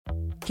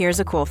Here's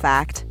a cool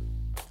fact.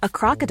 A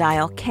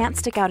crocodile can't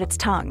stick out its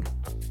tongue.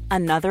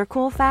 Another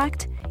cool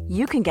fact,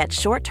 you can get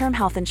short-term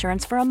health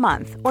insurance for a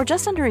month or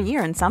just under a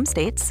year in some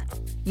states.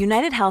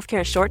 United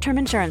Healthcare short-term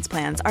insurance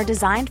plans are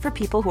designed for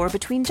people who are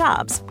between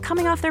jobs,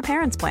 coming off their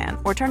parents' plan,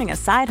 or turning a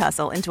side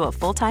hustle into a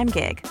full-time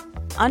gig.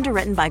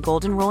 Underwritten by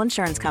Golden Rule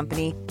Insurance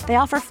Company, they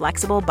offer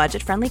flexible,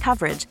 budget-friendly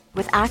coverage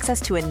with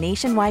access to a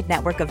nationwide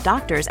network of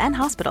doctors and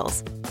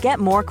hospitals. Get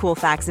more cool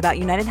facts about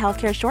United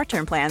Healthcare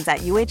short-term plans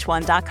at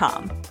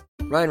uh1.com.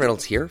 Ryan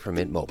Reynolds here from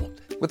Mint Mobile.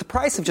 With the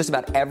price of just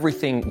about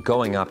everything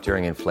going up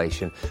during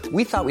inflation,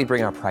 we thought we'd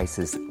bring our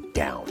prices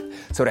down.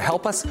 So to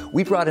help us,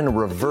 we brought in a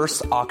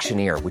reverse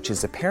auctioneer, which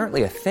is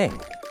apparently a thing.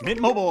 Mint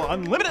Mobile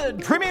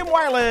Unlimited Premium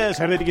Wireless.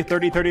 How to get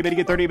 30, 30, bit to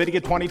get 30, bit to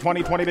get 20,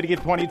 20, 20, bit to get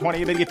 20,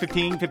 20, bit to get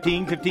 15,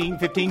 15, 15,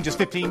 15, just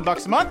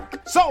 $15 a month?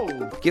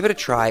 Sold! Give it a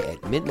try at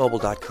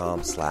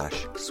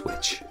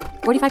mintmobile.com/switch.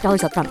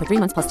 $45 up front for 3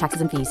 months plus taxes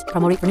and fees.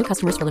 Promo rate for new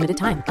customers for limited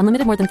time.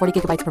 Unlimited more than 40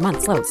 gigabytes per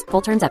month. Slows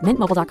full terms at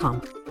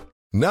mintmobile.com.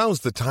 Now's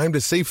the time to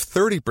save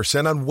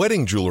 30% on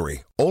wedding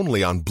jewelry,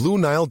 only on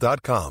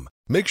BlueNile.com.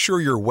 Make sure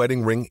your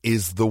wedding ring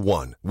is the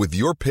one with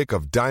your pick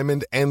of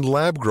diamond and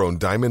lab-grown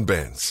diamond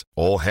bands,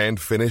 all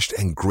hand-finished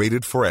and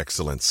graded for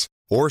excellence.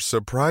 Or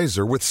surprise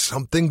her with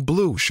something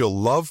blue she'll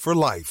love for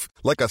life,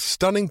 like a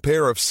stunning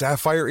pair of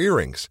sapphire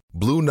earrings.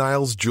 Blue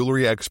Nile's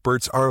jewelry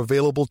experts are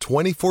available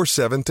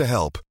 24/7 to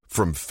help,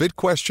 from fit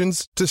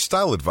questions to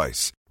style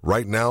advice.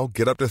 Right now,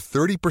 get up to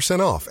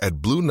 30% off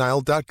at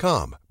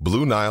BlueNile.com.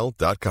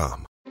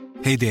 BlueNile.com.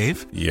 Hey,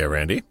 Dave. Yeah,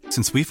 Randy.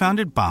 Since we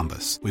founded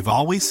Bombas, we've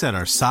always said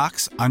our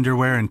socks,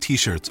 underwear, and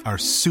T-shirts are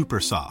super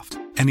soft.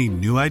 Any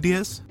new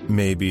ideas?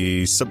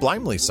 Maybe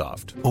sublimely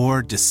soft.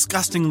 Or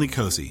disgustingly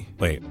cozy.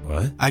 Wait,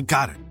 what? I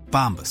got it.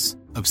 Bombas.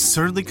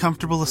 Absurdly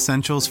comfortable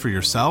essentials for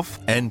yourself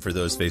and for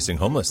those facing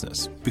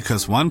homelessness.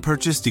 Because one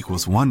purchased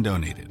equals one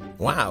donated.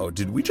 Wow,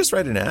 did we just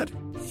write an ad?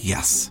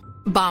 Yes.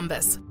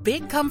 Bombas.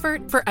 Big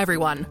comfort for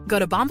everyone. Go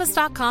to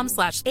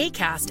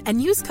bombas.com/ACAST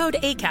and use code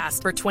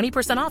ACAST for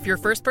 20% off your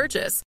first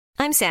purchase.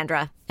 I'm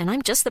Sandra, and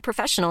I'm just the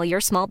professional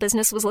your small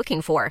business was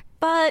looking for.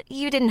 But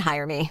you didn't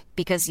hire me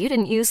because you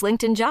didn't use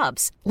LinkedIn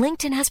Jobs.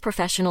 LinkedIn has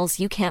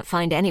professionals you can't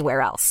find anywhere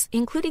else,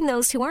 including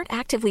those who aren't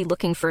actively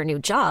looking for a new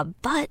job,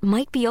 but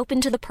might be open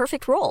to the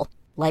perfect role,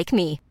 like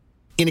me.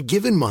 In a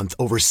given month,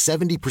 over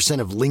 70%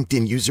 of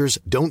LinkedIn users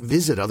don't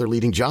visit other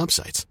leading job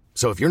sites.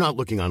 So if you're not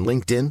looking on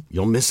LinkedIn,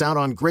 you'll miss out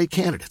on great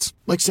candidates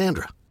like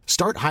Sandra.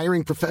 Start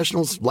hiring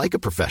professionals like a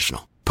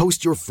professional.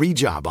 Post your free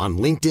job on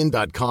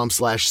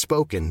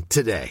linkedin.com/spoken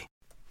today.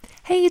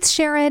 Hey, it's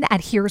Sharon,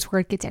 and here's where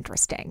it gets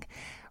interesting.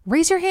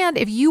 Raise your hand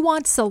if you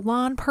want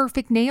salon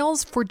perfect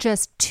nails for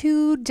just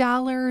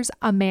 $2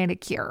 a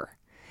manicure.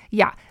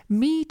 Yeah,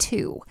 me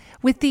too.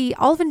 With the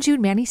Olive & June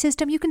Mani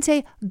system, you can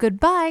say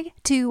goodbye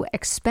to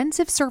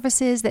expensive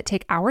services that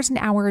take hours and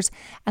hours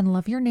and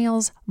love your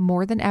nails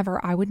more than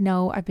ever. I would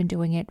know. I've been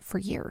doing it for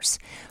years.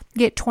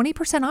 Get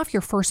 20% off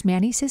your first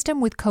Mani system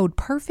with code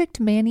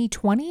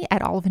PERFECTMANI20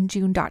 at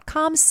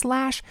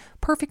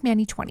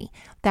oliveandjune.com/PERFECTMANI20.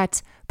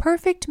 That's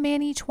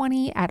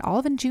PERFECTMANI20 at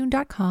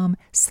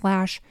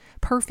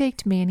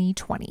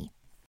oliveandjune.com/PERFECTMANI20.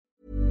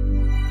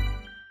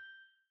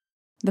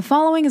 The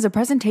following is a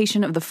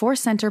presentation of the Force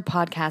Center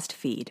podcast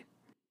feed.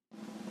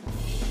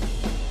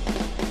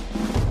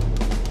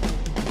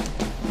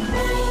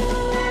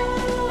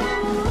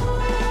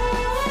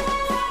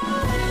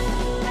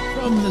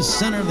 From the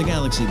center of the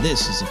galaxy,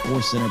 this is the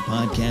Force Center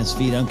podcast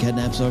feed. I'm Ken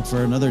Napzok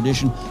for another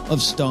edition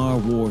of Star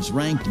Wars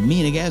Ranked. Me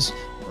and a guest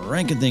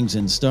ranking things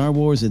in Star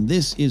Wars, and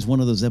this is one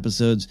of those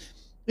episodes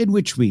in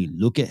which we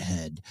look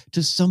ahead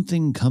to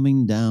something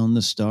coming down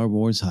the Star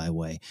Wars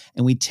highway,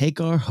 and we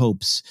take our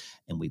hopes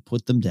and we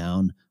put them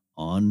down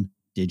on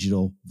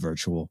digital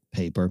virtual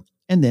paper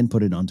and then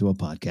put it onto a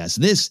podcast.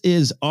 This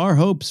is our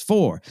hopes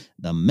for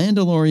The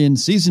Mandalorian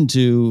Season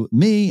 2.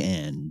 Me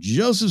and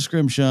Joseph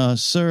Scrimshaw.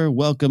 Sir,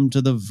 welcome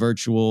to the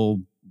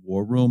virtual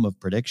war room of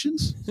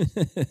predictions.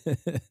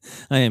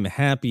 I am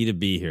happy to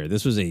be here.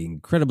 This was an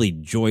incredibly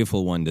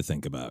joyful one to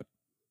think about.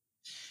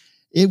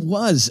 It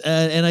was,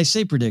 and I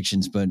say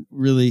predictions, but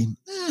really,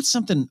 it's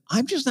something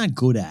I'm just not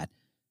good at.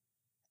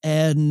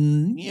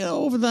 And, you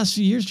know, over the last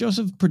few years,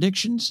 Joseph,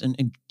 predictions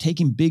and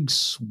taking big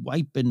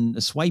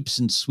swipes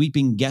and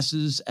sweeping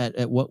guesses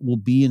at what will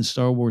be in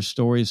Star Wars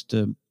stories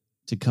to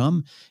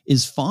come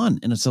is fun.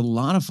 And it's a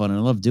lot of fun. And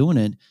I love doing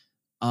it.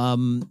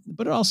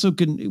 But it also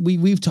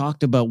we've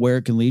talked about where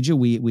it can lead you.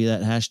 We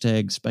that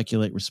hashtag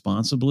speculate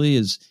responsibly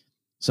is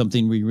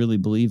something we really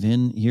believe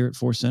in here at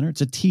Force Center.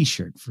 It's a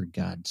t-shirt, for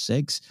God's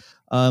sakes.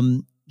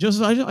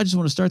 Joseph, I just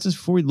want to start this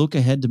before we look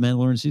ahead to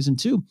Mandalorian Season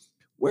 2.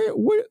 Where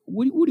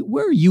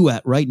are you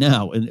at right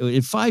now?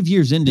 And 5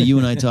 years into you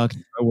and I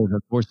talking Star Wars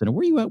at Force Center,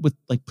 where are you at with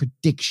like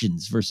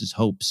predictions versus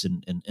hopes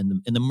and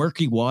the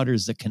murky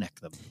waters that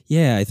connect them?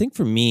 Yeah, I think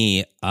for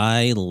me,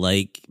 I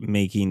like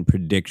making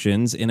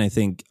predictions, and I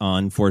think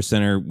on Force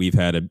Center we've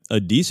had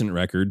a decent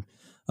record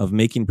of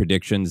making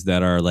predictions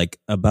that are like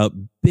about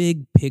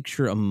big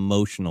picture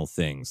emotional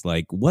things,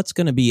 like what's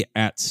going to be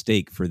at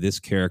stake for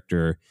this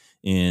character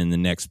in the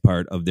next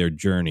part of their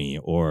journey,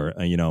 or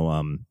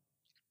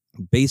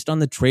based on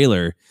the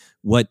trailer,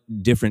 what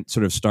different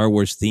sort of Star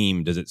Wars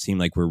theme does it seem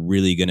like we're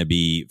really going to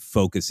be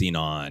focusing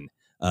on?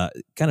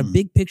 Kind of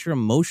big picture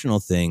emotional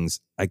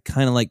things I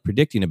kind of like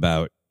predicting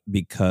about,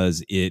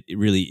 because it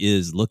really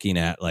is looking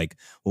at like,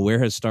 well, where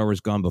has Star Wars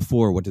gone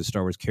before? What does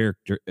Star Wars care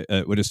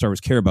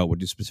about? What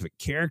do specific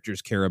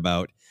characters care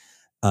about?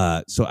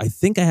 So I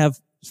think I have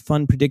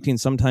fun predicting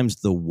sometimes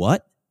the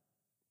what,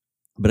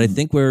 but I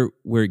think where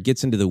it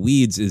gets into the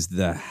weeds is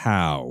the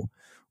how,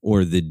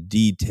 or the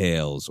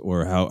details,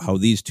 or how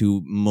these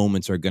two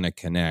moments are going to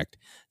connect.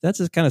 That's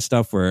the kind of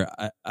stuff where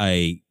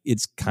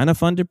it's kind of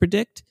fun to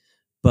predict,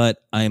 but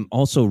I'm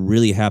also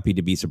really happy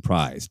to be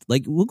surprised.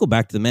 Like, we'll go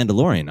back to The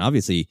Mandalorian.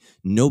 Obviously,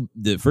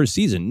 the first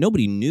season,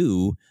 nobody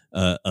knew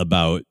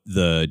about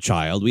the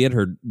child. We had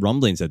heard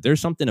rumblings that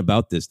there's something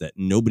about this that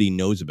nobody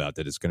knows about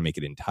that is going to make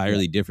it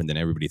entirely different than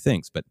everybody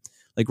thinks. But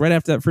like right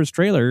after that first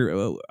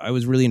trailer, I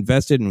was really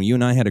invested, and you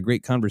and I had a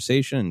great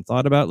conversation and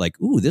thought about like,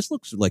 ooh, this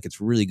looks like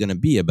it's really going to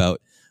be about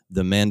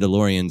the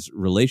Mandalorian's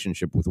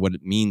relationship with what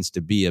it means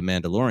to be a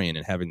Mandalorian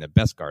and having the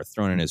Beskar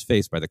thrown in his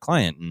face by the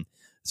client. And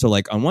so,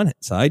 like, on one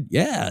side,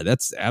 yeah,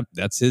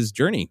 that's his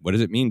journey. What does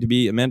it mean to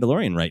be a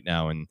Mandalorian right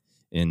now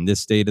in this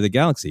state of the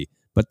galaxy?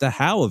 But the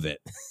how of it,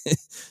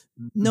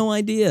 no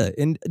idea.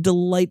 And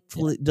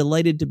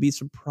delighted to be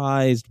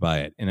surprised by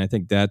it. And I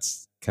think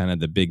that's kind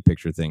of the big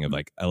picture thing of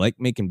like, I like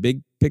making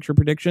big picture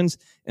predictions,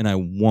 and I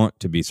want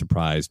to be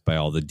surprised by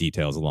all the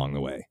details along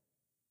the way.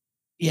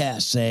 Yeah,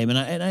 same. And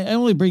I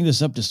only bring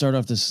this up to start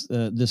off this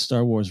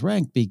Star Wars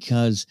rank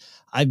because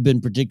I've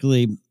been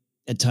particularly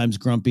at times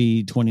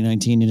grumpy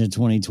 2019 into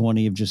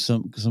 2020 of just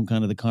some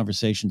kind of the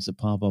conversations that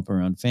pop up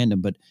around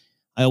fandom. But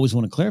I always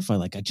want to clarify,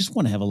 like, I just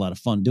want to have a lot of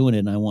fun doing it.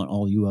 And I want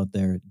all you out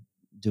there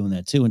doing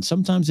that too. And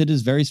sometimes it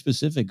is very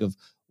specific of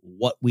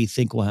what we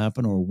think will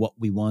happen or what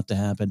we want to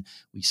happen.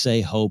 We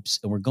say hopes,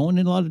 and we're going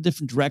in a lot of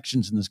different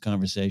directions in this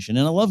conversation.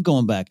 And I love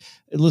going back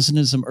and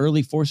listening to some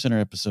early Force Center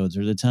episodes,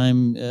 or the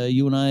time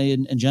you and I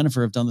and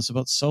Jennifer have done this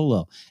about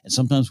Solo. And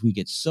sometimes we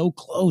get so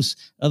close.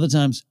 Other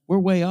times we're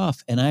way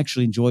off. And I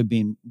actually enjoy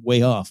being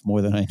way off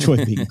more than I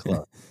enjoy being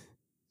close.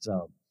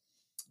 So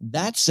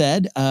that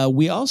said,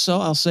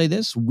 I'll say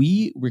this,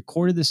 we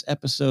recorded this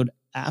episode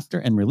after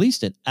and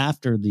released it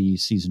after the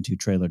season 2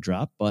 trailer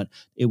drop, but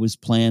it was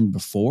planned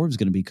before. It was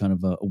going to be kind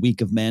of a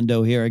week of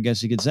Mando here, I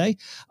guess you could say.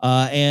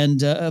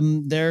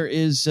 There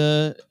is,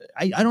 I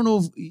don't know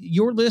if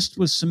your list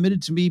was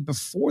submitted to me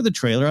before the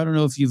trailer. I don't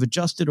know if you've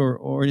adjusted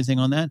or anything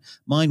on that.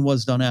 Mine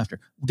was done after.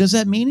 Does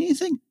that mean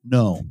anything?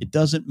 No, it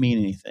doesn't mean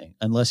anything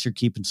unless you're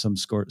keeping some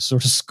sort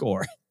of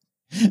score.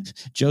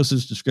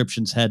 Joseph's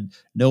descriptions had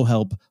no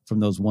help from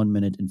those 1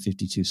 minute and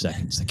 52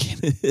 seconds that came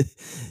in.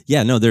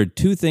 Yeah, no, there are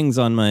two things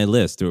on my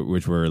list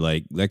which were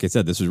like I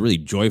said, this was really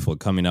joyful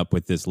coming up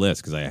with this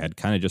list, because I had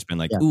kind of just been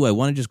like, ooh, I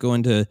want to just go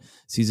into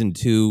season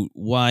 2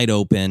 wide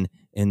open.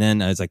 And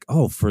then I was like,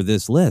 oh, for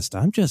this list,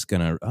 I'm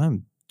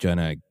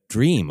gonna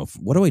dream of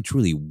what do I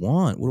truly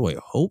want? What do I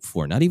hope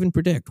for? Not even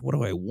predict. What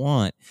do I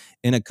want?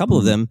 And a couple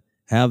of them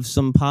have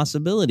some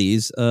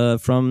possibilities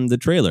from the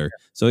trailer.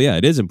 So yeah,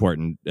 it is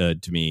important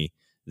to me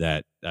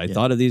that I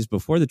thought of these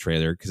before the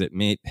trailer, because it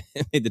made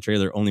the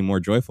trailer only more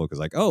joyful, because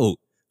like, oh,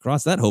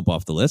 cross that hope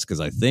off the list,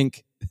 because I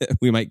think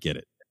we might get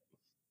it.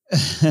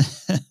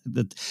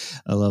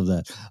 I love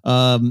that.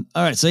 All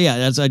right. So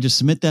yeah, I just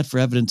submit that for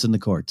evidence in the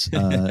courts.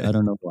 I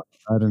don't know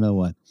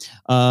why.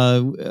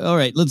 All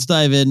right, let's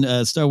dive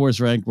in. Star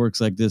Wars Rank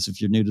works like this.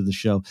 If you're new to the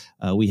show,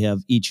 we have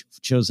each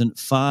chosen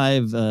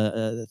 5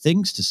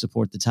 things to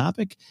support the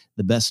topic.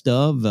 The best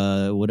of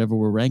whatever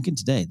we're ranking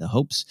today. The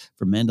hopes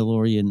for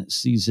Mandalorian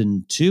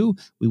season 2.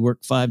 We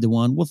work 5 to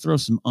 1. We'll throw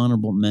some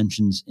honorable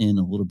mentions in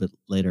a little bit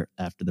later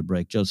after the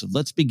break. Joseph,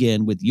 let's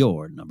begin with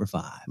your number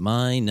 5.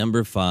 My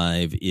number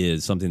 5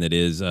 is something that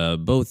is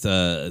both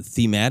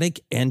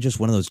thematic and just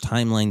one of those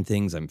timeline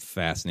things I'm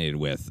fascinated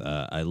with.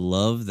 I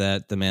love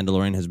that The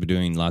Mandalorian has been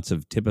doing lots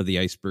of tip of the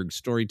iceberg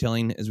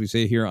storytelling, as we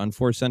say here on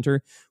Force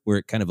Center, where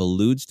it kind of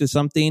alludes to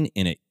something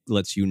and it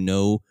lets you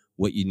know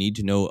what you need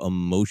to know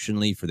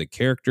emotionally for the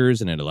characters,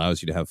 and it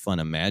allows you to have fun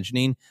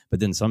imagining. But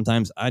then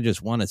sometimes I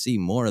just want to see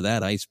more of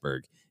that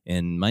iceberg.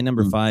 And my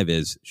number 5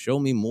 is show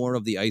me more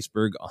of the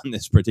iceberg on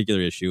this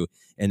particular issue,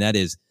 and that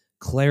is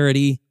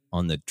clarity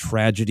on the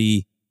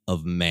tragedy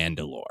of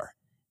Mandalore.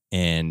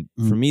 And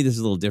for me, this is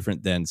a little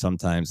different than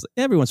sometimes.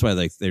 Every once in a while,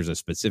 like, there's a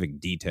specific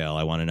detail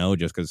I want to know,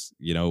 just because,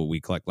 we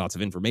collect lots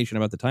of information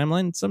about the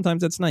timeline.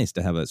 Sometimes it's nice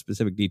to have a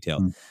specific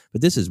detail. But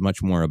this is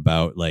much more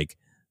about like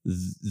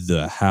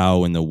the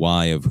how and the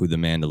why of who the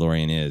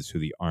Mandalorian is, who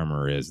the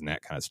armor is, and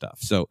that kind of stuff.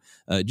 So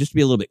just to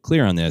be a little bit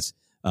clear on this,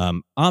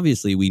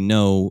 obviously we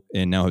know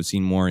and now have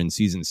seen more in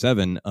season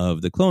 7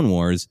 of the Clone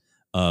Wars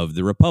of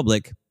the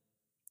Republic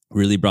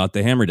really brought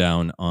the hammer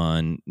down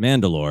on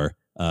Mandalore.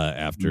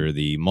 After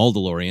the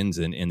Maldalorians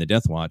and the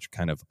Death Watch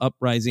kind of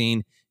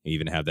uprising. You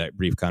even have that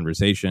brief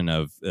conversation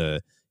of,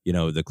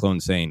 the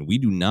clones saying, we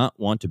do not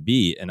want to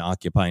be an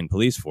occupying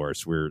police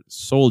force. We're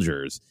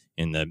soldiers.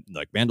 and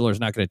Mandalore's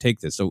not going to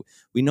take this. So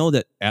we know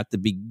that at the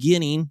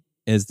beginning,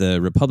 as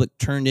the Republic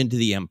turned into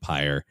the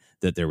Empire,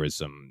 that there was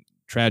some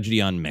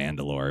tragedy on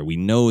Mandalore. We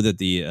know that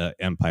the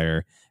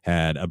Empire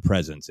had a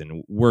presence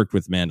and worked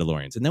with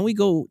Mandalorians. And then we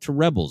go to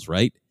Rebels,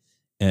 right?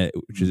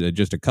 Which is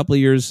just a couple of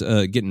years,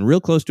 getting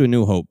real close to A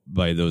New Hope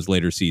by those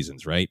later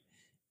seasons, right?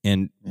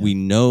 And we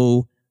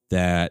know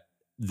that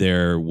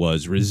there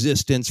was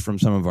resistance from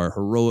some of our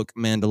heroic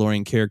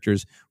Mandalorian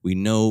characters. We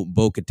know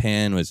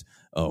Bo-Katan was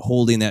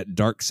holding that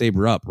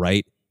Darksaber up,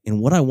 right? And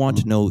what I want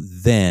to know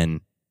then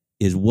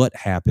is what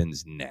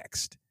happens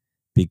next.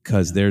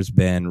 Because there's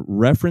been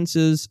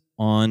references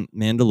on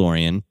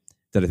Mandalorian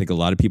that I think a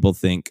lot of people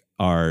think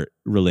are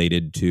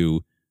related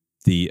to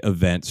the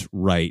events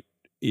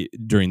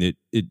during the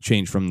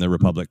change from the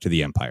Republic to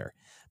the Empire.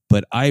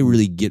 But I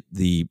really get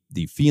the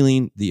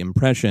feeling, the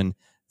impression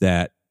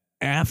that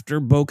after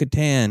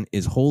Bo-Katan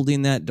is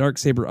holding that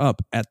Darksaber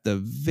up at the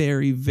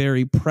very,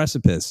 very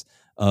precipice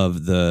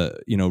of the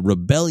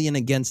rebellion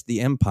against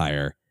the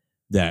Empire,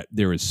 that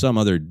there is some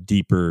other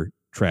deeper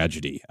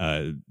tragedy.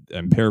 I'm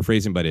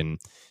paraphrasing, but in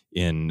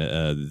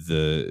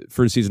the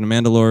first season of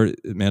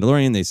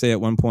Mandalorian, they say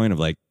at one point of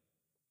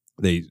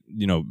they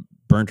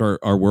burnt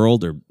our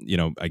world, or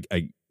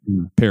I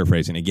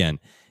paraphrasing again.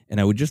 And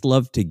I would just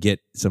love to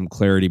get some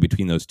clarity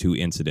between those two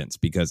incidents,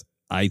 because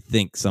I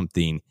think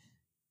something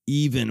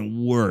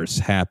even worse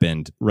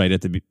happened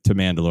to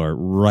Mandalore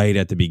right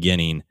at the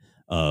beginning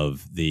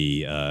of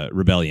the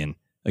rebellion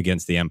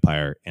against the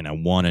Empire, and I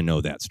want to know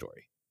that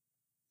story.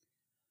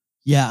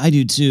 Yeah, I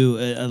do too.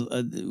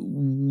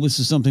 This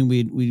is something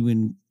we'd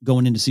been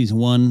going into season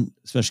 1,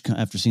 especially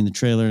after seeing the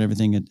trailer and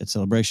everything at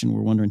Celebration.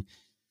 We're wondering,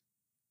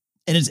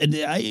 and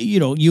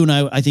you and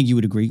I think you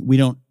would agree, we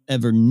don't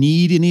ever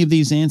need any of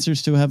these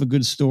answers to have a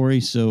good story.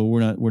 So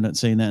we're not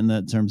saying that in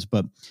that terms,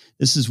 but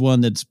this is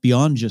one that's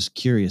beyond just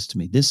curious to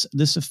me. This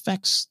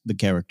affects the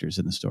characters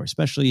in the story,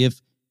 especially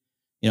if,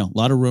 a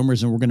lot of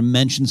rumors, and we're going to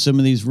mention some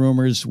of these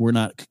rumors. We're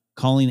not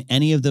calling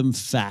any of them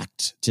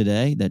fact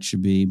today. That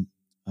should be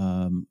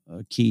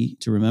key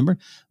to remember.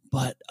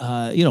 But,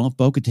 if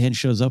Bo-Katan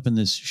shows up in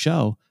this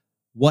show,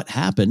 what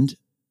happened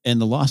and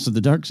the loss of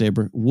the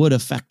Darksaber would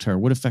affect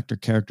her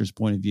character's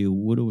point of view,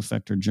 would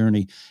affect her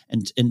journey.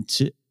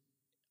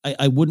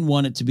 I wouldn't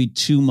want it to be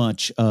too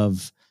much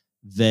of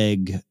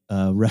vague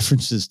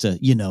references to,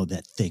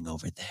 that thing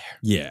over there.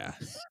 Yeah.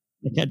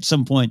 At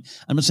some point,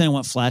 I'm not saying I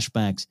want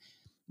flashbacks.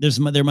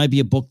 There might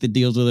be a book that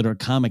deals with it, or a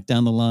comic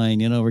down the line.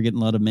 We're getting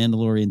a lot of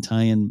Mandalorian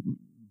tie-in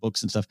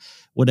books and stuff,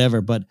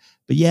 whatever. But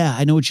yeah,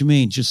 I know what you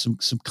mean. Just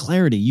some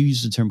clarity. You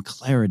use the term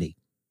clarity.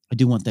 I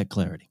do want that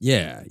clarity.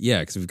 Yeah.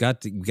 Because we've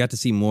got to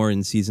see more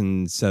in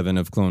season 7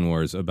 of Clone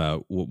Wars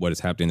about what is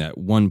happening at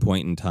one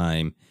point in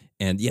time.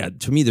 And yeah,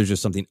 to me, there's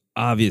just something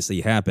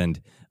obviously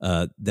happened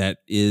that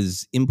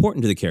is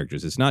important to the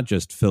characters. It's not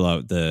just fill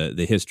out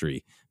the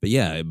history, but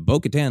yeah,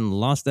 Bo-Katan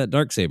lost that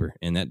Darksaber,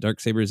 and that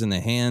Darksaber is in the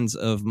hands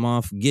of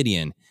Moff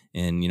Gideon.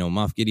 And,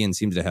 Moff Gideon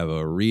seems to have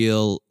a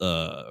real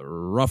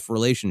rough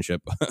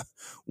relationship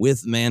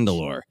with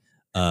Mandalore.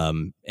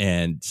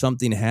 And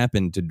something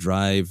happened to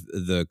drive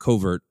the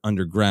covert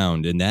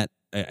underground. And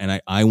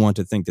I want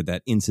to think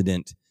that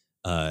incident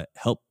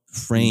helped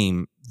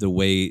frame the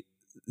way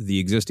the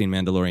existing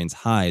Mandalorians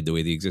hide, the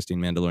way the existing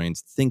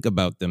Mandalorians think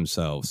about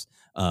themselves.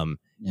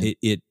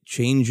 It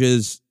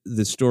changes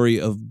the story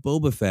of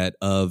Boba Fett,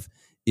 of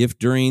if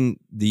during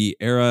the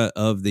era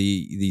of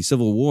the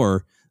Civil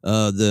War,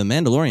 the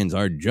Mandalorians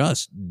are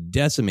just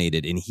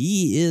decimated, and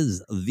he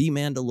is the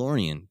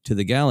Mandalorian to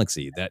the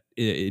galaxy, that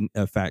in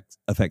fact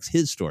affects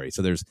his story.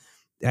 So there's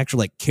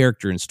actual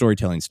character and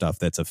storytelling stuff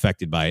that's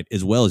affected by it,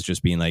 as well as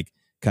just being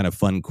kind of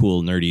fun,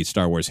 cool, nerdy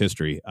Star Wars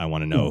history. I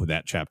want to know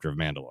that chapter of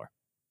Mandalore.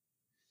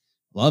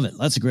 Love it.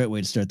 That's a great way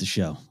to start the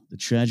show. The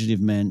tragedy of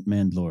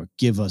Mandalore.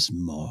 Give us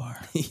more.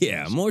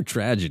 Yeah, more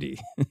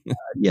tragedy.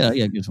 Yeah,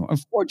 give us more.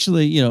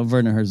 Unfortunately,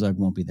 Werner Herzog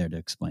won't be there to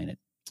explain it.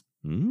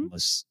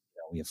 Unless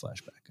we have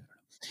flashback. I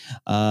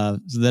don't know.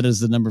 So that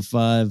is the number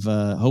 5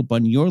 hope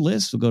on your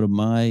list. We'll go to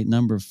my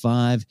number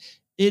 5.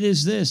 It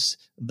is this: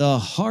 The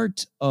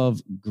Heart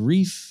of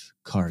Greef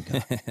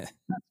Karga.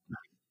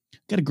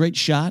 Got a great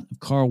shot of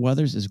Carl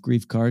Weathers as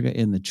Greef Karga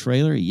in the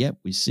trailer. Yep,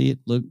 we see it.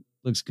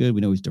 Looks good. We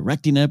know he's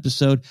directing an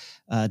episode.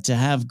 To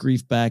have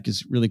Greef back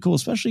is really cool,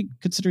 especially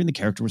considering the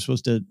character was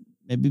supposed to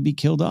maybe be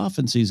killed off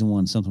in season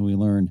 1, something we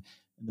learned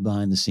in the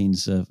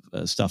behind-the-scenes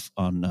stuff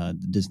on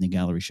the Disney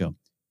Gallery show.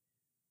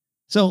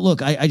 So,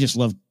 look, I just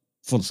love,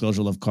 full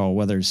disclosure, love Carl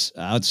Weathers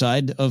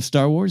outside of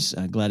Star Wars.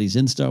 Glad he's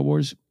in Star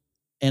Wars.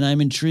 And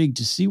I'm intrigued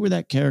to see where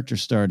that character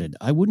started.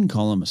 I wouldn't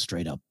call him a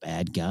straight-up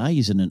bad guy.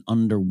 He's in an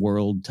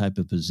underworld type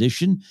of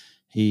position.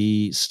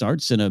 He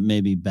starts in a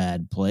maybe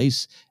bad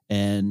place,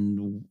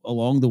 and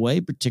along the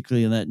way,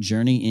 particularly in that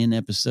journey in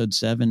episode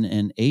 7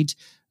 and 8,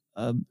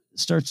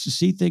 starts to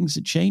see things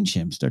that change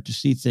him, start to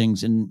see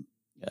things, and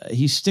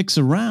he sticks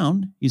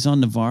around. He's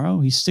on Navarro.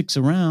 He sticks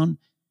around,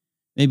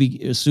 maybe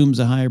assumes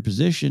a higher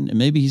position, and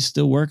maybe he's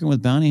still working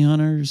with bounty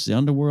hunters, the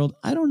underworld.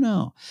 I don't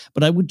know.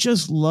 But I would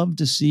just love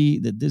to see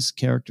that this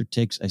character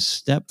takes a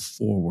step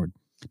forward,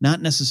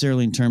 not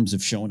necessarily in terms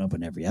of showing up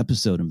in every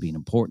episode and being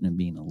important and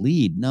being a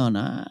lead. No,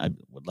 I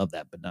would love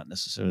that, but not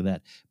necessarily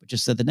that. But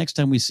just that the next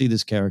time we see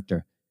this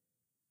character,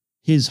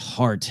 his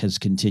heart has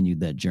continued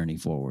that journey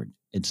forward.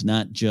 It's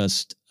not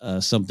just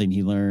something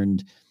he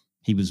learned.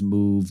 He was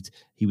moved.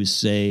 He was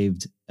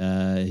saved.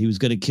 He was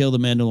going to kill the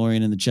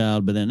Mandalorian and the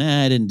child, but then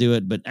I didn't do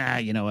it. But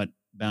you know what?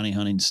 Bounty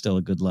hunting's still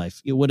a good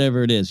life.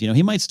 Whatever it is,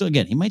 he might still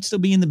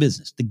be in the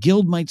business. The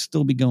guild might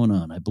still be going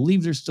on. I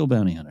believe there's still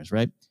bounty hunters,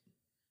 right?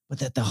 But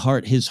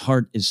that his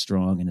heart is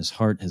strong and his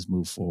heart has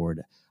moved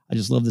forward. I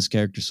just love this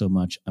character so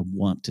much. I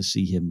want to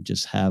see him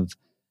just have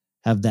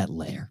that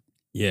layer.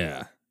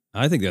 Yeah.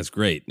 I think that's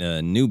great.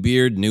 New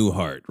beard, new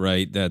heart,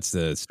 right? That's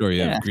the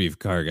story of Greef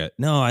Karga.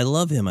 No, I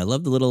love him. I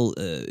love the little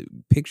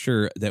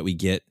picture that we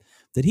get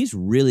that he's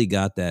really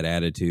got that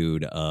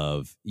attitude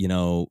of,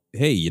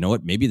 hey, you know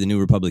what? Maybe the New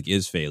Republic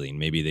is failing.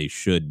 Maybe they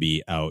should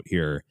be out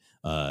here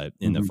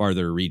in the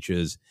farther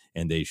reaches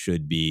and they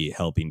should be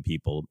helping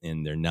people,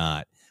 and they're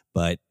not.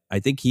 But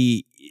I think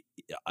the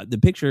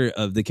picture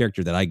of the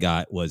character that I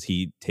got was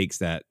he takes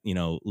that,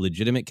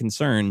 legitimate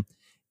concern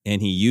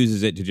and he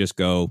uses it to just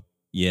go,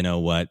 you know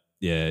what?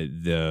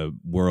 The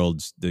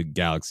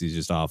galaxy's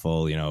just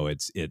awful.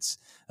 It's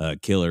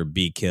kill or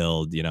be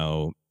killed.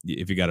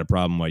 If you got a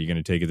problem, you're going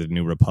to take it to the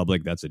New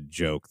Republic. That's a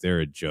joke. They're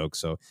a joke.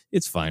 So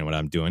it's fine what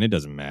I'm doing. It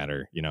doesn't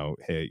matter.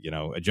 Hey,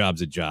 a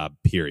job's a job,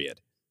 period.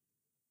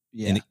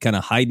 Yeah. And it kind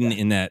of hiding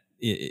in that.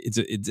 It's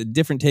a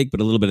different take, but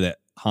a little bit of that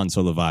Han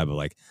Solo vibe of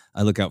like,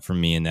 I look out for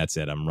me and that's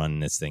it. I'm running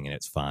this thing and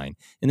it's fine.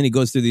 And then he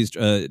goes through these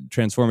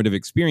transformative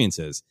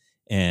experiences,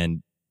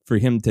 and for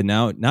him to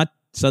now not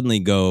suddenly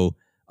go,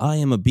 I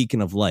am a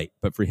beacon of light,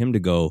 but for him to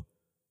go,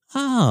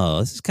 oh,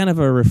 this is kind of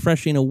a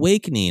refreshing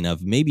awakening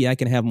of maybe I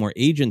can have more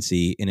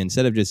agency. And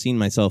instead of just seeing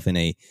myself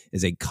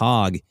as a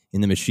cog in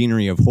the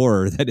machinery of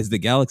horror that is the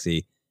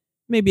galaxy,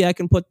 maybe I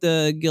can put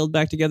the guild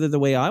back together the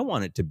way I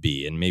want it to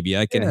be. And maybe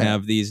I can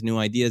have these new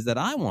ideas that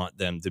I want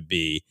them to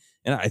be.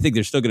 And I think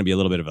there's still going to be a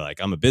little bit of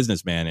I'm a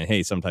businessman and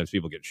hey, sometimes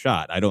people get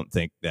shot. I don't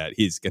think that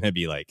he's going to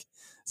be like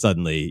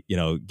suddenly,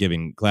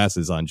 giving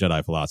classes on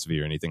Jedi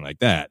philosophy or anything like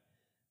that.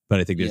 But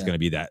I think there's going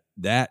to be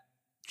that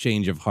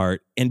change of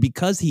heart. And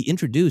because he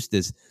introduced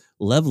this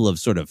level of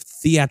sort of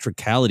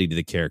theatricality to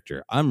the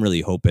character, I'm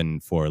really hoping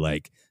for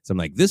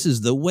this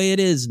is the way it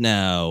is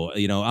now.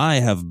 I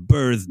have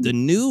birthed a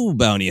new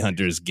bounty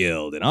hunters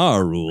guild and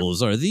our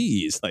rules are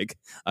these.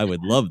 I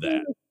would love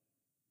that.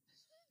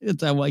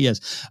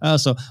 Yes.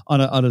 Also,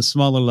 on a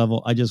smaller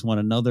level, I just want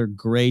another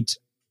great,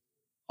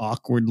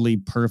 awkwardly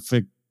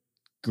perfect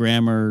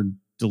grammar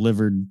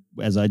delivered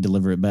as I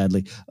deliver it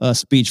badly,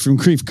 speech from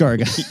Greef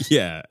Karga.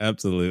 Yeah,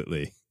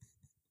 absolutely.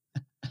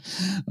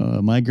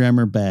 My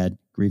grammar bad.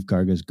 Greef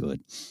Karga's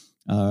good.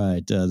 All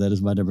right. That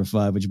is my number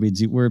 5, which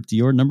means we're up to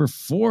your number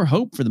 4,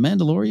 Hope, for The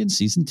Mandalorian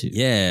Season 2.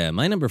 Yeah,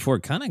 my number 4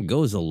 kind of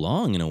goes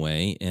along in a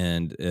way,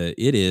 and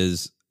it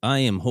is, I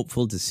am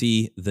hopeful to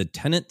see the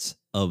tenets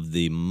of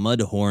the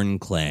Mudhorn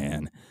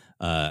clan.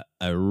 I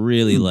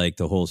really like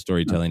the whole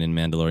storytelling in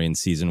Mandalorian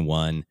Season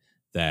 1.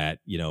 That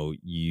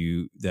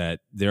that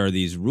there are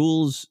these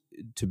rules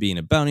to being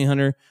a bounty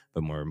hunter,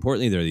 but more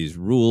importantly, there are these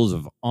rules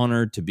of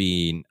honor to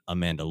being a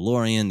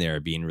Mandalorian. They are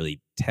being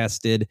really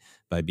tested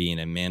by being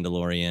a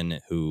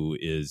Mandalorian who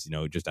is,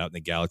 just out in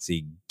the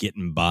galaxy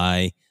getting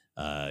by.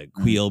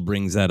 Queel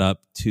brings that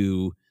up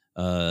to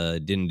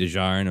Din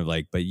Djarin of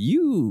but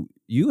you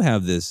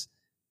have this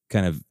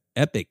kind of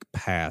epic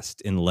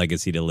past and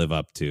legacy to live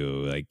up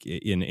to,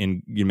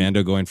 in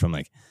Mando going from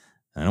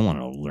I don't want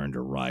to learn to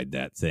ride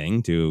that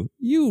thing to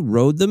you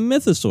rode the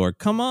mythosaur.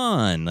 Come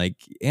on,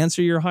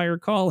 answer your higher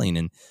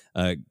calling,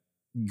 and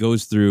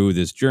goes through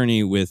this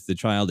journey with the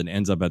child and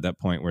ends up at that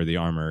point where the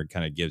armor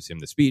kind of gives him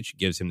the speech,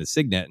 gives him the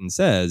signet, and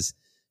says,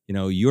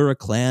 you're a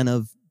clan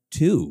of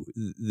 2.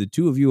 The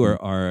 2 of you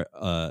are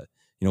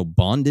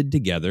bonded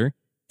together,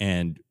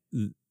 and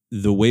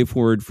the way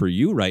forward for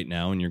you right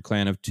now in your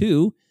clan of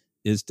 2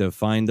 is to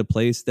find the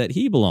place that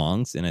he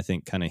belongs. And I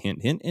think kind of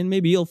hint, and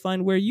maybe you'll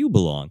find where you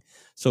belong.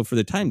 So for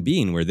the time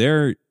being, where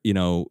they're,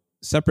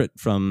 separate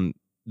from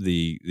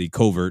the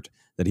covert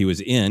that he was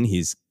in,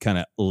 he's kind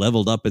of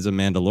leveled up as a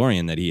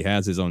Mandalorian, that he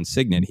has his own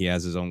signet. He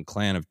has his own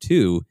clan of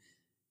 2.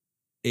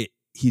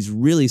 He's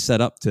really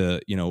set up to,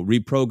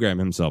 reprogram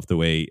himself the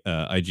way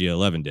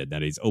IG-11 did,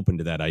 that he's open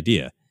to that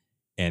idea.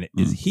 And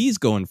as he's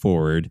going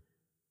forward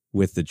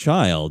with the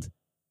child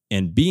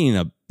and being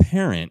a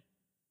parent,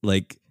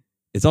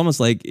 it's almost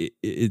like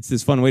it's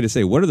this fun way to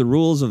say, what are the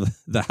rules of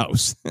the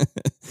house?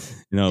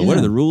 What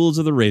are the rules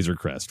of the Razor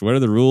Crest? What are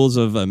the rules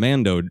of a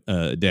Mando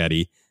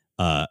daddy?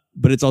 But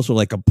it's also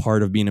a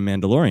part of being a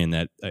Mandalorian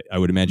that I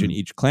would imagine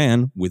each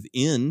clan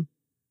within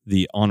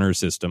the honor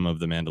system of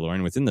the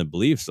Mandalorian, within the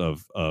beliefs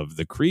of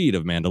the creed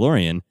of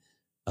Mandalorian,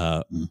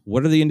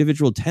 what are the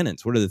individual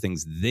tenets? What are the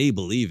things they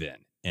believe in?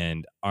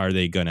 And are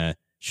they going to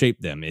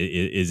shape them?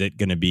 Is it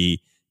going to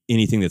be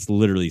anything that's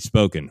literally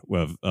spoken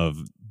of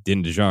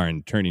Din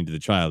Djarin turning to the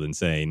child and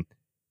saying,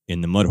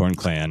 "In the Mudhorn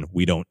clan,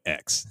 we don't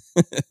X."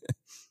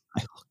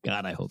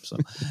 God, I hope so.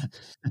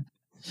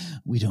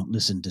 We don't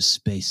listen to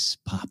space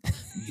pop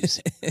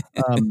music.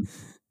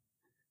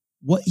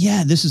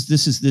 Yeah, this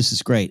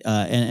is great,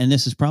 and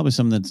this is probably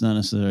something that's not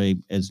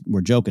necessarily, as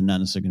we're joking, not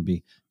necessarily going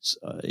to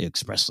be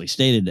expressly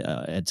stated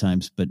at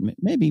times, but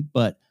maybe.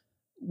 But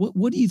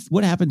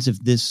what happens if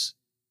this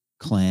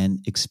clan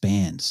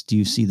expands? Do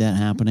you see that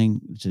happening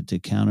to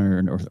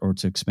counter or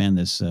to expand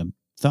this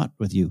thought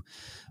with you?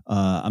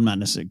 I'm not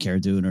necessarily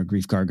Cara Dune or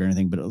Grief Karga or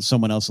anything, but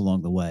someone else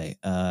along the way.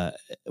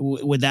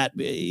 Would that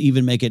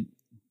even make it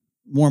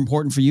more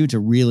important for you to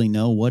really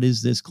know what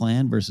is this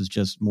clan versus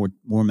just more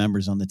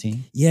members on the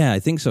team? Yeah, I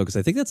think so, because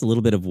I think that's a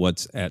little bit of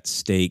what's at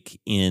stake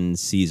in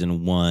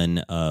season 1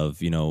 of,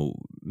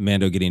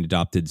 Mando getting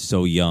adopted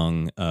so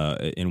young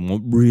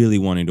and really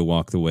wanting to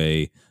walk the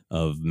way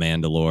of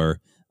Mandalore,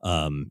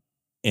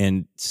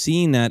 and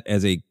seeing that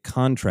as a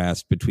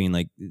contrast between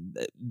like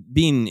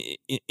being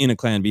in a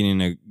clan, being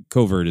in a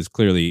covert is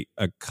clearly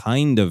a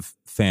kind of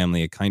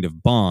family, a kind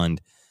of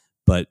bond,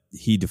 but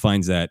he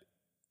defines that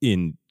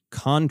in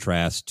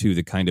contrast to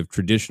the kind of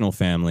traditional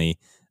family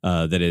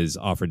that is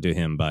offered to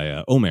him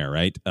by Omer,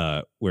 right?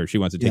 Where she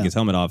wants to take his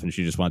helmet off and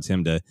she just wants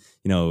him to,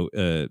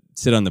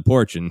 sit on the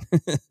porch and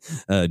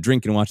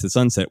drink and watch the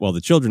sunset while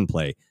the children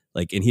play.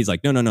 And he's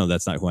like, no,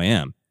 that's not who I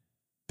am.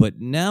 But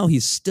now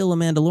he's still a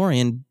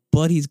Mandalorian,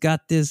 but he's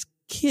got this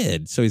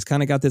kid. So he's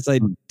kind of got this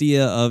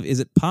idea of, is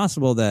it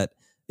possible that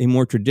a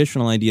more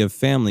traditional idea of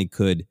family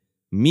could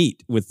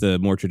meet with the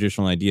more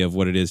traditional idea of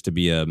what it is to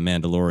be a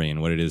Mandalorian,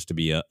 what it is to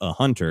be a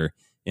hunter?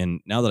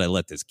 And now that I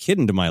let this kid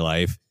into my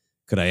life,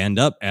 could I end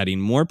up adding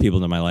more people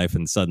into my life?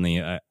 And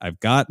suddenly I've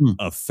got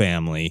a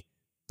family,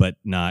 but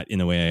not in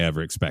the way I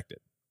ever expected.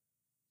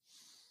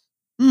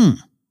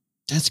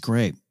 That's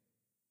great.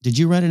 Did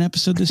you write an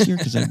episode this year?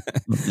 Because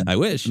I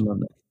wish. I love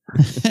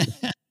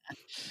that.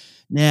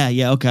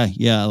 Yeah. Okay.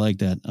 Yeah, I like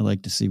that. I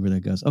like to see where that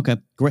goes. Okay,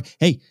 great.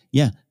 Hey,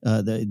 yeah,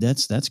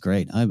 that's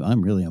great.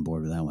 I'm really on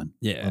board with that one.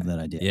 Yeah, love that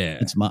idea. Yeah,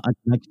 it's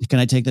can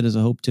I take that as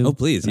a hope too? Oh,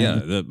 please.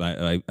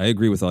 I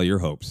agree with all your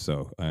hopes.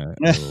 So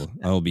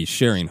I'll be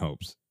sharing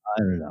hopes.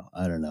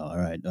 I don't know. All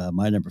right.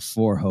 My number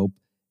 4 hope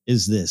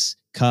is this: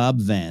 Cobb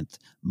Vanth,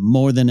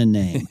 more than a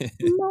name,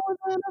 more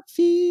than a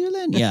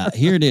feeling. Yeah,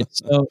 here it is.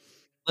 So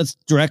let's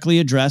directly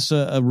address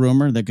a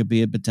rumor that could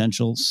be a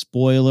potential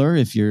spoiler.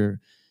 If you're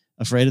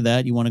afraid of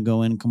that, you want to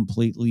go in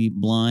completely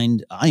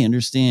blind, I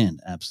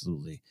understand.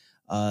 Absolutely.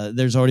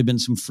 There's already been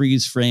some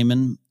freeze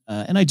framing,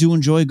 and I do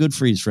enjoy a good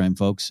freeze frame,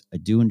 folks. I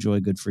do enjoy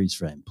a good freeze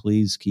frame.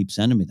 Please keep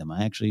sending me them.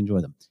 I actually enjoy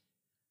them.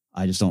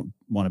 I just don't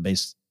want to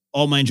base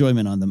all my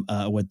enjoyment on them,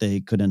 what they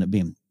could end up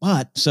being.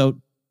 But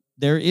so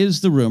there is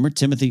the rumor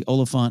Timothy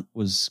Olyphant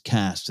was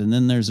cast, and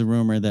then there's a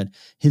rumor that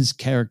his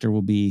character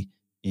will be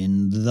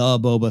in the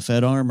Boba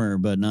Fett armor,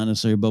 but not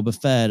necessarily Boba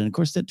Fett. And of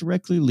course, that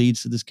directly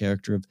leads to this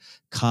character of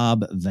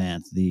Cobb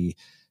Vanth, the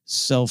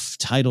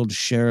self-titled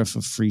sheriff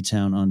of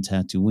Freetown on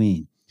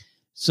Tatooine.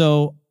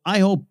 So I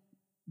hope,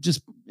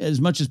 just as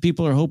much as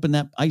people are hoping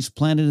that Ice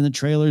Planet in the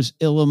trailers,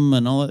 Ilum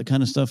and all that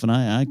kind of stuff, and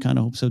I kind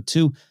of hope so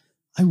too,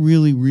 I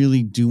really,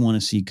 really do want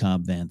to see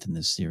Cobb Vanth in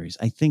this series.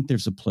 I think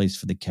there's a place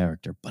for the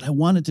character, but I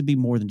want it to be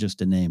more than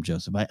just a name,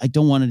 Joseph. I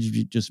don't want it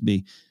to just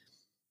be,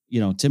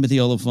 Timothy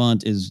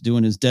Olyphant is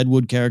doing his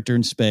Deadwood character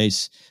in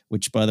space,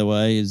 which, by the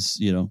way, is,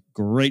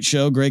 great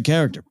show, great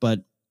character.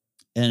 But,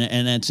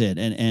 and that's it.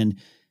 And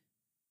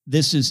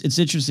this is, it's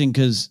interesting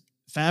because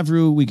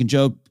Favreau, we can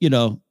joke,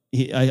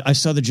 I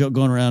saw the joke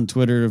going around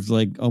Twitter of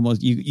like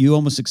almost, you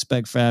almost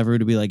expect Favreau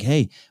to be like,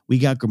 hey, we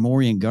got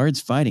Gamorrean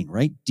guards fighting,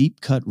 right? Deep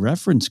cut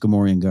reference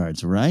Gamorrean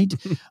guards, right?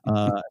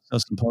 I saw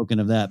some poking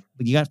of that.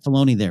 But you got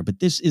Filoni there.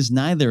 But this is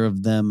neither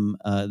of them,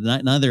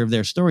 neither of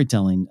their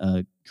storytelling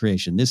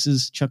creation. This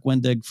is Chuck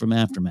Wendig from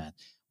Aftermath.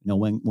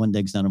 When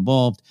Wendig's not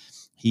involved,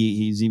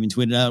 he's even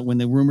tweeted out when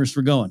the rumors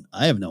were going.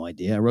 I have no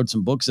idea. I wrote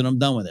some books and I'm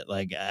done with it.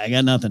 Like, I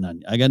got nothing on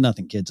you. I got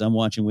nothing, kids. I'm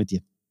watching with you.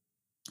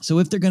 So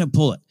if they're going to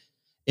pull it,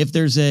 if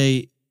there's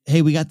hey,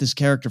 we got this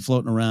character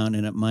floating around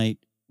and it might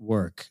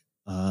work,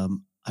 I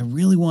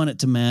really want it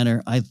to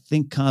matter. I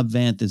think Cobb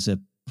Vanth is a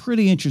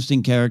pretty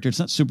interesting character. It's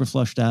not super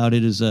flushed out.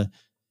 It is an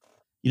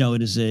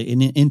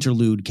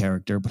interlude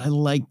character, but I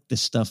like the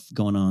stuff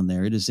going on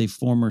there. It is a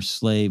former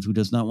slave who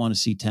does not want to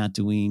see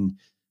Tatooine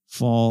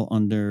fall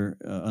under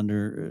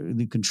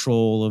the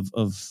control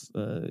of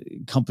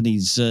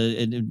companies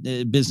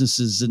and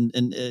businesses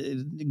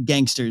and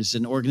gangsters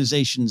and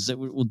organizations that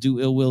will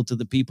do ill will to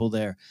the people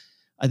there.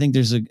 I think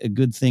there's a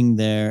good thing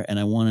there, and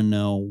I want to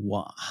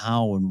know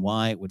how and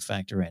why it would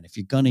factor in. If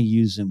you're going to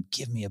use them,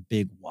 give me a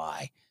big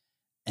why.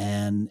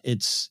 And I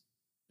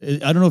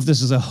don't know if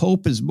this is a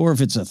hope, is more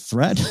if it's a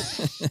threat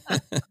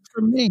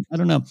for me. I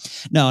don't know.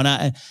 No,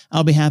 and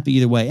I'll be happy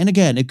either way. And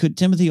again,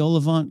 Timothy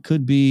Olyphant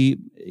could be,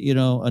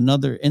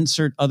 another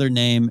insert other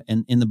name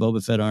in the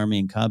Boba Fett army,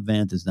 and Cobb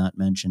Vanth is not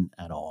mentioned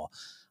at all.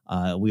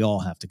 We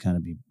all have to kind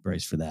of be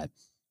braced for that.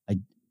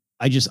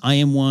 I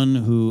am one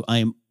who I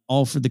am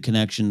all for the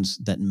connections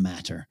that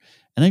matter.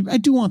 And I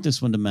do want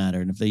this one to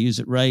matter. And if they use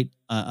it right,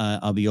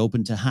 I'll be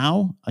open to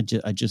how. I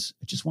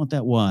just want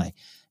that why.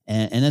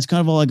 And that's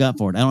kind of all I got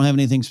for it. I don't have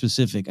anything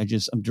specific.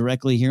 I'm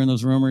directly hearing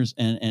those rumors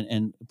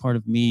and part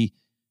of me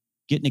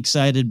getting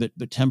excited,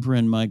 but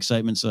tempering my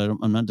excitement so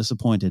I'm not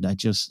disappointed. I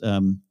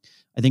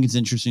think it's an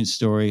interesting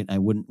story, and I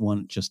wouldn't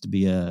want it just to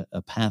be a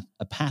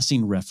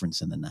passing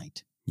reference in the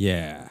night.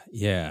 Yeah.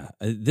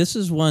 This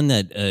is one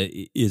that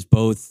is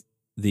both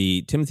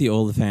the Timothy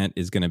Olyphant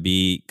is going to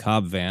be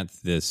Cobb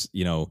Vanth, this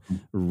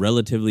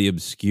relatively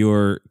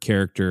obscure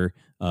character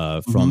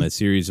from a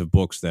series of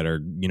books that are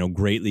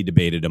greatly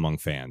debated among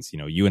fans.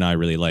 You and I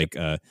really like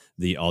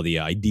all the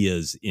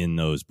ideas in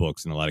those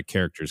books, and a lot of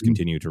characters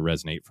continue to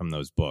resonate from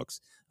those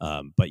books.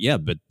 But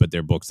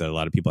they're books that a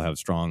lot of people have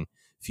strong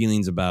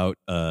feelings about.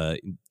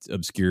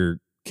 Obscure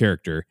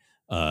character.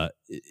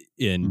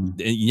 And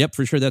yep,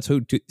 for sure, that's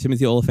who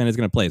Timothy Olyphant is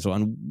going to play. So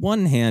on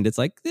one hand, it's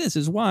like, this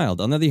is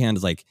wild. On the other hand,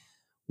 it's like,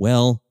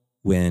 well,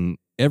 when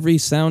every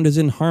sound is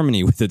in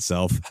harmony with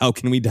itself, how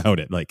can we doubt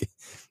it? Like,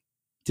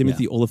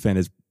 Timothy Olyphant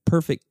is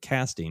perfect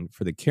casting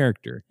for the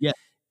character. Yeah.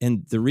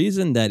 And the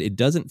reason that it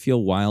doesn't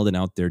feel wild and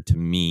out there to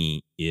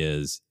me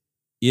is,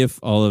 if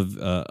all of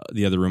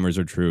the other rumors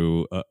are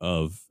true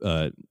of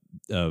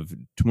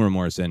Temuera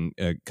Morrison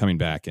coming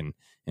back and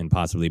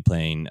possibly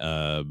playing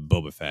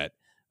Boba Fett,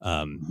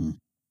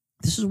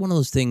 this is one of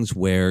those things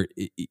where,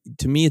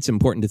 to me, it's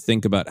important to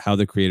think about how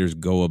the creators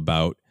go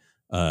about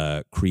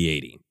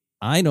creating.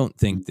 I don't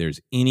think there's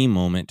any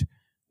moment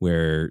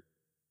where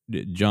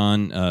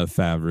Jon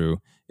Favreau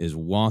is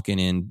walking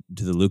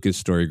into the Lucas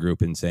Story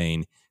Group and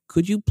saying,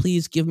 could you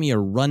please give me a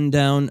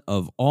rundown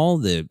of all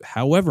the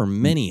however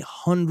many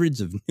hundreds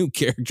of new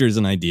characters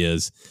and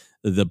ideas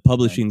the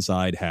publishing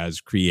side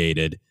has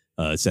created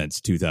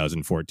since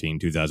 2014,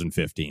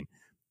 2015.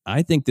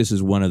 I think this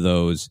is one of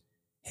those,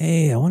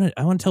 hey, I want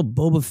to tell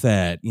Boba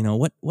Fett,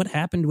 what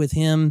happened with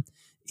him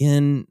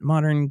in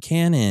modern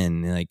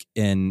canon,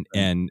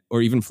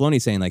 or even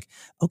Filoni saying like,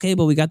 okay,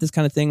 but we got this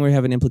kind of thing where we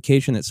have an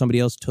implication that somebody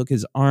else took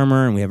his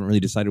armor, and we haven't really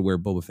decided where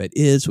Boba Fett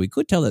is. So we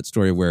could tell that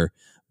story of where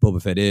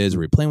Boba Fett is, or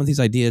we're playing with these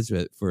ideas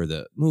for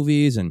the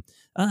movies, and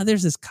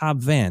there's this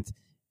Cobb Vanth,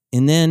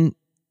 and then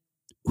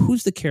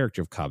who's the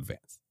character of Cobb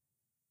Vanth?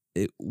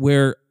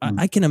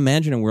 I can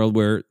imagine a world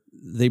where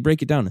they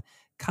break it down.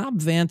 Cobb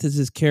Vanth is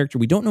his character.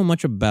 We don't know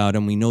much about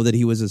him. We know that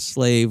he was a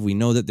slave. We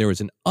know that there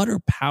was an utter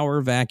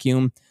power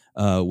vacuum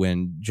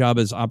when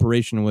Jabba's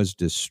operation was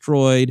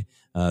destroyed.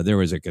 There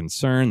was a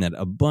concern that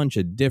a bunch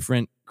of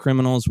different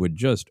criminals would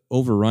just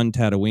overrun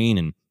Tatooine,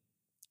 and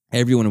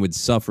everyone would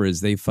suffer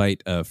as they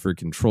fight for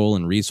control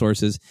and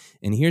resources.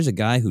 And here's a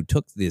guy who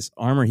took this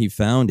armor he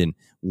found and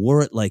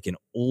wore it like an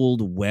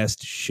Old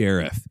West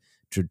sheriff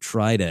to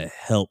try to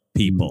help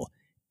people.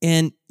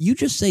 And you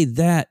just say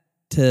that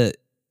to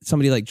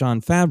somebody like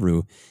Jon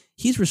Favreau,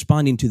 he's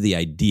responding to the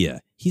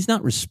idea. He's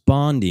not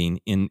responding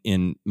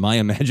in my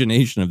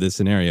imagination of this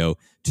scenario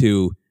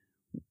to,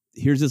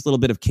 here's this little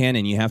bit of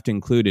canon, you have to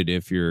include it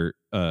if you're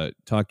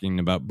talking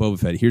about Boba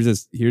Fett. Here's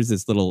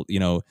this little,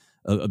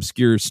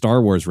 obscure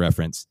Star Wars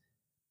reference.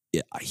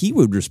 He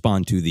would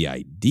respond to the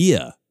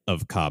idea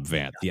of Cobb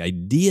Vanth. The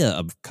idea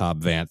of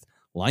Cobb Vanth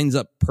lines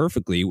up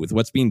perfectly with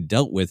what's being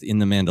dealt with in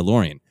The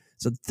Mandalorian.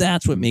 So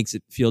that's what makes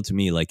it feel to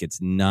me like it's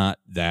not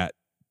that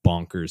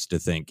bonkers to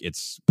think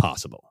it's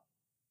possible.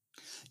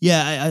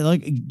 Yeah, I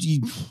like.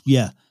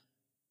 Yeah,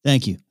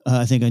 thank you.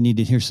 I think I need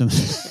to hear some of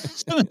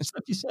the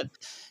stuff you said.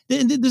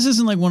 This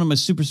isn't like one of my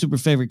super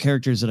favorite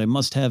characters that I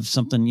must have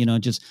something. I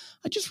just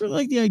really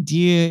like the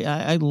idea.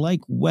 I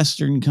like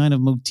Western kind of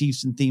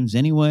motifs and themes,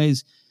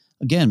 anyways.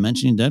 Again,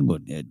 mentioning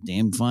Deadwood, a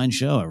damn fine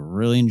show. I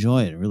really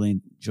enjoy it. I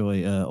really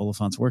enjoy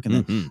Oliphant's work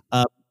in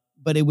that.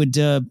 But it would,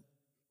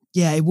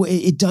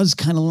 it does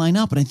kind of line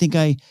up, and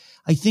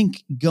I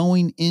think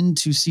going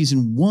into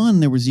season 1,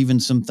 there was even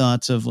some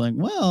thoughts of like,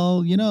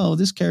 well,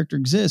 this character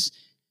exists,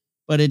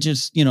 but it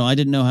just, I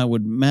didn't know how it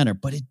would matter,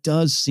 but it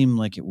does seem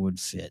like it would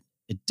fit.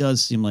 It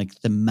does seem like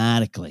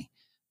thematically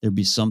there'd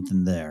be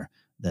something there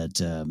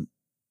that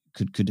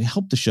could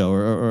help the show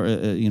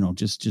or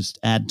just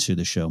add to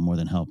the show more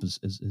than help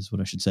is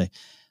what I should say.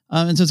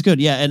 And so it's good.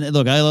 Yeah. And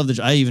look, I love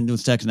I even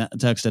was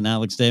texting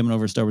Alex Damon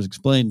over Star Wars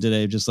Explained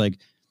today, just like,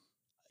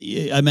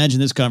 I imagine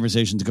this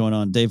conversation's going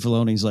on. Dave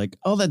Filoni's like,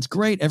 oh, that's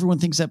great. Everyone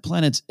thinks that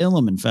planet's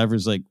Ilum. And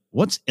Favreau's like,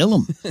 what's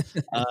Ilum?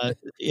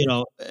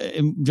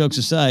 Jokes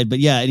aside. But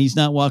yeah, and he's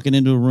not walking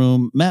into a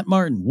room. Matt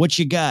Martin, what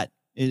you got?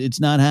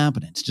 It's not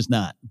happening. It's just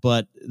not.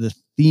 But the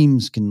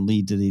themes can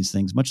lead to these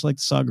things, much like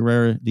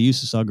the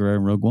use of Saw Gerrera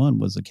in Rogue One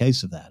was a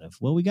case of that.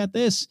 Well, we got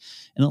this,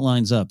 and it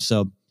lines up.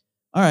 So,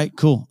 all right,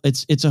 cool.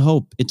 It's a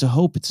hope. It's a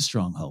hope. It's a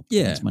strong hope.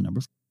 Yeah. That's my number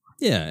 4.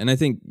 Yeah, and I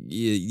think,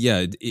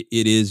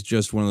 it is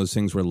just one of those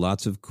things where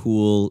lots of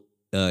cool,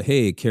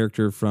 a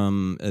character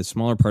from a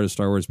smaller part of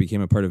Star Wars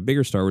became a part of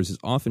bigger Star Wars is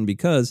often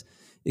because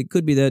it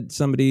could be that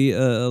somebody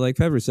like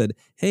Favreau said,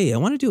 hey, I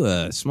want to do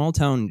a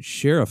small-town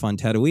sheriff on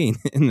Tatooine.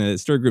 And the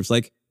story group's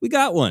like, we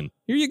got one.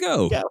 Here you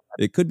go. Yeah.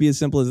 It could be as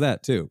simple as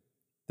that, too.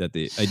 that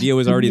the idea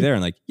was already there,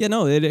 and like, yeah,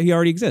 no, he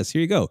already exists.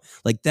 Here you go.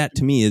 Like that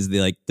to me is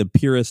the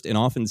purest and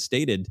often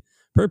stated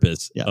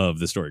purpose of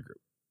the story group.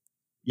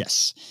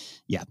 Yes.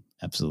 Yeah,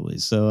 absolutely.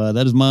 So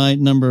that is my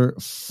number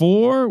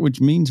 4,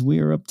 which means we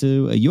are up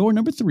to your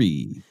number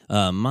 3.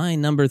 My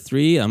number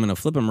 3, I'm going to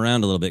flip them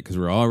around a little bit because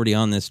we're already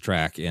on this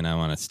track, and I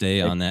want to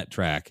stay on that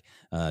track.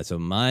 So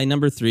my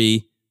number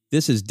 3,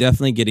 this is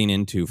definitely getting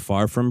into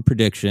far from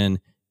prediction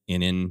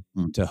and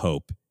into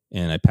hope.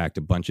 And I packed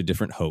a bunch of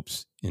different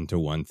hopes into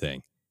one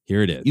thing.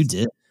 Here it is. You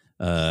did.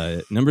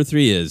 Number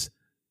 3 is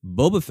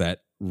Boba Fett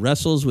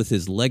wrestles with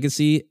his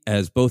legacy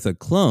as both a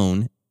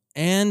clone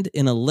and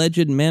an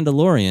alleged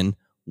Mandalorian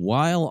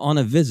while on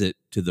a visit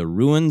to the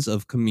ruins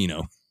of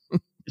Kamino.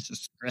 This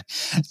is great.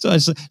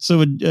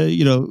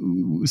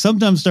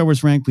 Sometimes Star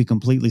Wars Rank, we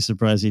completely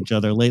surprise each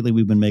other. Lately,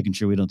 we've been making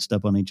sure we don't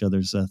step on each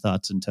other's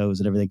thoughts and toes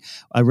and everything.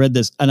 I read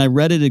this, and I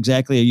read it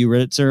exactly how you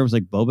read it, Sarah. I was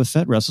like, Boba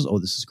Fett wrestles? Oh,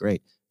 this is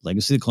great.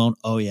 Legacy of the Clone?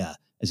 Oh, yeah.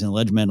 As an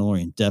alleged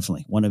Mandalorian,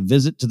 definitely. Want to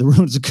visit to the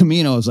ruins of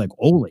Kamino? I was like,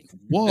 holy,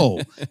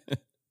 whoa.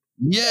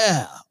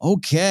 Yeah,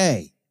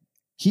 okay.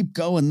 Keep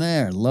going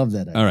there. Love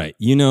that idea. All right.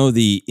 You know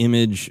the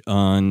image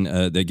on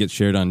that gets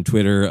shared on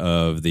Twitter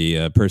of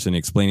the person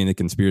explaining the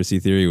conspiracy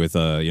theory with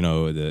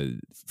the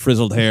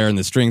frizzled hair and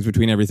the strings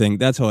between everything?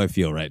 That's how I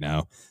feel right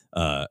now.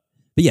 But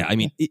yeah, I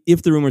mean,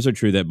 if the rumors are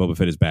true that Boba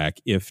Fett is back,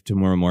 if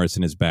Tamora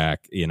Morrison is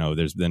back,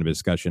 there's been a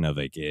discussion of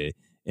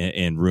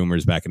and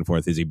rumors back and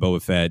forth. Is he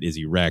Boba Fett? Is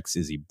he Rex?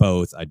 Is he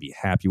both? I'd be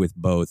happy with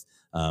both.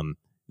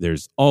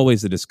 There's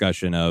always the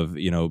discussion of,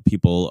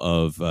 people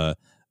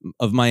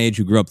of my age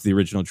who grew up with the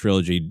original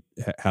trilogy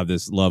have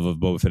this love of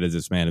Boba Fett as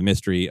this man of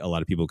mystery. A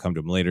lot of people come to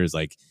him later as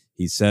like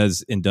he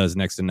says and does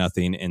next to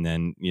nothing, and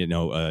then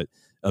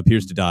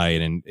appears to die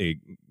in a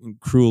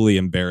cruelly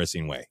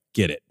embarrassing way.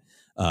 Get it?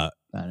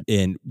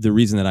 And the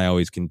reason that I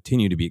always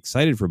continue to be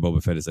excited for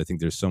Boba Fett is I think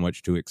there's so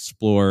much to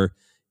explore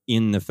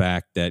in the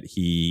fact that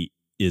he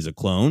is a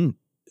clone,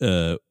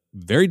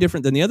 very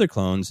different than the other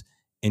clones,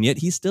 and yet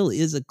he still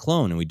is a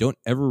clone, and we don't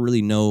ever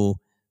really know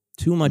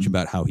too much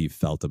about how he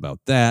felt about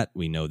that.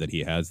 We know that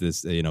he has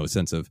this,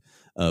 sense of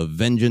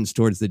vengeance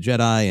towards the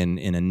Jedi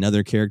and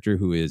another character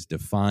who is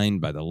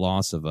defined by the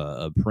loss of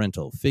a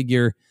parental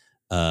figure.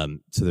 So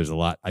there's a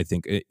lot, I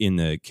think, in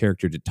the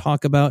character to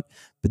talk about.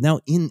 But now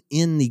in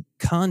the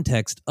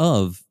context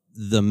of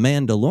The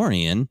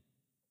Mandalorian,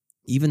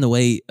 even the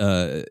way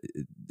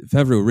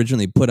Favreau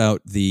originally put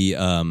out the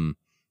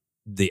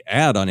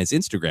ad on his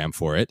Instagram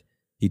for it,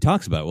 he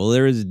talks about, well,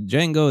 there was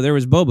Jango, there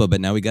was Boba,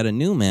 but now we got a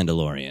new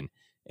Mandalorian.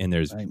 And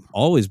there's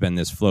always been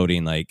this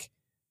floating like,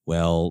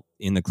 well,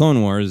 in the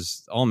Clone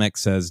Wars, Olmec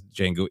says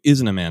Jango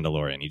isn't a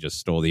Mandalorian. He just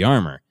stole the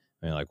armor.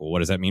 And you're like, well, what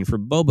does that mean for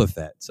Boba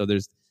Fett? So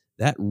there's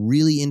that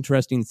really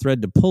interesting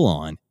thread to pull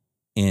on.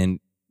 And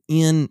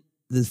in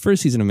the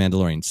first season of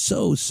Mandalorian,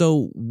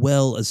 so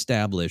well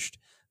established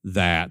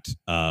that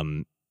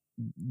the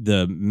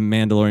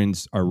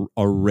Mandalorians are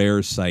a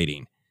rare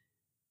sighting.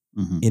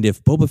 Mm-hmm. And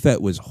if Boba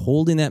Fett was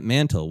holding that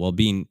mantle while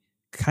being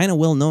kind of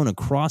well known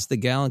across the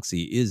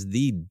galaxy, is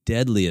the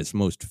deadliest,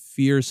 most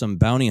fearsome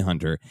bounty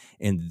hunter,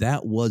 and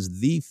that was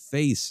the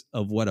face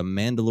of what a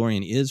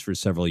Mandalorian is for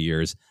several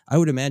years, I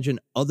would imagine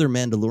other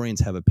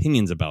Mandalorians have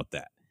opinions about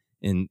that.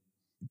 And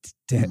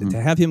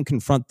to have him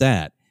confront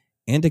that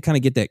and to kind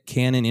of get that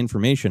canon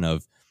information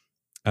of,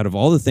 out of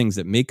all the things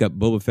that make up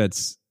Boba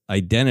Fett's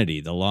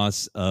identity, the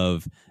loss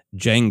of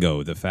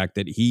Jango, the fact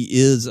that he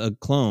is a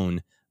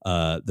clone,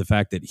 the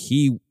fact that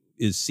he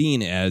is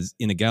seen as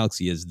in the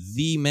galaxy as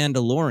the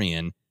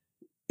Mandalorian,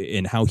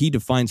 and how he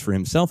defines for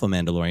himself a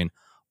Mandalorian,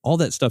 all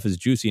that stuff is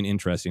juicy and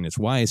interesting. It's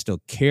why I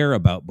still care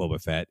about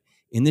Boba Fett.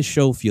 And this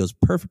show feels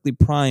perfectly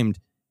primed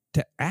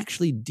to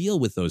actually deal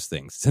with those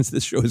things. Since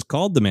this show is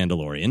called The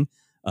Mandalorian,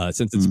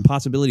 since it's a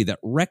possibility that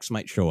Rex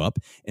might show up,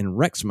 and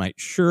Rex might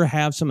sure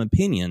have some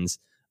opinions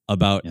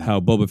about how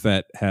Boba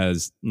Fett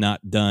has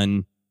not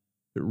done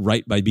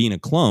right by being a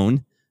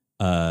clone.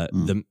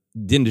 The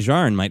Din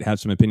Djarin might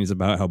have some opinions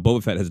about how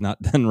Boba Fett has not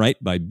done right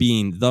by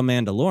being the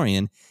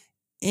Mandalorian.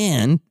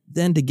 And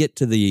then to get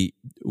to the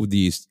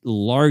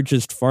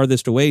largest,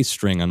 farthest away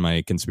string on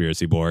my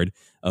conspiracy board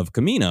of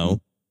Kamino,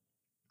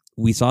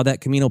 we saw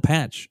that Kamino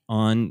patch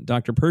on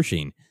Dr.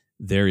 Pershing.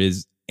 There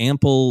is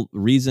ample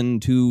reason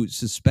to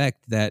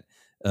suspect that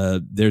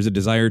there's a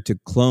desire to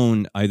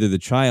clone either the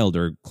child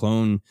or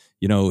clone,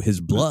 his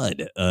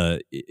blood,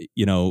 to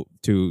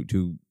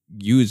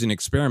use in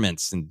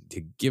experiments and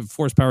to give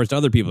force powers to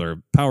other people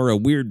or power a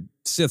weird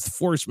Sith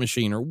force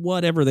machine or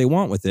whatever they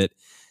want with it.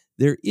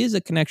 There is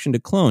a connection to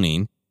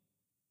cloning.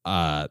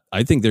 I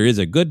think there is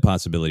a good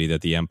possibility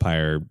that the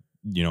Empire,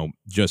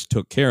 just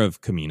took care of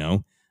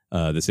Kamino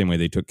the same way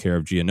they took care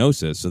of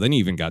Geonosis. So then you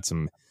even got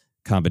some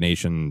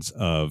combinations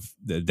of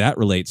that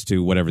relates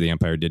to whatever the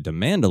Empire did to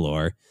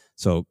Mandalore.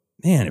 So,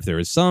 man, if there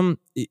is some,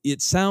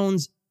 it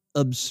sounds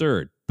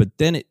absurd, but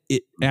then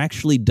it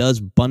actually does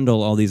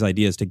bundle all these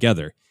ideas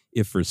together.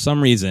 If for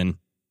some reason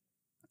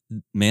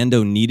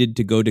Mando needed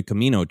to go to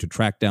Kamino to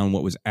track down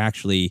what was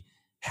actually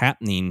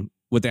happening,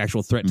 what the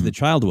actual threat to the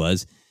child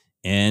was,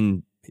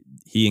 and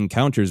he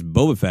encounters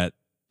Boba Fett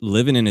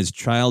living in his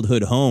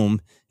childhood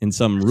home in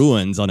some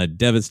ruins on a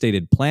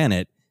devastated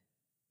planet.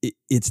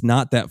 It's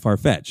not that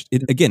far-fetched.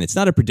 Again, it's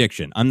not a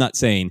prediction. I'm not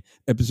saying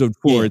episode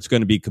 4 it's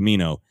going to be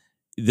Kamino.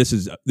 This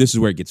is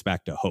where it gets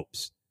back to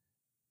hopes.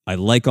 I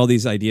like all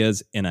these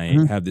ideas, and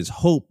I have this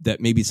hope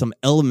that maybe some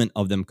element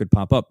of them could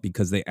pop up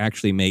because they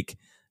actually make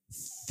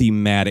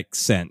thematic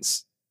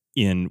sense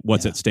in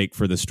what's at stake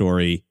for the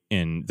story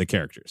and the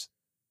characters.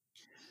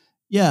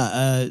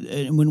 Yeah,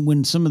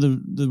 when some of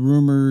the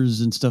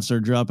rumors and stuff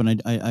started dropping,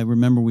 I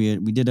remember we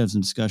did have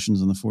some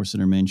discussions on the Force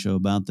Center main show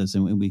about this,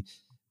 and we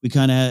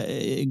kind of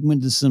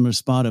went to a similar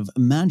spot of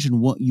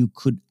imagine what you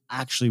could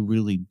actually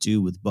really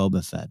do with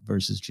Boba Fett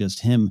versus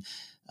just him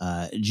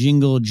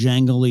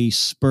jangly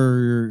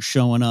spur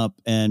showing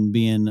up and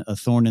being a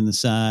thorn in the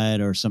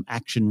side or some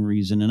action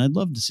reason. And I'd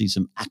love to see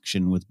some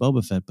action with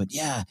Boba Fett, but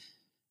yeah,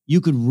 you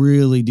could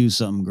really do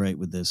something great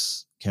with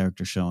this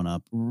character showing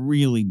up,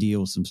 really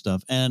deal with some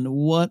stuff. And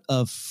what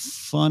a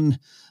fun,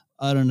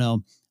 I don't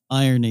know,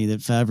 irony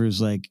that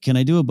Favreau's like, can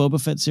I do a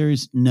Boba Fett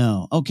series?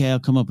 No. Okay, I'll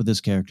come up with this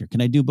character.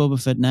 Can I do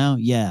Boba Fett now?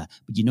 Yeah.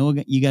 But you know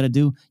what you got to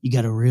do? You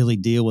got to really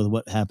deal with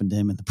what happened to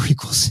him in the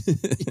prequels.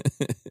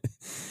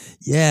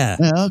 Yeah.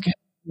 Okay.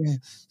 Yeah.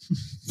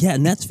 Yeah,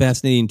 and that's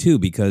fascinating too,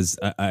 because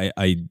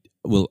I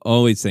will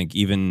always think,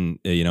 even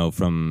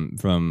from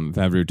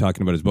Favreau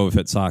talking about his Boba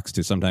Fett socks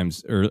to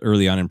sometimes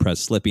early on in press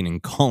slipping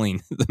and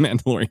calling the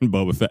Mandalorian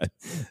Boba Fett,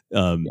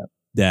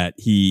 that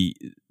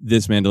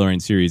this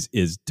Mandalorian series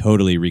is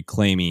totally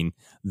reclaiming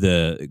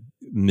the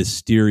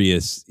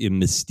mysterious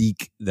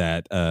mystique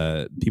that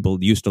people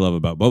used to love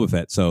about Boba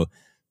Fett. So,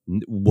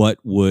 what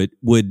would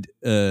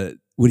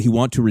he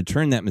want to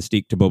return that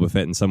mystique to Boba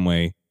Fett in some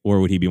way? Or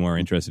would he be more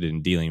interested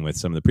in dealing with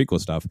some of the prequel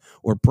stuff,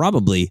 or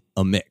probably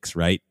a mix,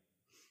 right?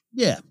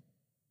 Yeah.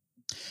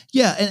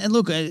 Yeah. And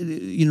look,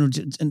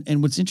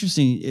 and what's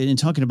interesting in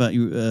talking about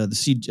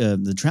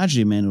the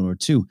tragedy of Mandalore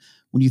too,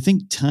 when you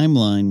think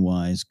timeline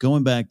wise,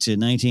 going back to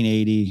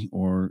 1980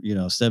 or,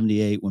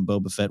 78, when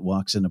Boba Fett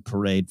walks in a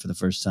parade for the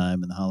first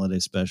time and the holiday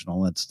special,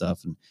 all that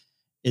stuff. And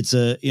it's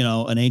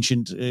an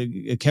ancient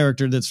a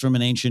character that's from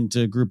an ancient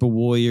group of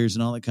warriors,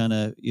 and all that kind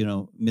of,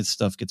 myth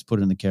stuff gets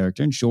put in the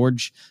character. And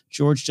George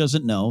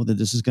doesn't know that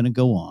this is going to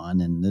go on,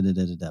 and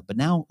But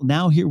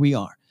now here we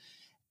are.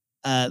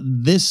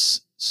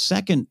 This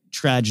second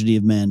tragedy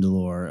of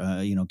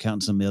Mandalore,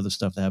 counting some of the other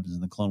stuff that happens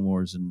in the Clone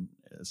Wars and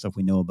stuff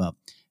we know about.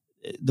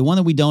 The one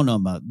that we don't know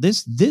about,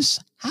 this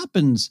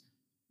happens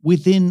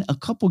within a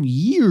couple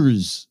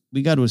years,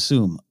 we got to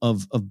assume,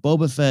 of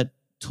Boba Fett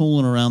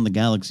tooling around the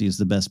galaxy as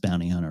the best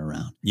bounty hunter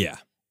around. Yeah.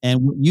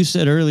 And what you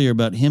said earlier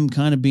about him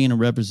kind of being a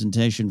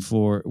representation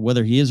for,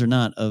 whether he is or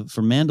not,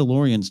 for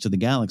Mandalorians to the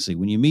galaxy.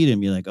 When you meet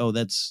him, you're like, oh,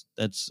 that's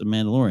a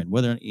Mandalorian.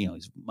 Whether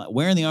he's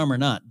wearing the armor or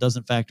not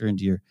doesn't factor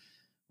into your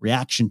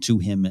reaction to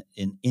him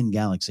in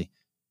galaxy.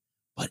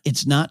 But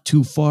it's not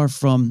too far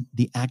from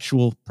the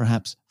actual,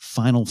 perhaps,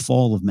 final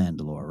fall of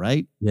Mandalore,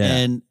 right? Yeah.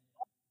 And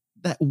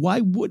that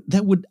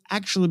would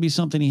actually be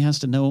something he has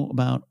to know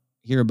about,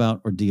 hear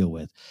about, or deal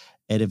with.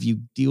 And if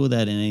you deal with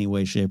that in any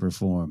way, shape, or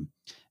form,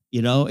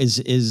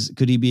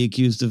 could he be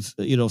accused of,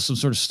 some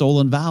sort of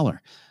stolen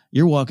valor?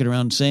 You're walking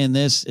around saying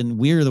this, and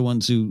we're the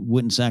ones who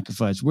wouldn't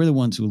sacrifice. We're the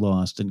ones who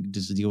lost, and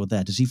does he deal with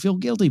that? Does he feel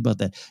guilty about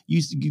that?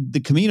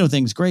 The Kamino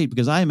thing's great,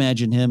 because I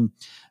imagine him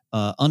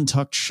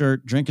untucked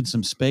shirt, drinking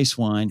some space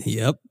wine.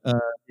 Yep.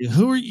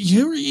 Who are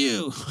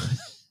you?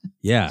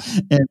 Yeah.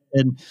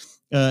 And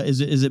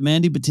is it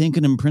Mandy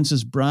Patinkin and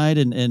Princess Bride,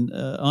 and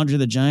Andre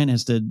the Giant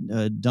has to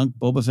dunk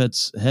Boba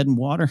Fett's head in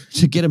water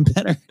to get him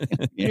better?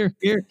 Here,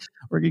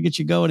 we're gonna get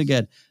you going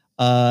again.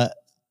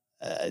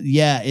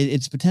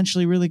 It's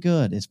potentially really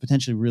good. It's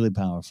potentially really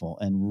powerful,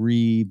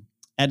 and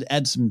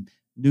add some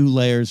new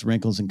layers,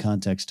 wrinkles, and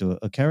context to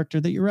a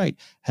character that, you're right,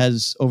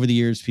 has over the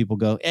years people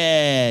go,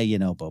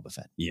 Boba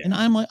Fett. Yeah. And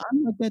I'm like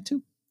that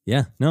too.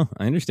 Yeah, no,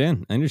 I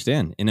understand.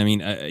 And I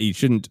mean, you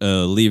shouldn't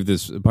leave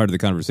this part of the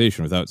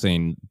conversation without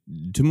saying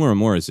Temuera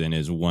Morrison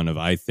is one of,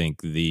 I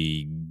think,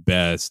 the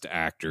best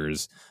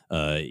actors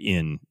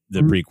in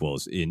the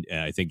prequels.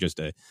 I think just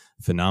a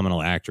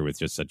phenomenal actor with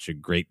just such a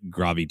great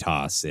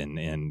gravitas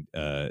and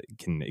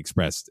can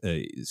express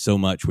so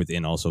much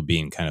within also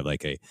being kind of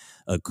like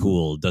a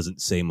cool,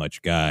 doesn't say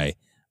much guy.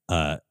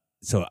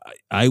 So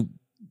I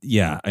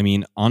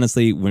mean,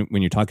 honestly,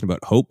 when you're talking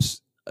about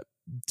hopes,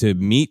 to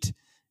meet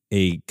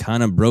a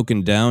kind of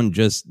broken down,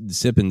 just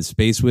sipping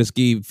space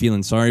whiskey,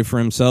 feeling sorry for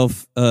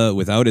himself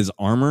without his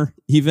armor,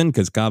 even,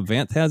 because Cobb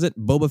Vanth has it,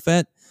 Boba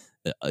Fett,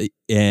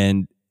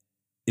 and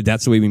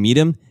that's the way we meet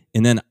him.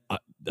 And then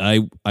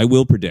I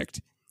will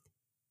predict,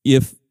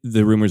 if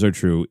the rumors are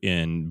true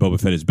and Boba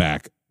Fett is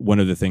back, one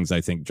of the things I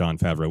think Jon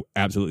Favreau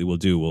absolutely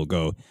will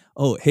go,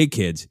 oh, hey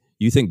kids,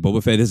 you think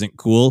Boba Fett isn't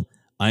cool?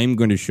 I'm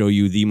going to show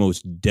you the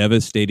most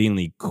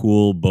devastatingly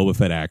cool Boba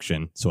Fett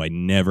action, so I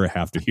never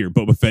have to hear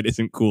Boba Fett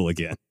isn't cool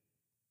again.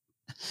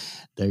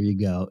 There you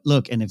go.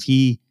 Look, and if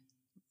he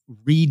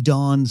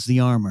redons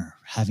the armor,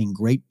 having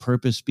great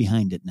purpose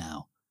behind it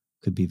now,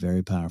 could be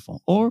very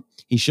powerful. Or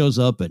he shows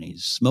up and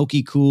he's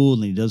smoky cool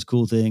and he does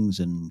cool things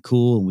and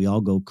we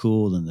all go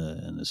cool and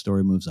the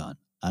story moves on.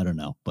 I don't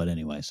know. But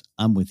anyways,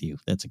 I'm with you.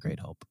 That's a great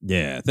hope.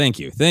 Yeah, thank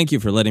you. Thank you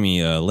for letting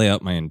me lay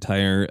out my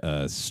entire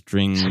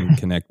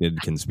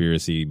string-connected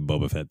conspiracy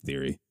Boba Fett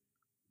theory.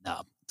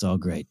 No, it's all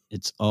great.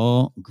 It's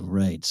all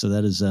great. So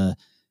that is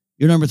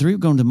your number 3. We're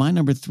going to my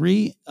number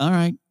 3. All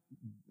right.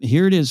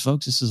 Here it is,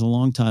 folks. This is a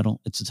long title.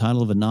 It's the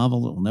title of a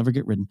novel that will never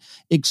get written.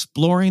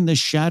 Exploring the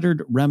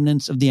Shattered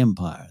Remnants of the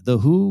Empire. The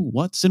who,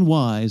 whats, and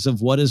whys of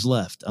what is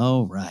left.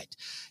 All right.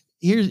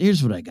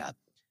 Here's what I got.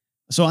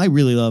 So I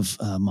really love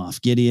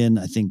Moff Gideon.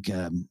 I think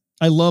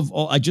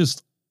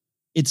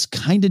it's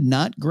kind of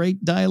not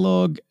great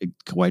dialogue,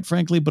 quite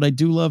frankly, but I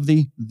do love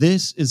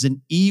this is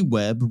an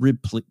E-Web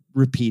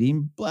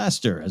repeating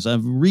blaster, as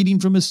I'm reading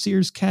from a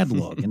Sears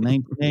catalog in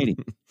 1980.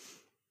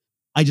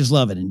 I just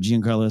love it. And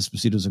Giancarlo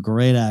Esposito is a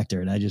great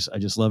actor. And I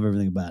just love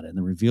everything about it. And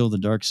the reveal of the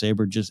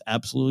Darksaber just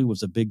absolutely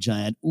was a big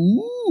giant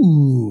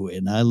ooh.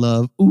 And I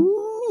love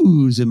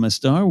oohs in my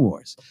Star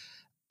Wars.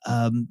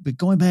 But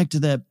going back to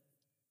that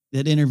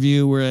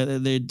interview where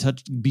they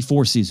touched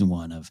before season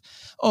 1 of,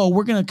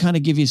 we're going to kind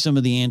of give you some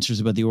of the answers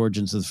about the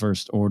origins of the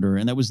First Order.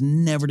 And that was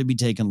never to be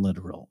taken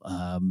literal.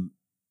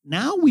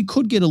 Now we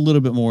could get a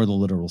little bit more of the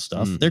literal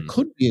stuff. Mm-hmm. There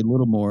could be a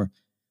little more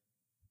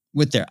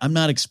with there. I'm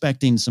not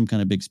expecting some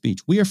kind of big speech.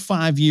 We are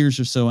 5 years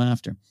or so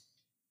after.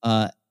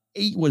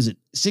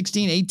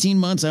 16, 18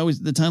 months?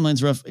 The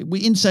timeline's rough.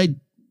 We inside,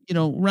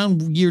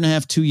 around a year and a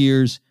half, 2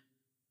 years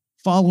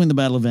following the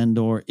Battle of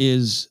Endor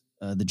is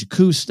the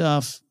Jakku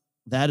stuff.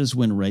 That is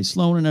when Ray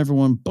Sloan and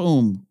everyone,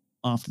 boom,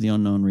 off to the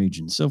unknown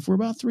region. So if we're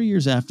about 3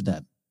 years after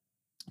that,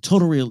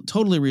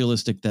 totally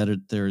realistic that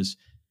there's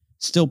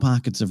still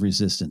pockets of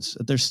resistance,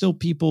 that there's still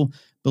people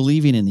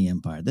believing in the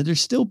Empire, that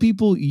there's still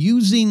people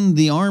using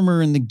the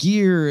armor and the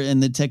gear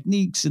and the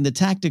techniques and the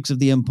tactics of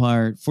the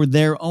Empire for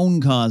their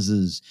own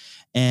causes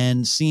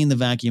and seeing the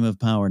vacuum of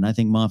power. And I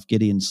think Moff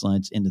Gideon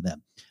slides into that.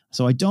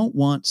 So I don't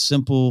want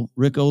simple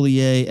Rick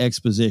Ollier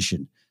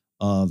exposition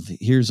of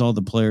here's all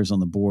the players on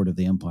the board of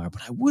the Empire.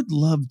 But I would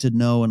love to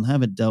know and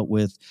have it dealt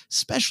with,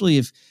 especially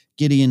if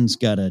Gideon's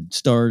got a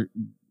Star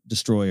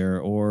Destroyer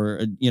or,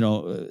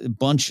 a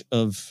bunch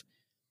of,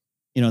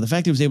 the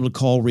fact that he was able to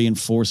call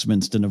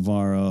reinforcements to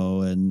Navarro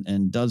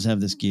and does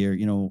have this gear,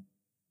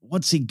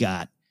 what's he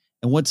got?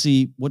 And what's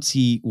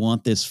he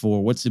want this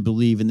for? What's he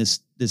believe in this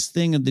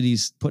thing that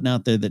he's putting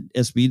out there, that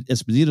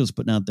Esposito's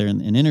putting out there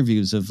in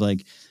interviews of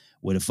like,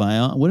 what if I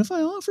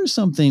offer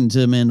something to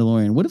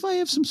Mandalorian? What if I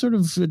have some sort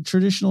of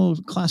traditional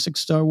classic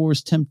Star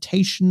Wars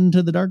temptation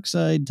to the dark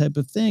side type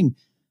of thing?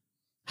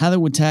 How that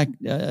would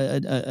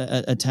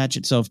attach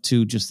itself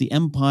to just the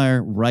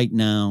Empire right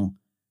now,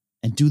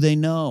 and do they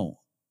know?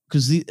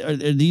 Because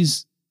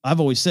these, I've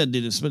always said, the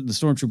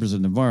stormtroopers of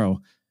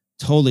Navarro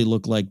totally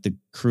look like the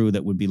crew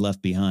that would be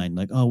left behind.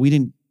 Like,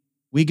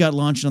 we got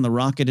launched on the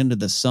rocket into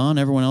the sun.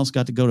 Everyone else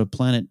got to go to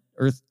planet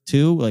Earth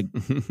too. Like,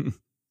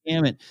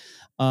 damn it.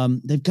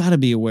 They've got to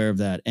be aware of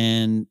that.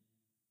 And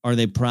are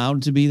they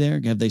proud to be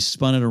there? Have they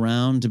spun it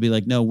around to be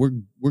like, no,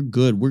 we're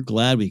good. We're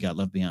glad we got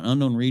left behind.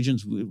 Unknown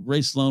regions.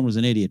 Ray Sloan was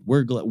an idiot.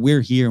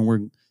 We're here and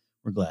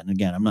we're glad. And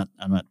again, I'm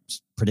not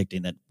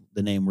predicting that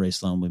the name Ray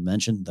Sloan we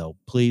mentioned, though.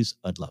 Please,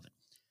 I'd love it.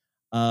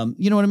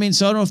 You know what I mean?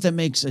 So I don't know if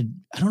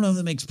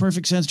that makes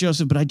perfect sense,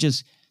 Joseph, but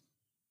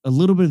a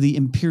little bit of the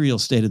imperial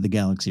state of the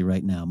galaxy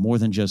right now, more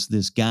than just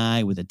this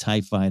guy with a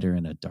TIE fighter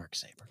and a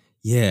Darksaber.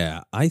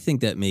 Yeah, I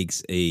think that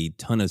makes a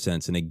ton of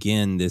sense. And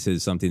again, this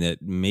is something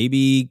that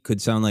maybe could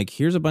sound like,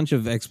 here's a bunch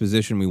of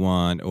exposition we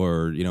want,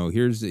 or,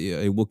 here's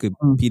a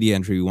Wikipedia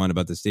entry we want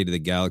about the state of the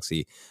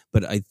galaxy.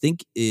 But I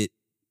think it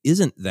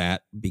isn't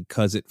that,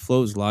 because it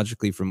flows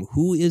logically from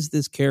who is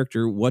this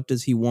character? What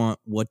does he want?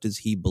 What does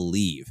he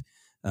believe?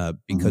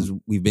 Because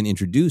we've been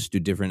introduced to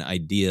different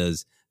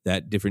ideas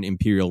that different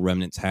Imperial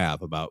remnants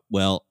have about,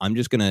 well, I'm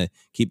just going to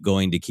keep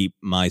going to keep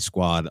my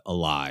squad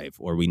alive.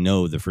 Or we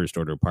know the First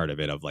Order part of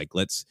it of like,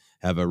 let's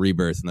have a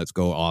rebirth and let's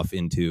go off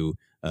into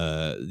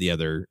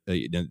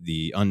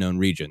the unknown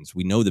regions.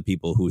 We know the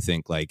people who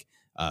think like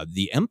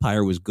the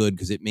Empire was good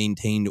because it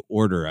maintained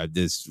order.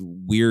 This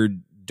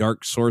weird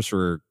dark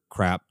sorcerer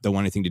crap, don't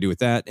want anything to do with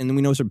that. And then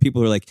we know some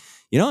people who are like,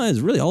 it's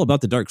really all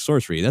about the dark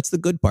sorcery. That's the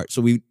good part.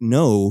 So we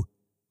know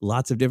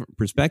lots of different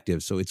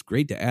perspectives. So it's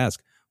great to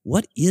ask,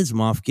 what is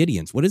Moff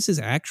Gideon's? What is his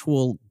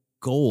actual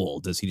goal?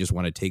 Does he just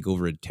want to take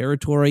over a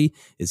territory?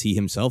 Is he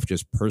himself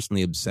just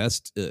personally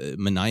obsessed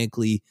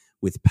maniacally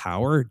with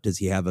power? Does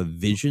he have a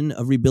vision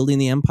of rebuilding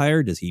the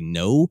Empire? Does he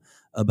know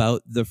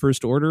about the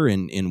First Order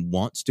and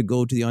wants to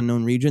go to the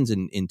unknown regions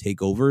and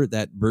take over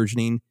that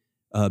burgeoning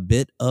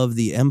bit of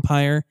the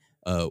Empire?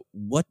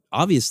 What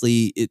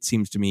obviously, it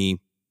seems to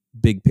me,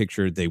 big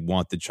picture, they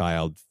want the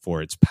child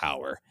for its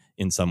power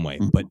in some way.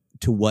 But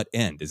to what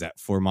end? Is that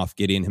for Moff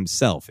Gideon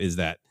himself? Is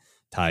that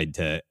tied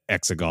to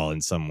Exegol in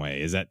some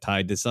way? Is that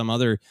tied to some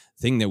other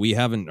thing that we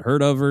haven't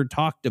heard of or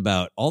talked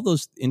about? All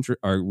those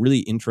are really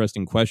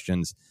interesting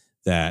questions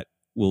that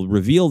will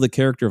reveal the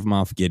character of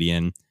Moff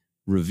Gideon,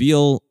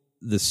 reveal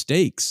the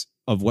stakes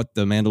of what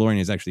the Mandalorian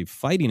is actually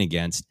fighting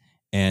against,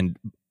 and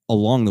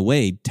along the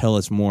way, tell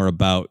us more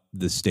about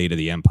the state of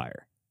the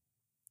Empire.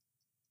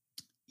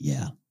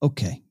 Yeah.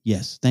 Okay.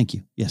 Yes. Thank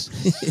you. Yes.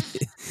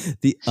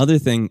 The other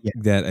thing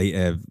that I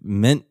have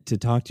meant to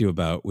talk to you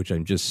about, which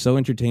I'm just so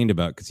entertained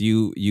about, because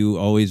you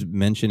always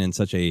mention in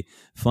such a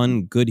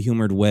fun,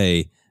 good-humored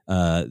way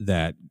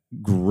that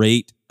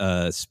great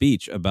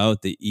speech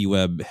about the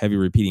E-Web heavy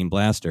repeating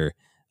blaster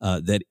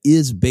that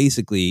is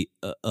basically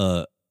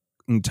a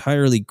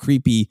entirely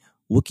creepy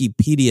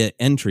Wikipedia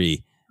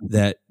entry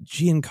that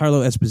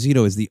Giancarlo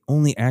Esposito is the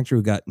only actor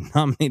who got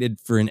nominated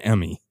for an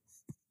Emmy.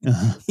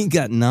 Uh-huh. He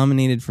got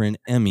nominated for an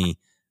Emmy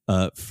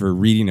for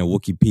reading a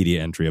Wikipedia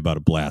entry about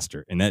a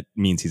blaster, and that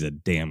means he's a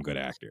damn good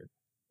actor.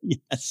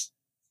 Yes.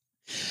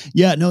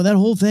 Yeah, no, that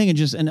whole thing,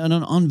 and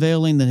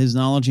unveiling that his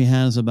knowledge he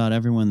has about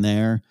everyone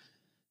there,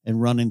 and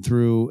running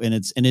through, and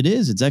it's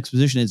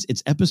exposition.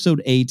 It's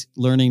episode 8,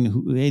 learning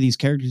who, hey, these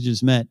characters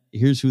just met.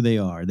 Here's who they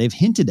are. They've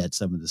hinted at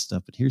some of this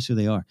stuff, but here's who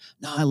they are.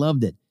 No, I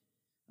loved it.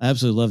 I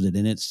absolutely loved it,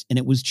 and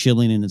it was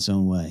chilling in its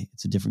own way.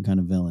 It's a different kind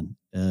of villain.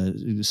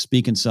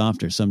 Speaking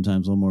softer,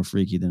 sometimes a little more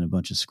freaky than a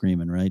bunch of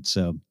screaming, right?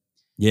 So,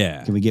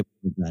 yeah, can we get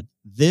with that?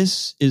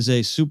 This is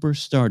a super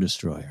Star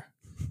Destroyer.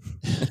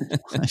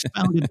 I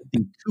found it at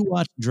the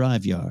Kuat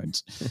Drive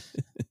Yards.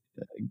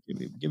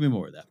 Give me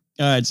more of that.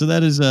 All right, so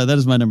that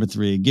is my number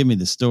 3. Give me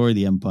the story,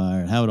 the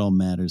Empire, how it all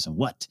matters, and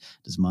what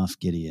does Moff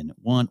Gideon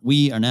want?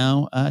 We are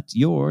now at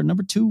your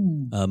number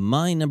 2.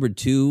 My number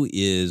 2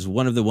 is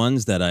one of the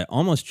ones that I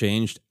almost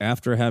changed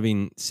after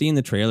having seen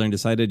the trailer and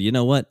decided, you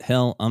know what,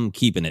 hell, I'm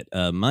keeping it.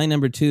 My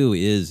number 2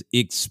 is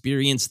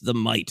Experience the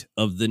Might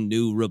of the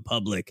New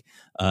Republic.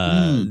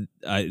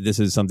 This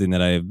is something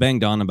that I have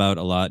banged on about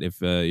a lot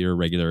if you're a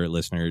regular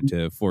listener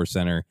to Force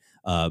Center.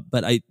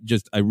 But I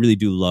really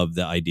do love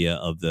the idea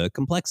of the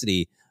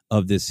complexity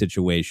of this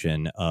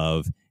situation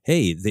of,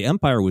 hey, the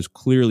Empire was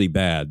clearly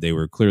bad. They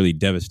were clearly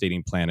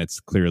devastating planets,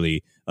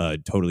 clearly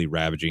totally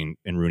ravaging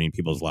and ruining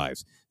people's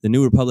lives. The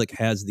New Republic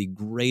has the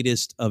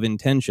greatest of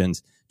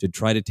intentions to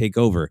try to take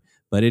over,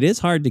 but it is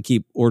hard to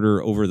keep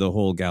order over the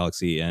whole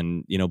galaxy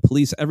and,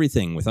 police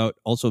everything without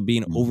also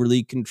being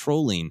overly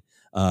controlling,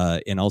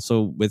 and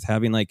also with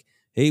having like,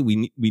 hey,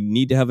 we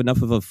need to have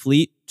enough of a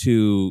fleet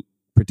to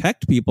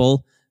protect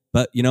people.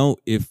 But,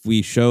 if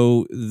we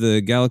show the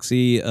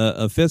galaxy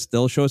a fist,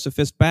 they'll show us a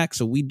fist back.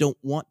 So we don't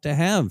want to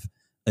have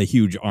a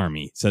huge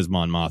army, says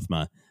Mon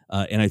Mothma.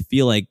 And I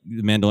feel like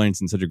The Mandalorian's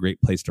in such a great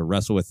place to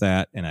wrestle with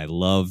that. And I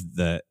love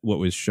what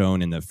was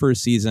shown in the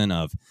first season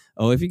of,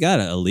 if you got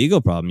a legal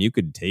problem, you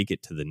could take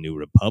it to the New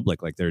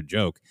Republic like they're a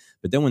joke.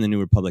 But then when the New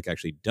Republic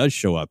actually does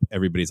show up,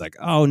 everybody's like,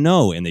 oh,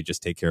 no. And they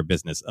just take care of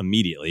business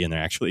immediately. And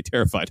they're actually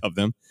terrified of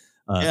them.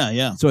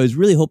 So I was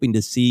really hoping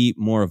to see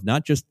more of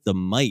not just the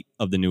might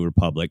of the New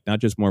Republic, not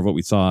just more of what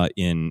we saw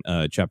in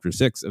Chapter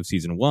 6 of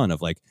Season 1 of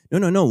like,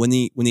 no. When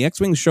the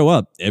X-Wings show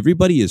up,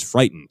 everybody is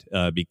frightened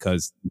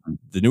because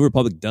the New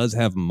Republic does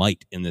have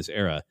might in this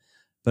era,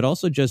 but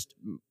also just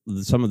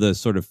some of the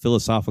sort of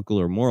philosophical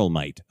or moral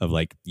might of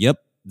like, yep,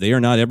 they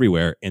are not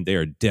everywhere, and they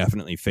are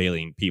definitely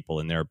failing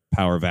people in their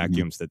power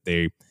vacuums that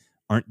they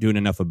aren't doing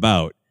enough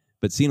about.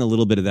 But seeing a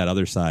little bit of that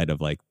other side of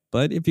like,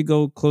 but if you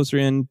go closer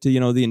into,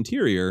 the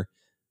interior,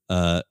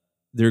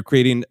 they're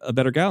creating a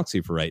better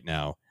galaxy for right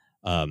now.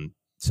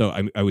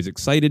 So I was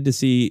excited to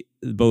see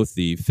both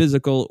the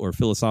physical or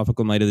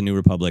philosophical might of the New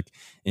Republic,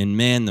 and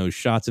man, those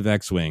shots of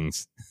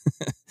X-Wings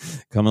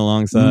coming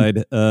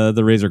alongside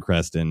the Razor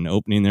Crest and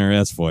opening their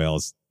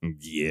S-foils.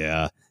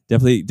 Yeah,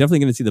 definitely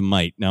going to see the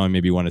might. Now I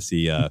maybe want to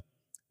see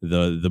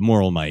the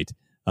moral might.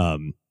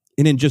 And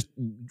in just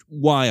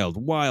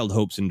wild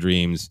hopes and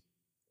dreams,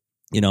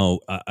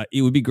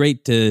 it would be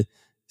great to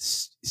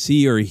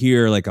see or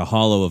hear like a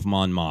hollow of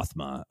Mon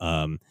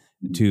Mothma,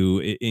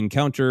 to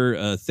encounter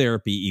a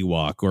therapy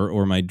Ewok,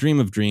 or my dream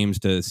of dreams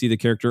to see the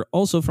character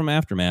also from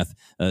Aftermath,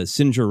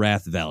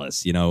 Sinjarath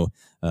Velis,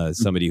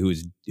 somebody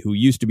who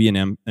used to be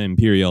an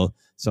Imperial,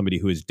 somebody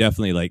who is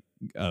definitely like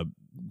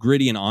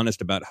gritty and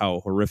honest about how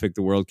horrific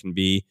the world can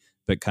be,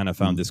 but kind of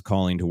found this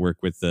calling to work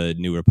with the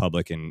New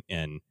Republic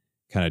and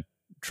kind of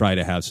try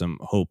to have some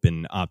hope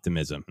and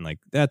optimism. And like,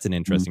 that's an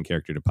interesting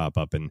character to pop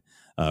up and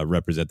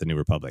represent the New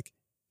Republic.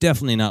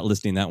 Definitely not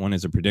listing that one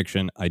as a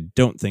prediction. I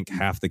don't think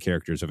half the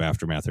characters of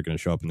Aftermath are going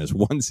to show up in this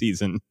one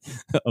season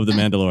of The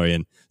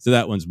Mandalorian. So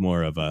that one's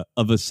more of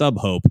a sub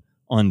hope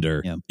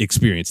under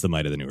Experience the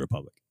Might of the New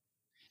Republic.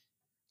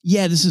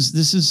 Yeah, this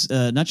is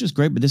not just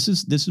great, but this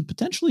is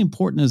potentially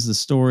important as the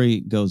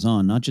story goes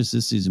on. Not just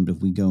this season, but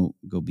if we go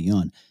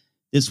beyond.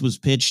 This was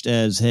pitched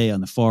as, hey,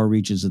 on the far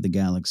reaches of the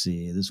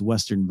galaxy, this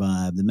Western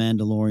vibe, the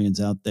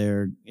Mandalorians out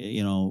there,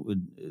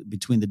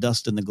 between the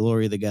dust and the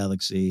glory of the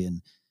galaxy.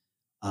 And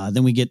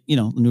then we get,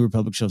 the New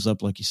Republic shows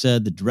up, like you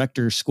said, the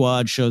director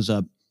squad shows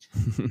up.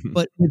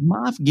 But with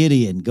Moff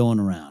Gideon going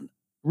around,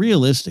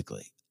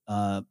 realistically,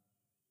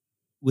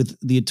 with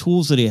the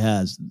tools that he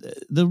has,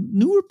 the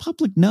New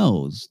Republic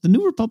knows. The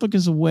New Republic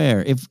is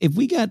aware. If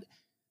we got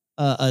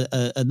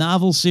a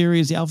novel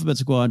series, the Alphabet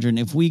Squadron,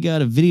 if we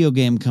got a video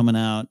game coming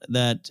out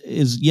that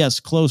is, yes,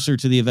 closer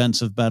to the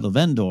events of Battle of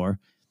Endor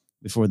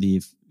before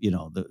the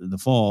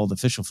fall, the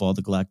official fall,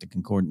 the Galactic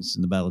Concordance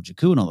and the Battle of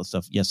Jakku and all that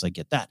stuff. Yes, I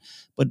get that.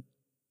 But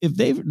if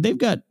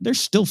they're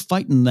still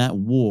fighting that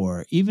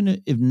war,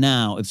 even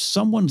if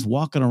someone's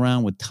walking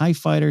around with TIE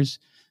fighters,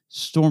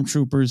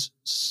 stormtroopers,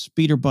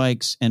 speeder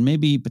bikes, and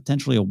maybe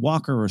potentially a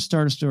walker or a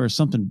Star Destroyer or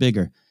something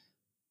bigger,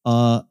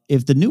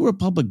 if the New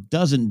Republic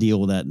doesn't deal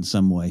with that in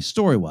some way,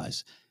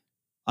 story-wise,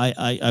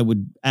 I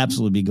would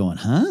absolutely be going,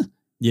 huh?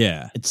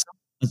 Yeah.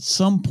 At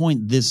some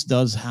point, this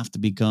does have to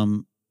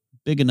become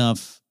big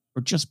enough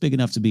or just big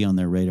enough to be on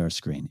their radar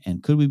screen.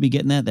 And could we be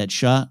getting that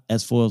shot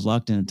as foils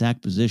locked in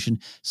attack position,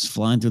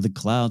 flying through the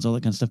clouds, all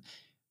that kind of stuff?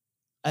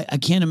 I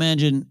can't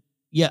imagine.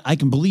 Yeah, I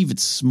can believe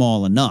it's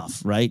small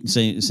enough, right?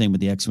 Same with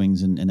the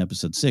X-Wings in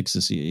Episode 6,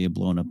 to see you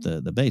blowing up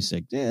the base.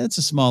 Like, yeah, it's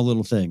a small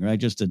little thing, right?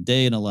 Just a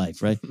day in a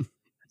life, right? At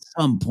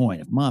some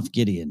point, if Moff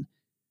Gideon,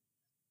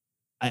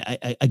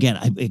 I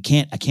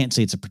can't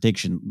say it's a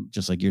prediction,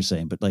 just like you're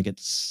saying, but like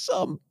at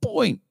some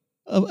point,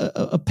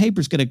 a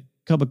paper's going to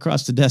come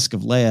across the desk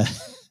of Leia.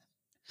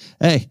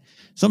 Hey,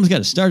 someone's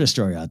got a Star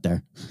Destroyer out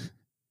there.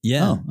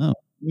 Yeah. Oh,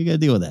 we got to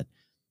deal with that.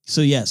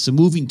 So yeah, so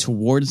moving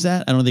towards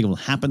that, I don't think it will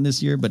happen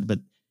this year, but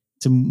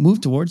to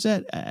move towards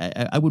that,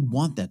 I would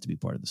want that to be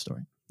part of the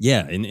story.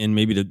 Yeah, and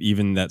maybe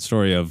even that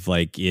story of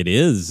like it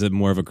is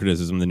more of a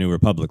criticism of the New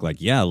Republic.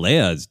 Like, yeah,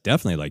 Leia is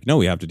definitely like, no,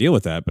 we have to deal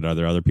with that. But are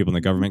there other people in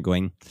the government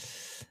going,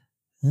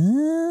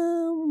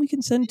 we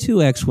can send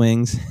 2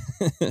 X-Wings?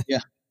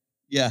 Yeah.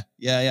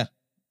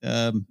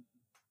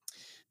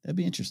 That'd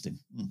be interesting.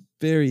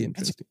 Very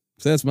interesting.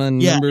 So that's my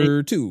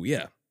number 2.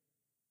 Yeah.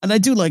 And I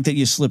do like that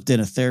you slipped in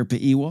a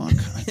therapy Ewok.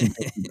 I think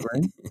that'd be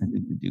great. I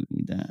think we do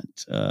need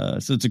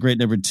that. So it's a great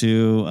number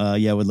 2.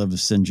 I would love if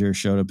Sinjir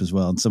showed up as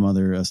well and some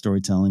other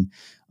storytelling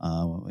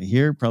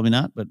here. Probably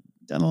not, but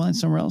down the line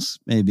somewhere else,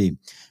 maybe.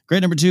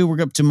 Great number 2.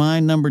 We're up to my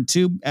number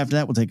 2. After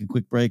that, we'll take a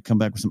quick break, come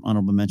back with some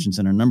honorable mentions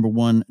and our number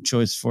 1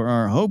 choice for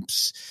our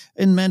hopes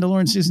in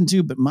Mandalorian Season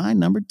 2. But my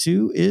number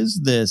 2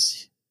 is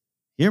this.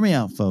 Hear me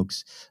out,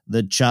 folks.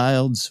 The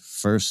child's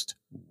first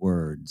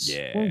words.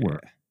 Yeah.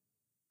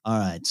 All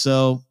right.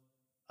 So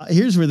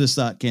here's where this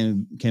thought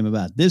came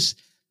about. This,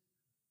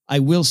 I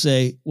will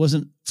say,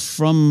 wasn't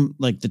from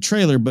like the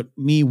trailer, but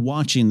me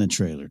watching the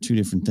trailer. 2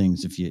 different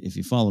things. If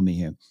you follow me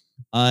here,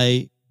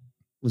 I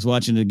was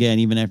watching it again,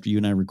 even after you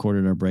and I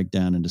recorded our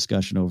breakdown and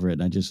discussion over it.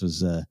 And I just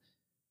was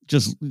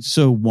just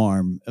so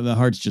warm. My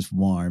heart's just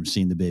warm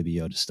seeing the Baby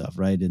Yoda stuff,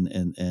 right?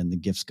 And the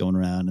gifts going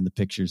around and the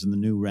pictures and the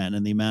new Ren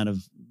and the amount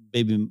of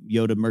Baby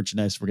Yoda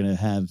merchandise we're going to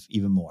have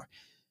even more.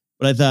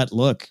 But I thought,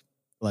 look,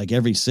 like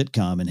every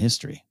sitcom in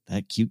history,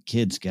 that cute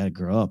kid's got to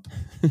grow up.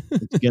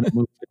 It's got to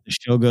move. The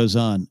show goes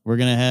on. We're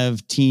going to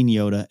have teen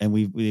Yoda. And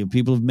we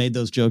people have made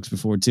those jokes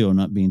before too. I'm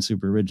not being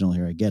super original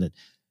here. I get it.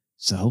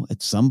 So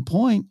at some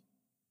point,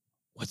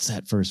 what's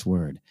that first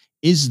word?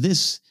 Is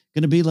this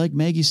going to be like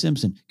Maggie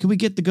Simpson? Can we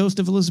get the ghost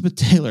of Elizabeth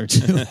Taylor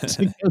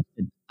to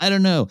I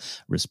don't know.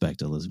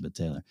 Respect Elizabeth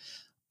Taylor.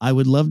 I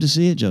would love to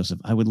see it, Joseph.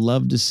 I would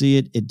love to see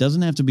it. It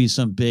doesn't have to be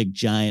some big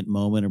giant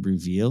moment of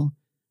reveal.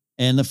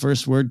 And the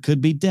first word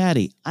could be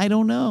daddy. I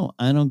don't know.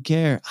 I don't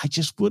care. I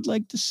just would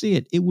like to see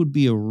it. It would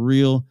be a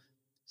real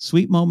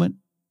sweet moment,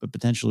 but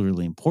potentially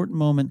really important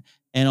moment.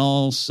 And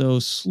also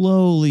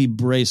slowly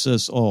brace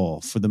us all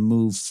for the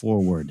move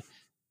forward,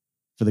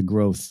 for the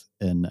growth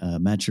and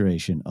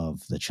maturation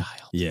of the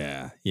child.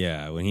 Yeah.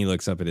 When he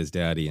looks up at his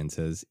daddy and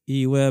says,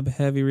 E-Web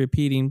heavy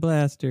repeating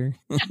blaster.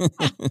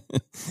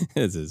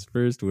 That's his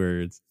first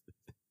words.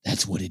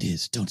 That's what it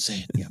is. Don't say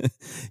it. Yeah.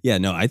 Yeah,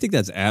 no, I think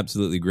that's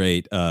absolutely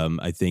great.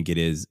 I think it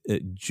is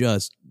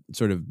just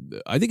sort of,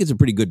 I think it's a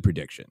pretty good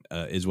prediction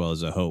as well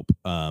as a hope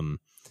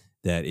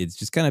that it's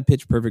just kind of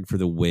pitch perfect for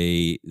the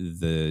way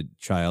the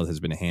child has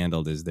been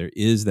handled. Is there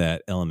is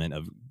that element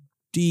of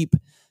deep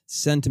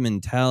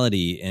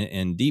sentimentality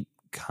and deep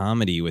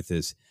comedy with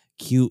this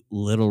cute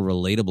little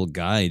relatable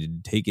guy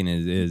taking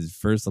his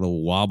first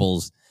little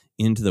wobbles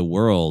into the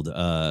world.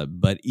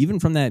 But even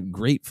from that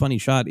great funny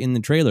shot in the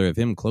trailer of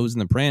him closing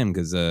the pram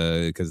because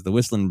the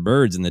whistling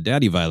birds and the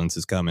daddy violence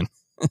is coming,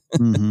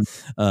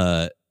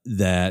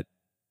 that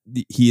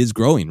he is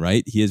growing,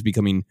 right? He is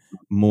becoming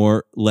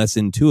less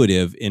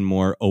intuitive and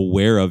more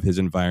aware of his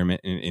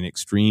environment and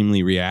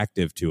extremely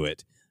reactive to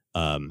it.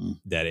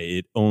 That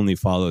it only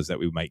follows that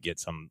we might get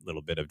some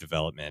little bit of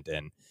development.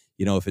 And,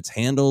 you know, if it's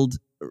handled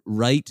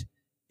right,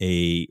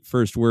 a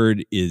first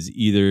word is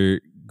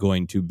either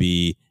going to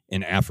be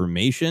an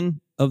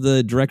affirmation of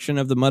the direction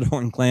of the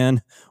Mudhorn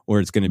clan, or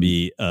it's going to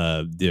be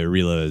the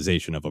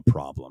realization of a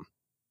problem.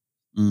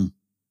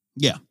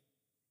 Yeah.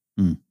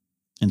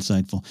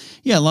 Insightful.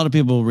 Yeah, a lot of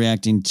people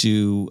reacting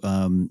to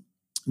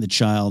the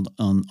child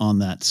on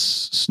that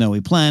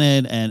snowy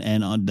planet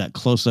and on that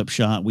close-up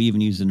shot. We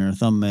even used it in our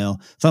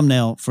thumbnail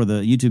for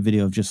the YouTube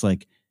video of just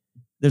like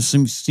there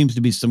seems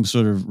to be some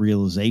sort of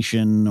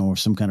realization or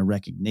some kind of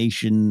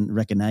echinacea,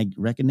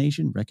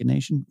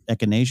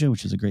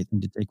 which is a great thing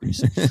to take when you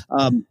say.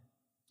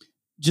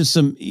 just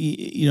some,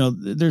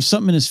 there's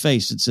something in his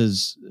face that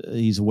says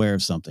he's aware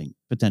of something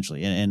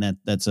potentially. And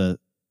that's a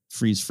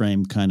freeze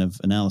frame kind of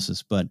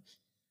analysis, but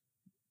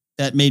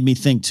that made me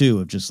think too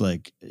of just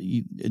like,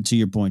 to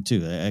your point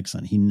too.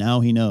 Excellent. He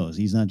knows.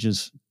 He's not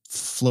just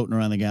floating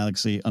around the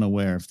galaxy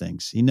unaware of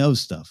things. He knows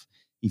stuff.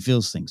 He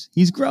feels things.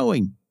 He's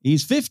growing.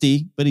 He's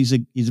 50, but he's a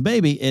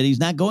baby, and he's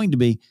not going to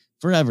be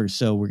forever.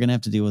 So we're going to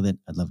have to deal with it.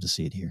 I'd love to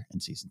see it here in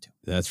season 2.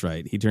 That's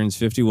right. He turns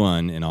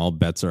 51 and all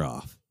bets are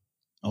off.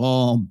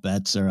 All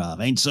bets are off.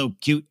 Ain't so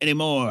cute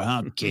anymore,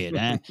 huh, kid?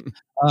 Huh?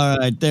 All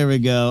right, there we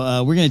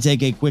go. We're going to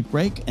take a quick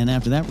break, and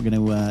after that, we're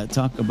going to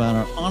talk about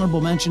our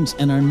honorable mentions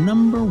and our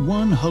number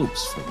 1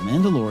 hopes for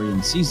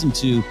Mandalorian Season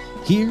 2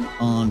 here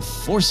on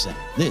Force Center.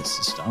 This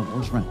is Star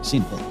Wars Rant. See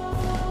you in a bit.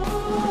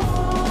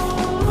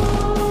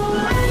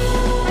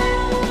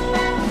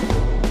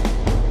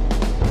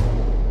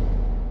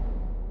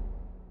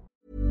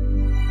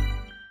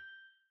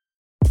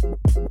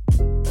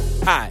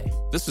 Hi,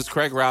 this is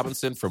Craig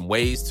Robinson from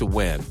Ways to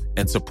Win,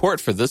 and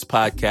support for this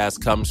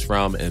podcast comes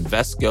from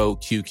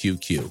Invesco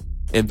QQQ.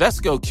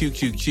 Invesco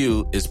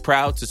QQQ is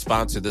proud to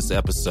sponsor this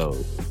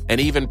episode, and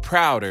even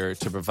prouder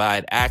to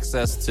provide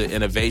access to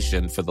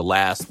innovation for the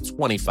last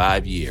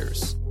 25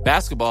 years.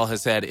 Basketball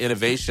has had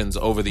innovations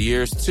over the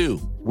years, too.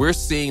 We're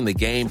seeing the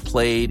game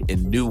played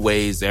in new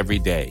ways every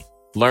day.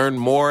 Learn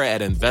more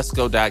at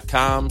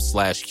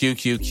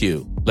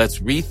Invesco.com/QQQ. Let's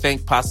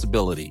rethink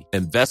possibility.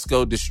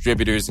 Invesco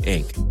Distributors,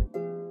 Inc.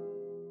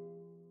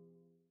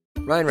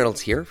 Ryan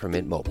Reynolds here from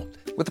Mint Mobile.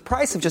 With the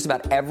price of just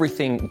about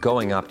everything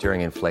going up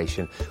during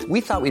inflation, we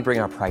thought we'd bring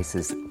our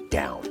prices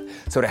down.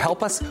 So to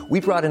help us, we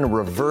brought in a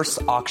reverse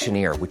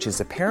auctioneer, which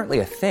is apparently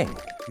a thing.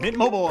 Mint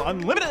Mobile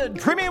Unlimited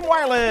Premium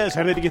Wireless.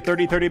 How to get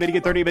 30, 30, bit to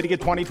get 30, bit to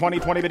get 20,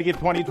 20, 20, bit to get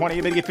 20, 20,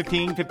 bit to get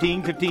 15,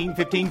 15, 15,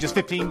 15, just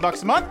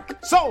 $15 a month?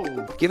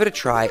 Sold! Give it a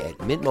try at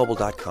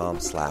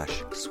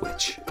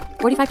mintmobile.com/switch.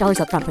 $45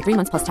 up front for 3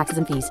 months plus taxes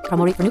and fees.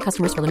 Promo rate for new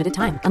customers for limited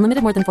time.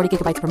 Unlimited more than 40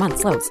 gigabytes per month.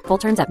 Slows full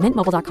terms at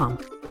mintmobile.com.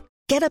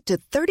 Get up to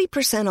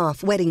 30%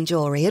 off wedding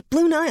jewelry at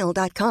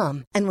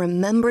BlueNile.com and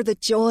remember the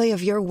joy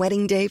of your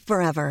wedding day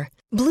forever.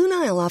 Blue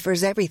Nile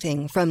offers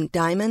everything from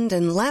diamond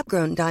and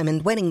lab-grown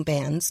diamond wedding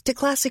bands to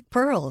classic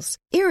pearls,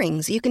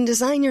 earrings you can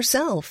design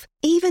yourself,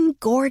 even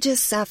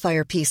gorgeous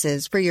sapphire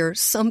pieces for your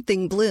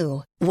something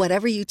blue.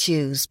 Whatever you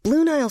choose,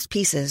 Blue Nile's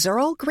pieces are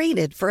all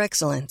graded for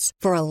excellence,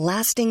 for a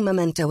lasting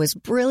memento as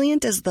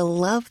brilliant as the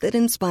love that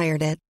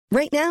inspired it.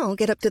 Right now,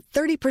 get up to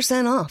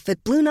 30% off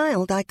at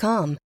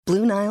BlueNile.com.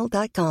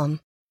 BlueNile.com.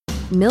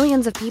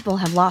 Millions of people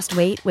have lost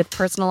weight with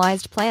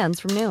personalized plans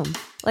from Noom.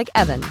 Like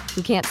Evan,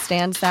 who can't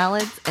stand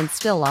salads and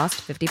still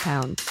lost 50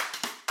 pounds.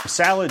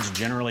 Salads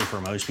generally for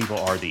most people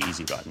are the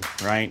easy button,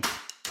 right?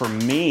 For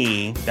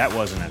me, that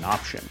wasn't an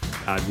option.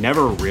 I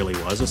never really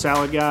was a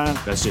salad guy.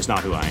 That's just not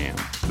who I am.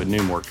 But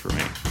Noom worked for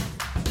me.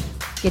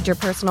 Get your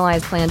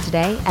personalized plan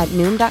today at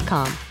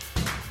Noom.com.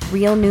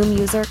 Real Noom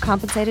user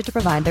compensated to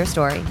provide their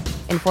story.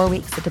 In 4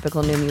 weeks, the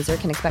typical Noom user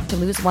can expect to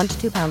lose 1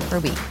 to 2 pounds per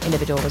week.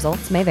 Individual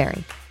results may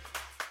vary.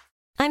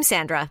 I'm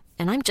Sandra,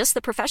 and I'm just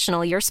the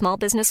professional your small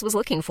business was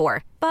looking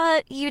for.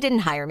 But you didn't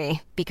hire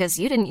me because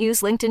you didn't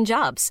use LinkedIn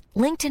Jobs.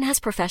 LinkedIn has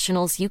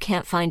professionals you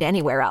can't find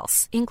anywhere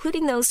else,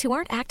 including those who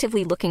aren't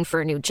actively looking for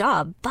a new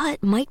job,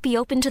 but might be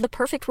open to the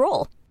perfect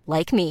role,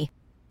 like me.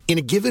 In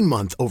a given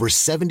month, over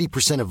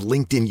 70% of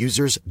LinkedIn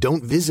users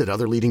don't visit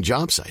other leading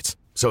job sites.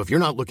 So if you're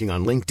not looking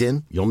on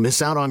LinkedIn, you'll miss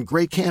out on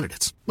great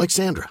candidates like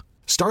Sandra.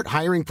 Start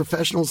hiring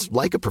professionals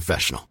like a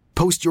professional.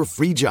 Post your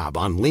free job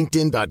on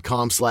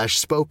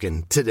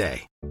linkedin.com/spoken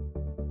today.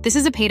 This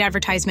is a paid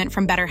advertisement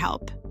from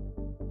BetterHelp.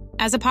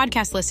 As a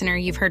podcast listener,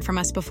 you've heard from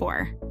us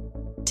before.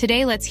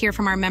 Today, let's hear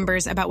from our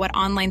members about what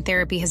online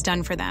therapy has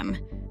done for them.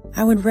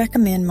 I would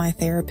recommend my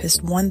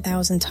therapist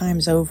 1,000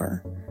 times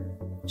over.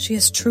 She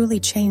has truly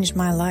changed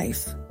my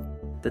life.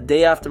 The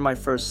day after my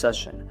first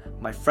session,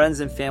 my friends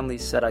and family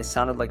said I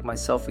sounded like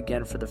myself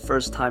again for the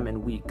first time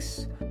in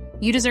weeks.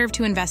 You deserve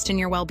to invest in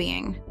your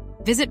well-being.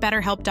 Visit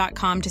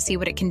BetterHelp.com to see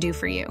what it can do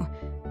for you.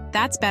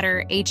 That's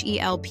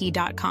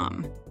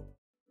BetterHelp.com.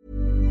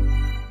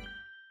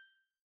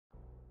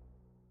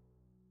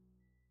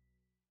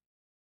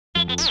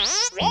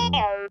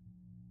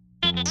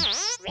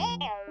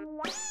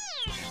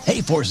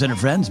 Hey, Force Center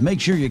friends,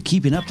 make sure you're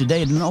keeping up to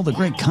date on all the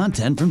great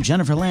content from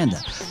Jennifer Landa.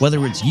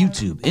 Whether it's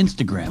YouTube,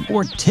 Instagram,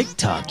 or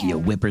TikTok, you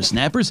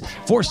whippersnappers,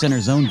 Force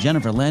Center's own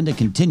Jennifer Landa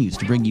continues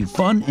to bring you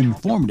fun,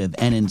 informative,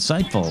 and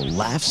insightful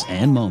laughs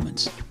and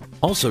moments.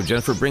 Also,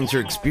 Jennifer brings her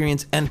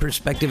experience and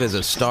perspective as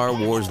a Star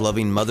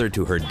Wars-loving mother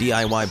to her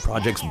DIY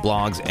projects,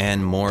 blogs,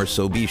 and more.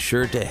 So be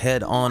sure to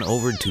head on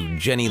over to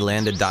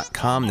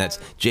JennyLanda.com. That's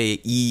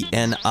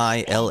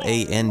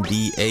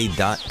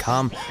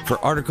JennyLanda.com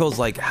for articles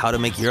like how to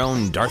make your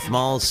own Darth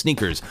Maul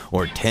sneakers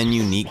or 10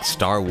 unique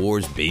Star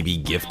Wars baby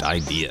gift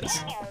ideas.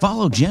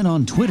 Follow Jen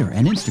on Twitter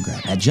and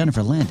Instagram at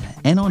Jennifer Landa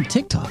and on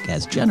TikTok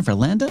as Jennifer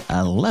Landa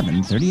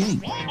 1138.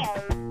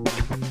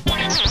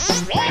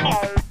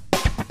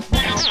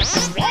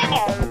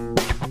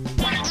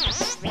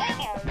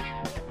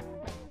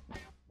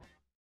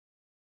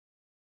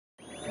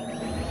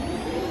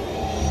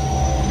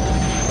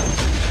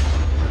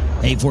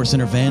 Hey, Force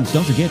Center fans,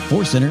 don't forget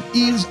Force Center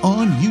is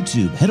on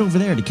YouTube. Head over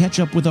there to catch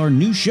up with our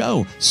new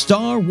show,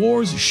 Star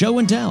Wars Show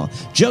and Tell.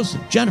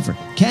 Joseph, Jennifer,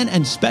 Ken,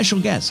 and special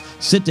guests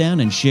sit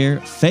down and share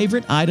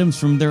favorite items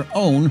from their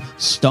own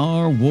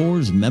Star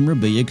Wars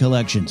memorabilia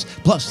collections.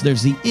 Plus,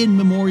 there's the In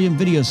Memoriam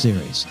video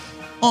series,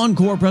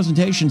 encore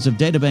presentations of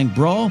Databank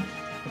Brawl,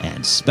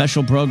 and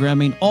special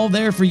programming all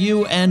there for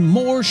you, and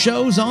more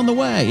shows on the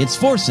way. It's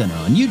Force Center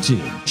on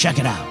YouTube. Check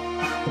it out.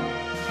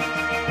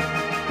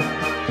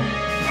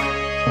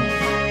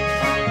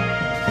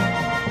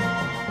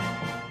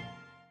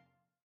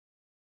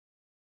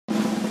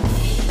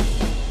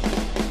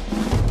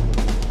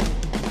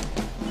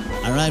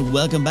 All right,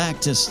 welcome back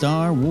to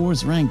Star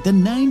Wars Ranked, the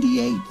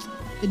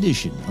 98th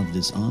edition of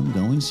this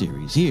ongoing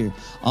series. Here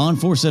on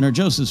Force Center,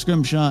 Joseph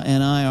Scrimshaw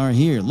and I are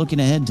here looking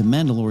ahead to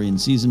Mandalorian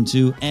Season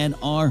 2 and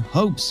our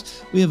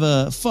hopes. We have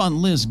a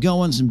fun list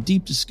going, some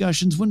deep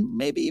discussions when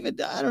maybe even,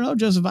 I don't know,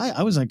 Joseph,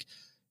 I was like,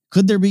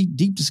 could there be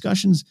deep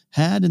discussions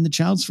had in the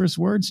child's first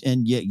words?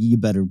 And yeah, you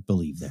better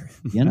believe there,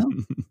 you know?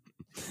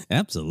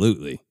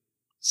 Absolutely.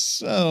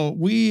 So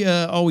we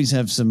always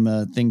have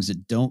some things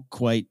that don't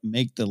quite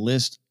make the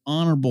list.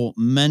 Honorable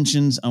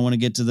mentions. I want to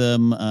get to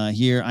them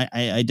here.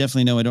 I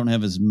definitely know I don't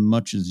have as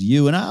much as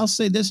you. And I'll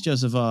say this,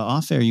 Joseph,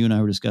 off air, you and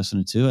I were discussing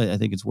it too. I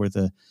think it's worth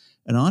an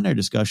on-air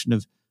discussion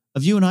of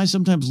you and I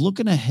sometimes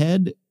looking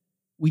ahead.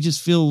 We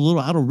just feel a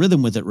little out of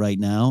rhythm with it right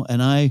now.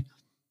 And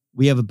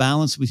we have a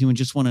balance between we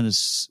just want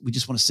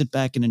to sit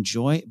back and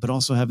enjoy, but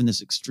also having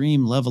this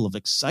extreme level of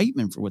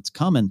excitement for what's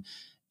coming.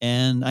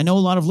 And I know a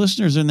lot of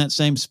listeners are in that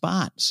same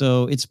spot.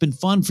 So it's been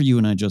fun for you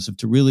and I, Joseph,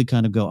 to really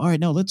kind of go, all right,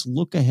 now let's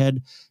look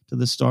ahead to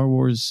the Star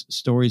Wars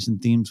stories and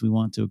themes we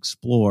want to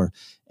explore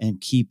and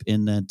keep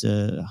in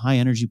that high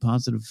energy,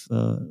 positive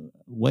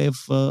way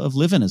of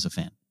living as a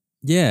fan.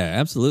 Yeah,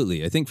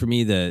 absolutely. I think for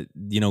me that,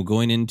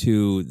 going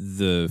into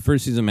the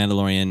first season of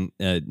Mandalorian,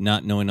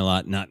 not knowing a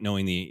lot, not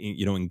knowing the,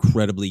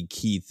 incredibly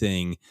key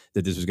thing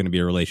that this was going to be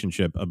a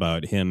relationship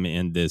about him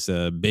and this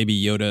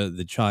baby Yoda,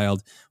 the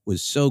child,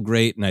 was so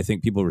great. And I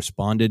think people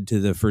responded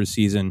to the first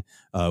season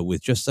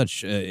with just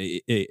such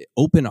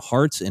open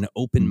hearts and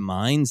open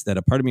minds that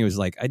a part of me was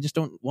like, I just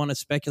don't want to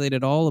speculate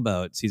at all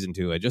about season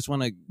 2. I just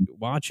want to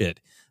watch it.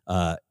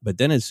 But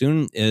then as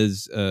soon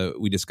as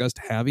we discussed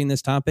having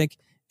this topic,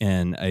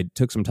 and I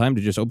took some time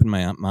to just open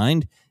my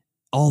mind,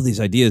 all these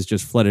ideas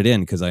just flooded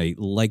in because I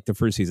liked the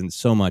first season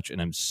so much, and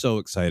I'm so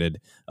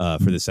excited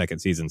for the second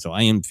season. So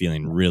I am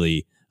feeling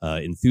really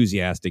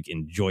enthusiastic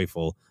and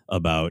joyful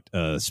about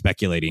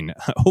speculating,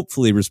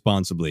 hopefully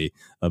responsibly,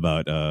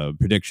 about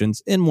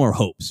predictions and more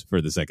hopes for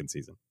the second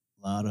season.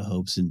 A lot of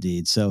hopes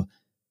indeed. So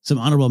some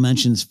honorable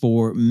mentions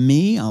for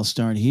me. I'll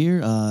start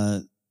here.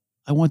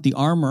 I want the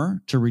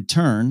armor to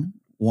return,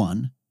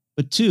 1,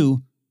 but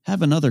 2,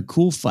 have another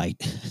cool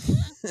fight.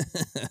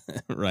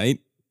 Right.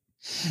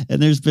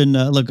 And there's been,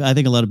 look, I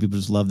think a lot of people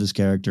just love this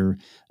character.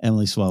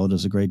 Emily Swallow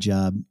does a great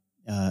job.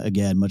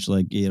 Again, much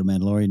like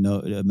Mandalorian,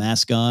 no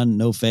mask on,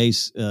 no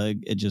face,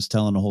 just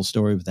telling a whole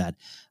story with that.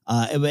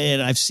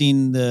 And I've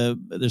seen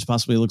there's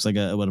possibly, it looks like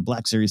a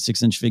Black Series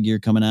 6-inch figure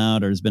coming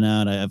out or has been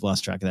out. I've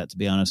lost track of that, to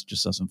be honest.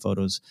 Just saw some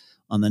photos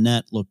on the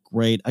net. Look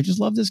great. I just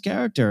love this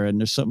character. And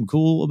there's something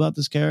cool about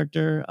this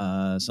character,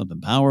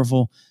 something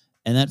powerful.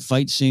 And that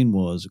fight scene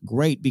was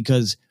great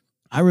because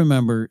I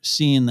remember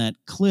seeing that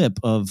clip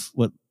of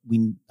what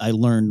I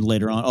learned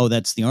later on. Oh,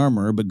 that's the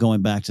armor. But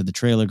going back to the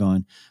trailer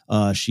going,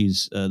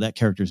 that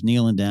character's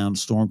kneeling down.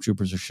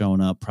 Stormtroopers are showing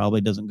up. Probably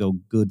doesn't go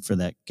good for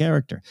that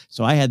character.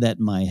 So I had that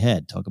in my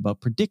head. Talk about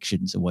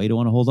predictions and why you don't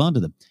want to hold on to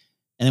them.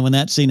 And then when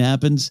that scene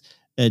happens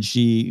and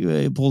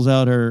she pulls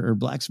out her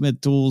blacksmith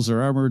tools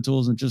or armor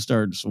tools and just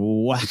starts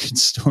whacking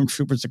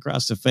Stormtroopers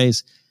across the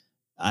face,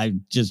 I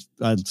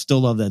still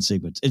love that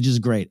sequence. It's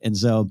just great. And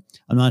so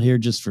I'm not here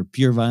just for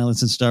pure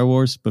violence in Star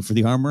Wars, but for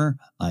the armor,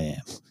 I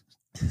am.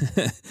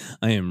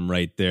 I am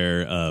right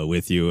there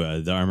with you.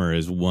 The armor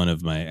is one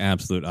of my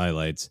absolute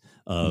highlights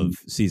of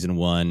season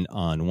 1.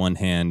 On one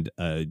hand,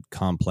 a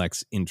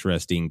complex,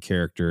 interesting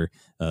character,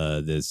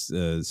 this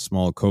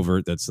small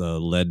covert that's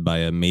led by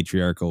a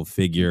matriarchal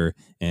figure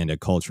and a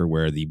culture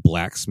where the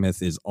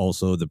blacksmith is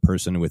also the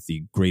person with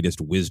the greatest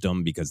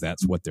wisdom because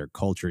that's what their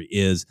culture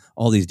is.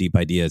 All these deep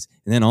ideas.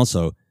 And then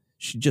also,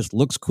 she just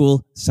looks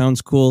cool,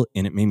 sounds cool,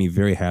 and it made me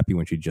very happy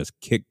when she just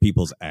kicked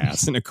people's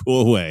ass in a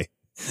cool way.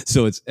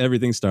 So it's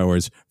everything Star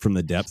Wars from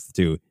the depth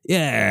to,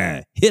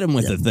 hit him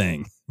with the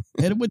thing.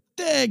 Hit him with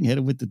the thing. Hit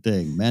him with the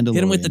thing. Mandalorian.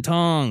 Hit him with the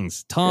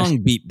tongs. Tong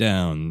beat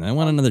down. I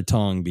want another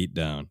tong beat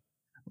down.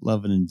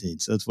 Love it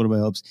indeed. So that's one of my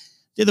hopes.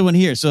 The other one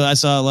here. So I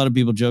saw a lot of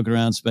people joking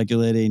around,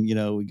 speculating.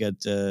 We got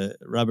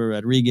Robert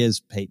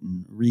Rodriguez,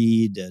 Peyton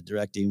Reed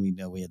directing. We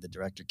know we had the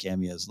director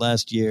cameos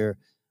last year.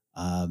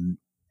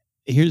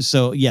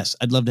 Yes,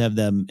 I'd love to have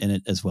them in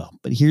it as well.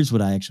 But here's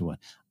what I actually want.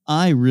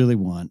 I really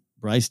want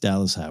Bryce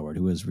Dallas Howard,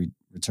 who has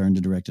returned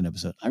to direct an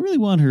episode. I really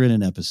want her in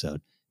an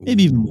episode,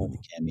 maybe even more than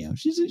a cameo.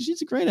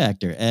 She's a great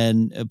actor,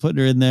 and putting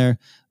her in there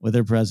with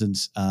her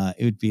presence,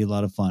 it would be a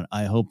lot of fun.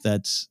 I hope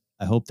that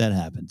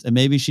happens, and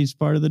maybe she's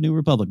part of the New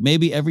Republic.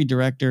 Maybe every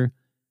director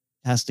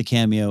has to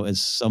cameo as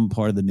some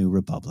part of the New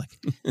Republic,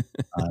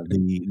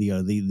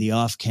 the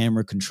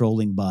off-camera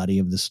controlling body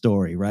of the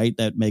story, right?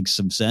 That makes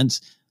some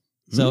sense.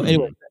 So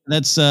anyway,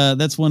 that's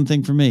one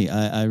thing for me.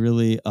 I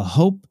really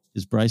hope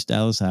is Bryce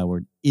Dallas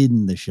Howard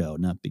in the show,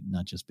 not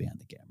just behind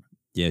the camera.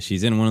 Yeah,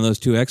 she's in one of those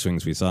 2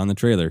 X-Wings we saw in the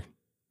trailer.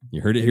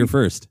 You heard it here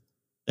first.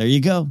 There you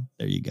go.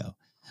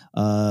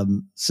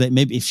 Say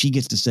maybe if she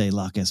gets to say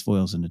lock S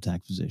foils in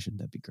attack position,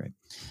 that'd be great.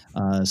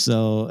 There's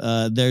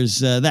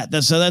that.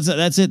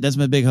 That's it. That's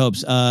my big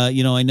hopes. I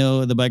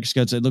know the Biker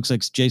Scouts. It looks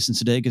like Jason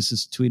Sudeikis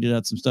has tweeted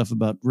out some stuff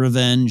about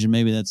revenge, and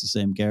maybe that's the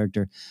same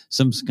character.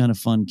 Some kind of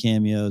fun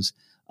cameos.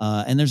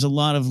 And there's a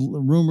lot of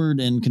rumored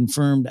and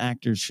confirmed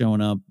actors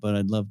showing up. But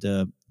I'd love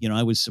to.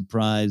 I was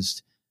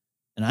surprised,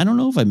 and I don't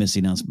know if I missed the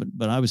announcement,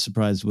 but I was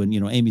surprised when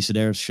Amy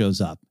Sedaris shows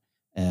up.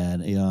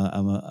 And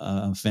I'm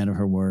a fan of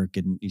her work,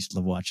 and used to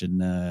love watching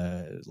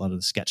a lot of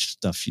the sketch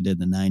stuff she did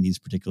in the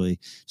 90s, particularly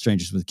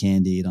Strangers with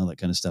Candy and all that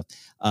kind of stuff.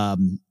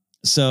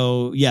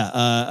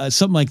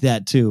 Something like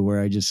that too,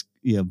 where I just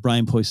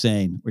Brian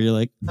Posehn, where you're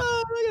like,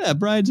 oh, look at that,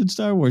 Brian's in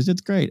Star Wars.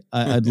 It's great.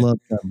 I'd love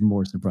to have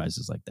more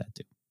surprises like that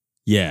too.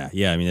 Yeah.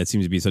 I mean, that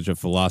seems to be such a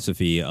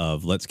philosophy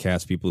of let's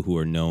cast people who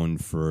are known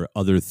for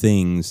other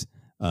things.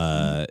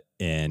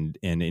 And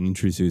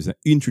introduce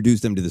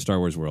them to the Star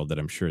Wars world, that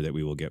I'm sure that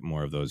we will get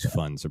more of those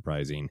fun,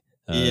 surprising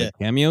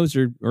cameos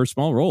or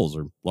small roles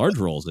or large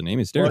roles in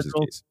Amy Sedaris'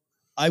 case.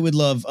 I would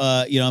love,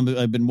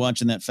 I've been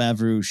watching that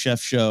Favreau chef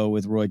show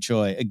with Roy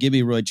Choi. Give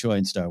me Roy Choi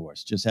in Star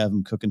Wars. Just have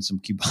him cooking some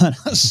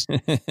cubanos.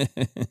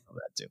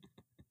 That too.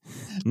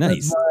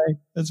 Nice.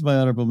 That's my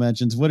honorable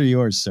mentions. What are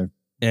yours, sir?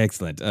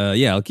 Excellent.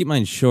 I'll keep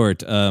mine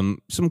short.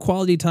 Some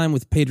quality time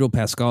with Pedro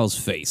Pascal's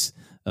face.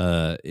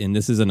 And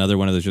this is another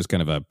one of those just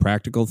kind of a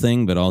practical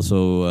thing, but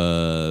also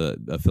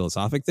a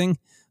philosophic thing.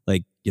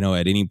 Like,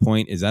 at any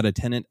point, is that a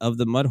tenet of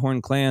the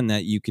Mudhorn clan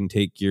that you can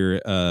take your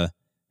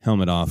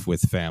helmet off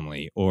with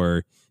family?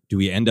 Or do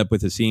we end up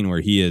with a scene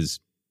where he is,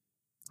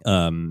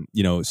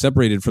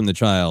 separated from the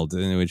child,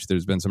 in which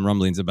there's been some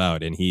rumblings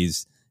about, and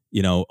he's,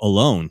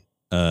 alone,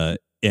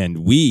 and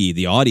we,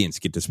 the audience,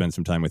 get to spend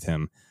some time with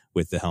him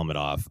with the helmet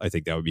off? I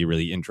think that would be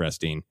really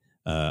interesting.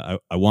 I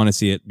want to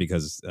see it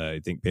because I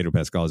think Pedro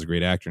Pascal is a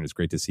great actor, and it's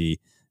great to see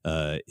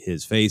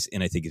his face.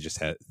 And I think it's just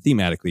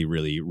thematically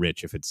really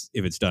rich if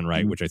it's done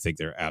right, which I think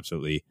they're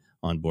absolutely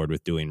on board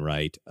with doing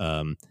right.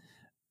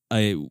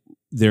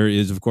 There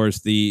is, of course,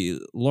 the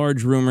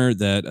large rumor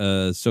that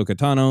Ahsoka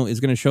Tano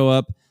is going to show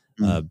up.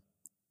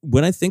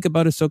 When I think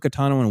about Ahsoka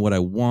Tano and what I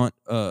want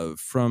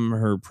from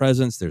her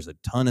presence, there's a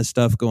ton of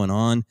stuff going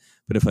on.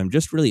 But if I'm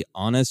just really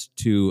honest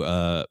to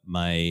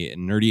my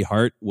nerdy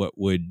heart, what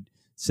would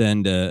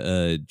send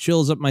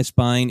chills up my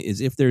spine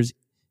is if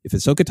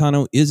Ahsoka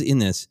Tano is in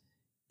this,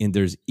 and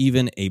there's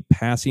even a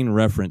passing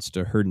reference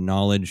to her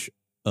knowledge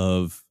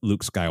of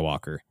Luke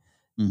Skywalker.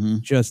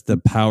 Just the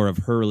power of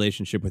her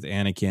relationship with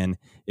Anakin.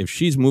 If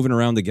she's moving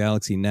around the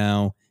galaxy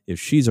now, if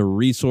she's a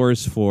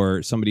resource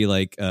for somebody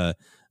like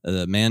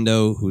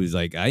Mando, who's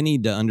like, I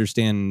need to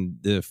understand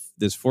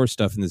this Force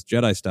stuff and this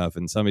Jedi stuff,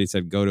 and somebody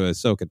said, go to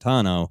Ahsoka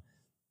Tano,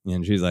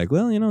 and she's like,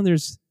 well,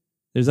 there's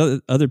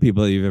other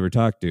people that you've ever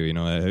talked to,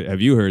 have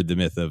you heard the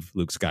myth of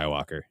Luke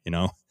Skywalker?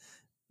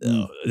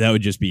 That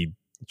would just be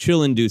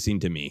chill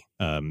inducing to me.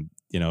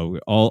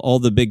 All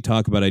the big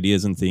talk about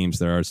ideas and themes,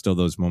 there are still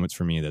those moments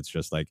for me that's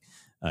just like,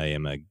 I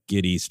am a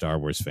giddy Star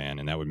Wars fan,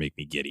 and that would make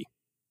me giddy.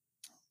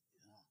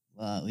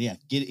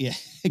 Giddy.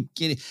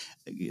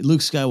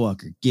 Luke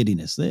Skywalker,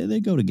 giddiness.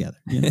 They go together.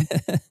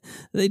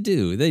 They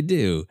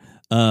do.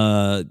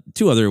 2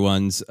 other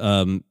ones.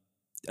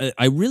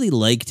 I really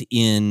liked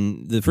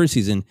in the first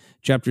season,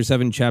 Chapter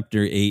 7,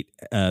 Chapter 8,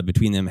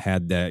 between them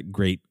had that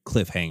great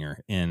cliffhanger.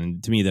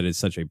 And to me, that is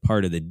such a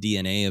part of the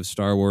DNA of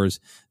Star Wars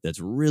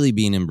that's really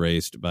being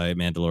embraced by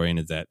Mandalorian,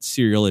 is that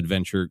serial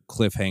adventure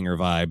cliffhanger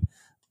vibe.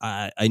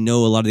 I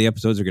know a lot of the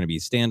episodes are going to be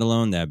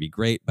standalone. That'd be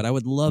great. But I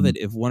would love it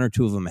if 1 or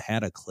 2 of them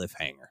had a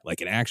cliffhanger, like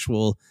an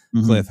actual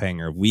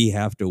cliffhanger. We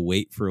have to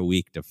wait for a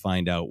week to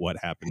find out what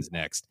happens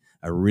next.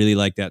 I really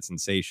like that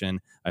sensation.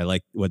 I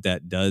like what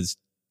that does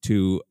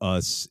to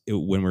us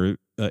when we're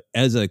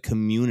as a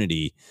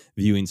community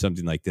viewing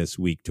something like this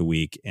week to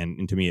week.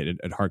 And to me, it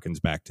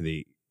harkens back to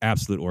the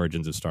absolute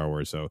origins of Star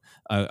Wars. So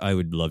I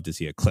would love to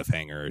see a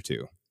cliffhanger or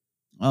 2.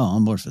 Oh,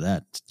 I'm bored for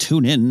that.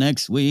 Tune in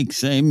next week,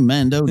 same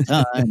Mando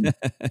time.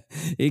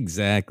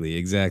 Exactly.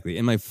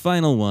 And my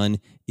final one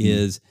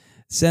is,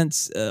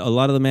 since a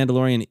lot of The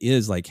Mandalorian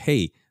is like,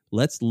 hey,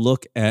 let's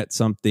look at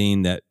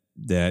something that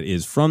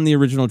is from the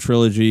original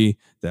trilogy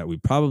that we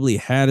probably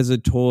had as a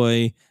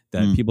toy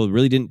that people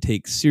really didn't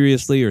take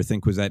seriously or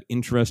think was that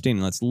interesting.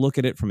 And let's look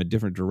at it from a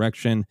different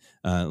direction.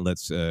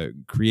 Let's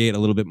create a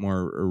little bit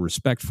more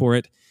respect for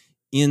it.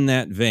 In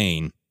that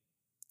vein,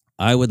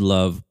 I would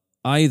love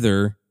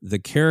either the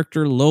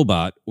character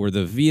Lobot or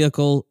the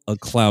vehicle, a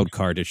cloud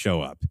car, to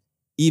show up.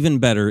 Even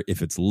better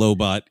if it's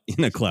Lobot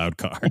in a cloud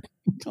car.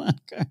 Cloud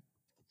car.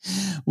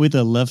 With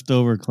a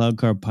leftover cloud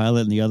car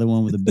pilot and the other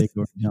one with a big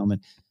orange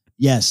helmet.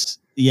 Yes.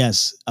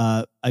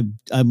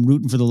 I'm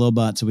rooting for the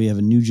Lobot, so we have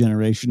a new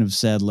generation of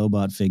sad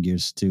Lobot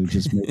figures to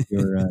just make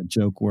your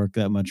joke work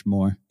that much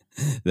more.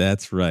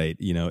 That's right.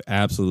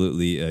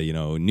 Absolutely.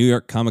 New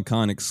York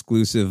Comic-Con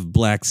exclusive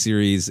Black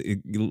Series,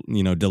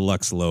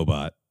 deluxe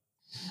Lobot.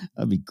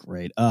 That'd be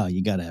great. Oh,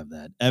 you got to have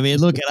that. I mean,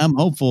 look, and I'm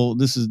hopeful.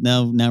 This is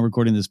now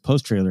recording this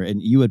post trailer, and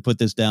you had put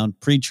this down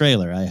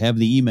pre-trailer. I have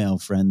the email,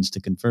 friends,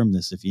 to confirm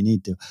this if you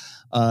need to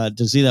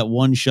see that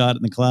one shot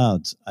in the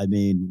clouds. I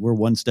mean, we're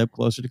one step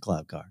closer to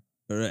Cloud Car.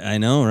 I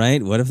know,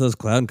 right? What if those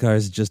cloud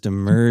cars just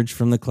emerge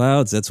from the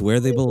clouds? That's where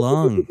they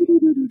belong.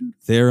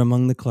 They're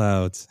among the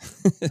clouds.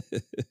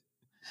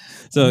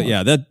 So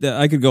yeah, that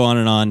I could go on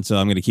and on. So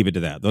I'm going to keep it to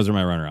that. Those are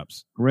my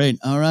runner-ups. Great.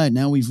 All right.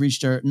 Now we've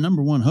reached our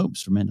number one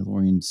hopes for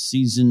Mandalorian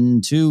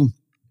season 2.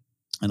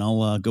 And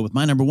I'll go with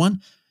my number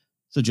 1.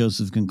 So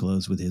Joseph can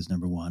close with his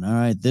number 1. All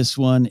right. This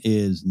one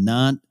is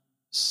not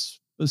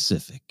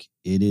specific.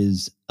 It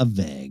is a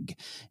vague.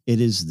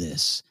 It is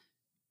this.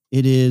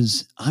 It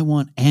is, I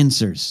want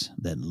answers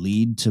that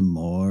lead to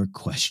more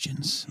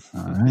questions.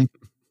 All right.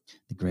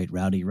 The great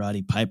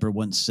Roddy Piper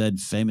once said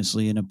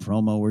famously in a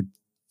promo or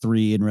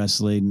 3 in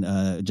wrestling,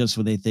 just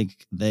when they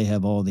think they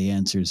have all the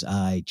answers,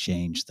 I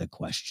change the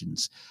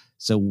questions.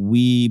 So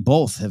we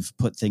both have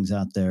put things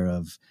out there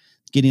of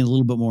getting a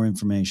little bit more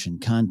information,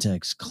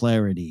 context,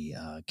 clarity,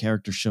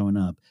 characters showing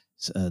up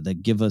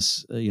that give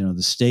us, the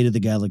state of the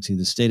galaxy,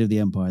 the state of the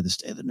Empire, the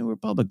state of the New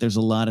Republic. There's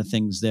a lot of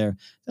things there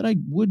that I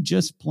would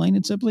just plain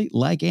and simply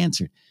like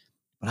answered.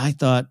 But I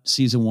thought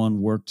season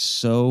 1 worked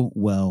so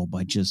well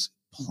by just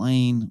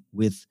playing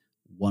with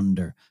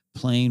wonder,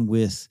 playing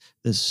with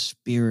the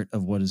spirit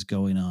of what is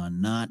going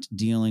on, not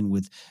dealing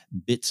with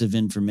bits of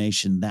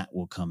information that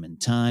will come in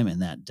time.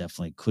 And that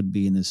definitely could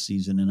be in this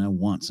season. And I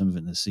want some of it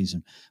in this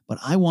season, but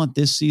I want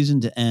this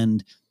season to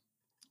end.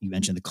 You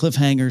mentioned the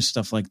cliffhangers,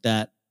 stuff like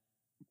that.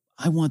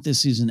 I want this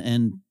season to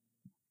end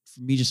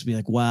for me just to be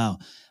like, wow,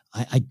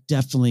 I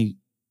definitely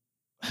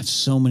have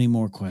so many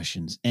more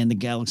questions. And the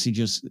galaxy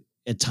just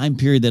a time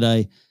period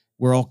that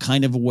we're all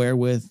kind of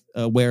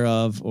aware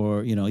of,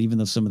 or, even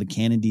though some of the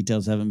canon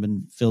details haven't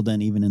been filled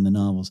in, even in the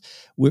novels,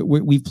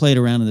 we've played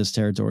around in this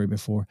territory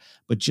before,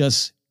 but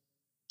just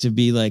to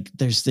be like,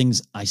 there's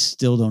things I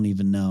still don't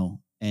even know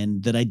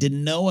and that I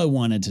didn't know I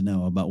wanted to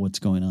know about what's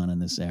going on in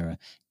this era.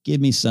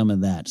 Give me some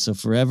of that. So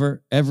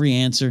forever, every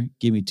answer,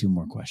 give me 2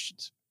 more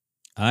questions.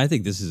 I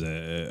think this is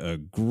a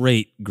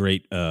great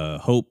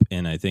hope,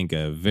 and I think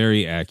a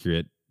very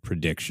accurate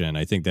prediction.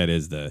 I think that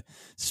is the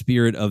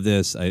spirit of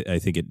this. I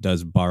think it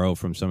does borrow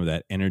from some of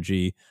that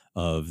energy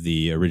of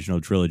the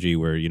original trilogy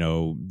where,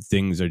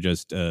 things are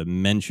just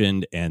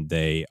mentioned and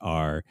they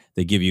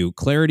give you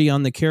clarity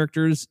on the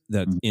characters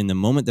that in the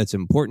moment that's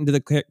important to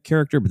the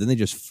character, but then they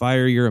just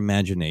fire your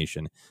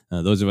imagination.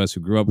 Those of us who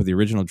grew up with the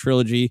original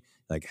trilogy,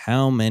 like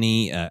how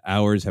many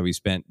hours have we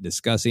spent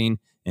discussing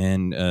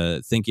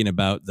and thinking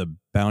about the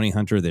bounty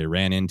hunter they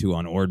ran into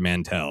on Ord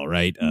Mantell,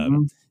 right?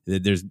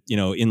 There's,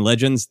 in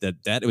Legends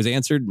that was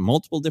answered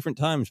multiple different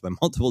times by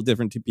multiple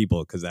different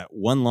people because that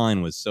one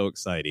line was so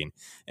exciting.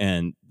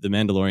 And The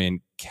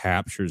Mandalorian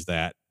captures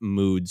that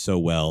mood so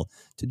well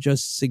to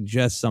just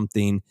suggest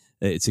something.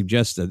 It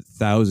suggests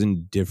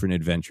 1,000 different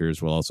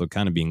adventures while also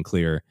kind of being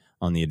clear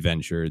on the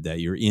adventure that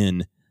you're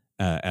in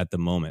at the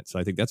moment. So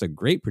I think that's a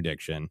great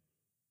prediction.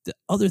 The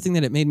other thing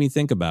that it made me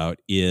think about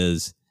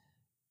is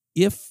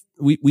if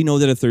we know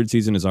that a 3rd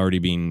season is already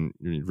being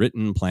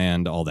written,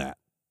 planned, all that.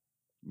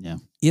 Yeah.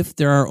 If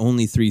there are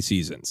only 3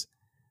 seasons,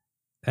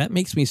 that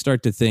makes me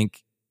start to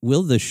think,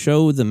 will the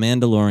show The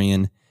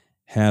Mandalorian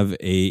have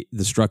the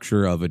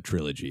structure of a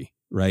trilogy,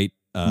 right?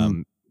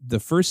 The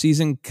first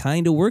season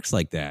kind of works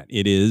like that.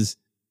 It is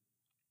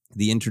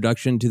the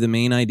introduction to the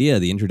main idea,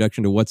 the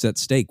introduction to what's at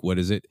stake. What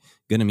is it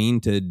going to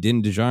mean to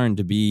Din Djarin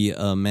to be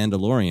a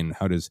Mandalorian?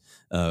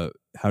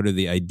 How do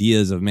the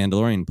ideas of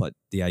Mandalorian, but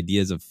the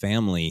ideas of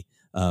family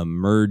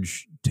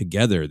merge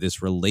together,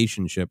 this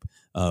relationship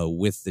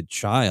with the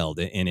child,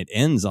 and it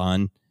ends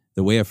on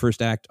the way a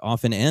first act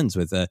often ends,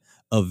 with a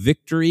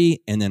victory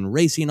and then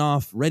racing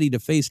off ready to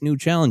face new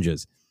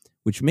challenges,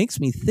 which makes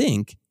me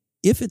think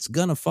if it's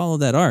going to follow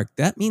that arc,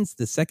 that means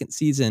the second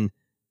season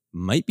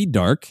might be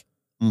dark.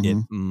 It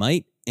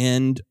might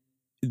end,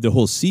 the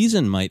whole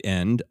season might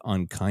end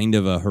on kind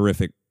of a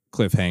horrific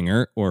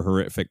cliffhanger or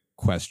horrific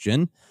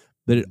question,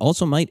 but it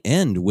also might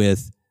end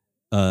with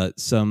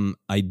some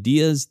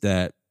ideas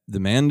that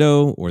the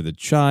Mando or the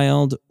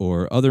child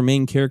or other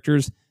main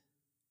characters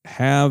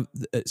have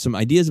some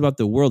ideas about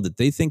the world that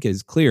they think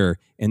is clear,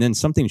 and then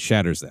something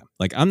shatters them.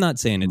 Like, I'm not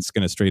saying it's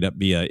going to straight up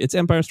be it's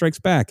Empire Strikes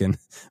Back and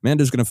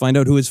Mando's going to find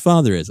out who his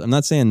father is. I'm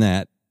not saying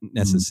that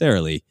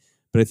necessarily,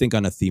 but I think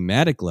on a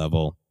thematic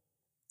level,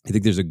 I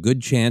think there's a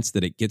good chance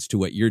that it gets to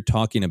what you're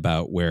talking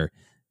about, where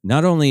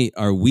not only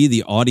are we,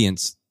 the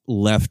audience,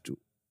 left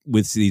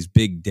with these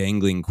big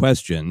dangling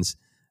questions,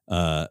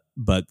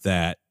 but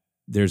that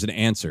there's an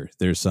answer.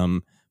 There's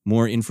some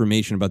more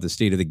information about the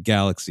state of the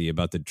galaxy,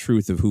 about the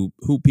truth of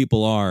who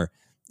people are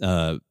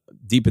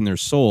deep in their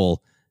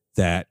soul,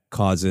 that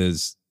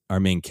causes our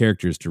main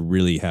characters to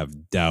really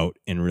have doubt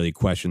and really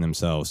question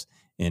themselves.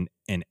 And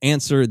an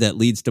answer that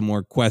leads to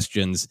more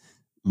questions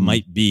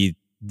might be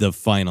the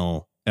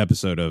final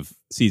episode of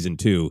season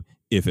 2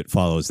 if it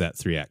follows that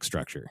 3-act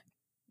structure.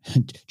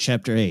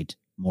 Chapter 8,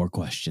 more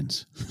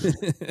questions.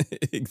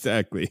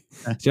 Exactly.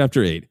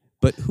 Chapter 8.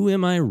 But who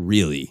am I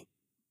really?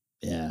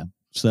 Yeah.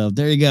 So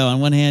there you go. On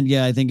one hand,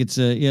 yeah, I think it's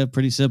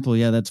pretty simple.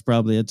 Yeah, that's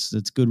probably it's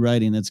good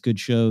writing, that's good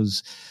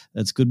shows,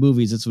 that's good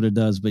movies. That's what it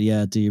does. But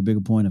yeah, to your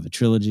bigger point of a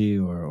trilogy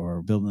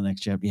or building the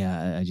next chapter,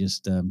 yeah,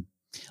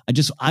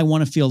 I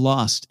want to feel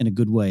lost in a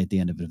good way at the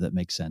end of it, if that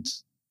makes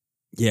sense.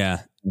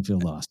 Yeah, I feel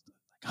lost.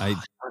 I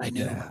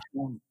know.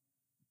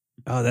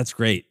 Oh, that's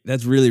great.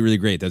 That's really, really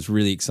great. That's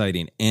really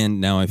exciting.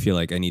 And now I feel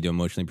like I need to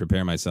emotionally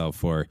prepare myself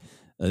for.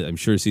 I'm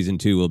sure season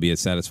 2 will be a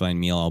satisfying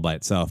meal all by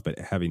itself, but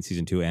having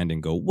season 2 end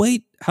and go,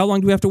 wait, how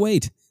long do we have to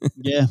wait?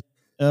 Yeah.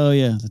 Oh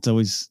yeah.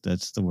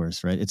 That's the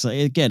worst, right? It's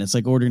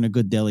like ordering a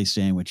good deli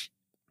sandwich.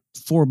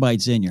 4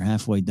 bites in, you're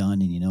halfway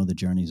done and you know the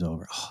journey's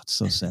over. Oh, it's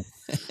so sad.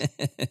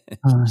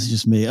 It's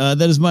just me.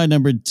 That is my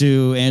number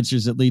 2,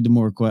 answers that lead to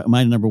more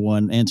my number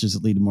 1, answers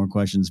that lead to more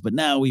questions. But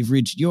now we've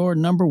reached your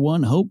number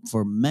 1 hope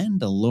for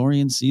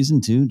Mandalorian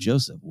season 2.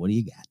 Joseph, what do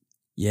you got?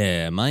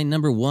 Yeah, my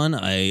number 1,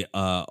 I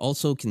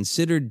also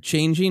considered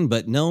changing,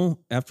 but no,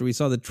 after we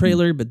saw the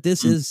trailer, but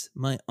this is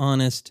my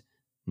honest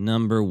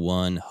number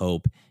 1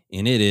 hope,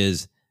 and it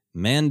is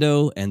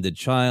Mando and the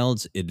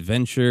Child's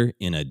Adventure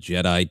in a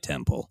Jedi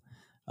Temple.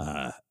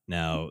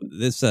 Now,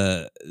 this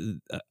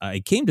I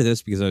came to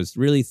this because I was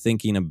really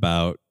thinking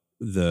about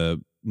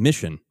the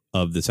mission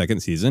of the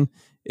second season.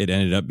 It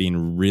ended up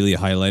being really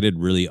highlighted,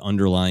 really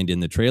underlined in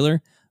the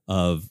trailer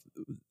of,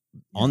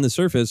 on the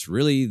surface,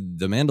 really,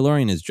 the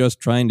Mandalorian is just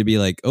trying to be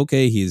like,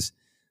 okay, he's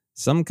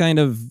some kind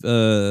of,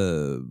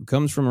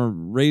 comes from a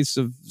race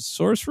of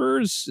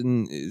sorcerers.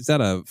 And is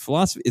that a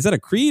philosophy? Is that a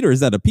creed or is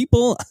that a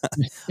people?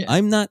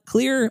 I'm not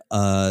clear.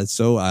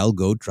 So I'll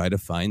go try to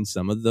find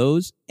some of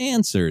those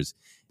answers.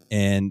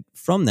 And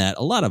from that,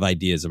 a lot of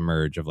ideas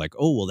emerge of like,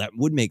 oh, well, that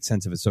would make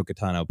sense if Ahsoka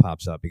Tano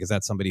pops up because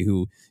that's somebody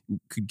who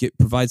could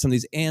provide some of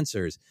these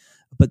answers.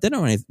 But then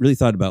when I really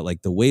thought about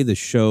like the way the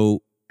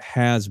show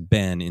has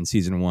been in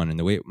season 1 and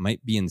the way it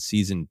might be in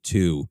season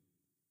 2,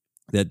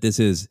 that this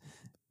is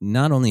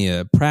not only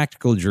a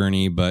practical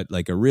journey, but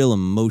like a real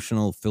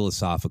emotional,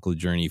 philosophical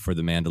journey for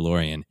the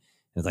Mandalorian. And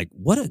it's like,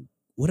 what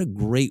a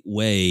great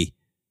way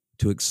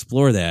to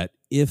explore that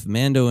if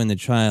Mando and the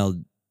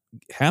Child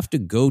have to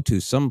go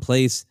to some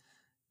place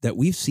that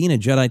we've seen a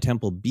Jedi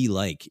Temple be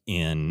like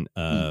in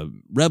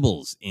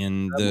Rebels,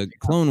 in the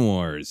Clone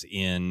Wars,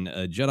 in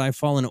Jedi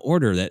Fallen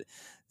Order, that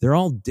they're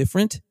all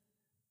different,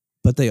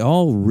 but they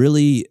all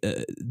really,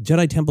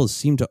 Jedi Temples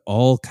seem to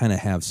all kind of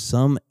have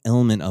some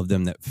element of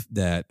them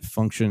that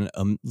function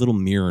a little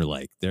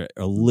mirror-like. They're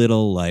a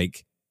little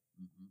like,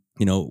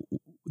 you know,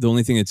 the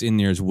only thing that's in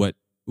there is what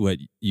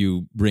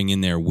you bring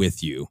in there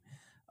with you.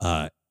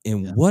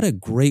 What a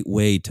great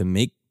way to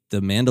make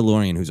the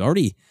Mandalorian, who's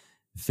already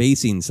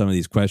facing some of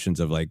these questions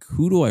of like,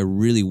 who do I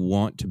really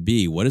want to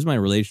be? What is my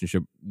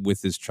relationship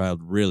with this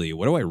child really?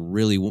 What do I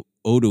really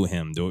owe to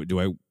him? Do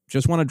I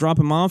just want to drop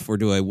him off, or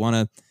do I want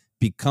to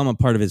become a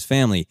part of his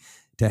family?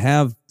 To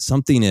have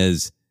something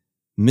as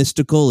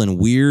mystical and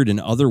weird and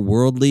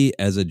otherworldly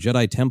as a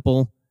Jedi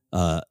Temple,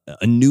 a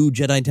new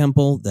Jedi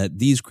Temple that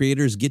these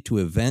creators get to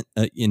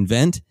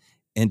invent,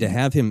 and to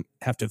have him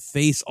have to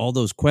face all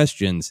those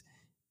questions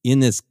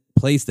in this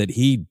place that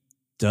he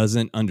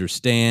doesn't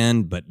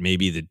understand, but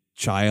maybe the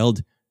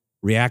child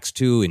reacts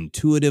to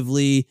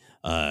intuitively.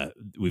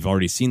 We've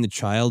already seen the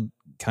child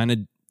kind of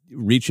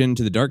reach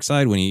into the dark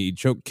side when he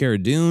choked Cara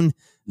Dune.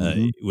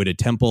 Would a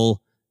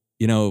temple,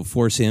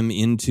 force him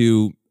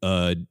into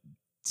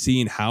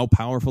seeing how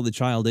powerful the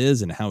child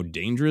is and how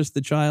dangerous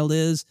the child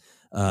is?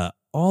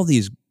 All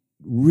these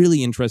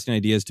really interesting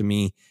ideas to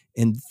me.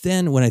 And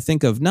then when I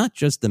think of not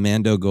just the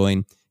Mando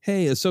going,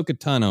 hey, Ahsoka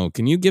Tano,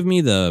 can you give me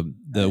the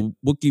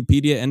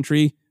Wikipedia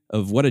entry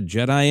of what a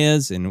Jedi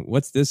is and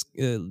what's this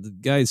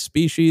guy's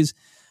species,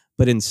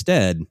 but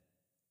instead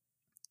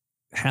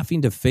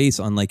having to face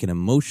on like an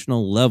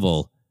emotional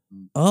level,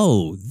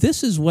 oh,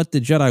 this is what the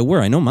Jedi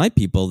were. I know my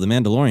people, the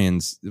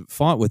Mandalorians,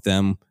 fought with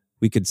them.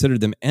 We considered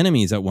them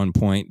enemies at one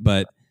point,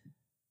 but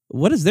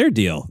what is their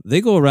deal? They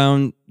go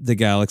around the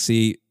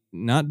galaxy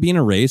not being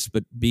a race,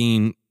 but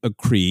being a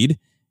creed,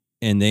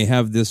 and they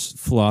have this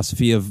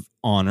philosophy of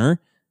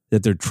honor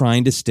that they're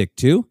trying to stick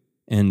to,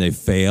 and they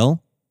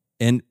fail.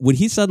 And would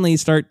he suddenly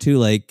start to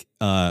like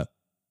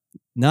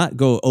not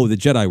go, oh, the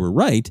Jedi were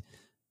right,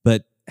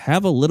 but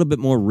have a little bit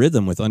more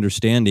rhythm with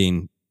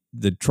understanding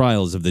the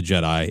trials of the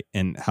Jedi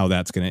and how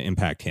that's going to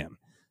impact him?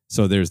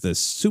 So there's this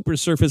super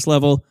surface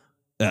level.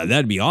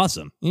 That'd be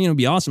awesome. It'd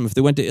be awesome if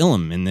they went to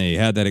Ilum and they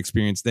had that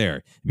experience there.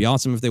 It'd be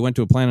awesome if they went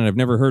to a planet I've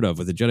never heard of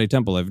with a Jedi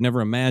Temple I've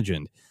never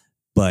imagined.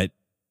 But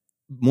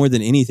more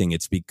than anything,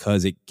 it's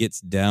because it gets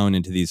down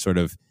into these sort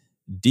of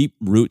deep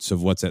roots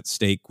of what's at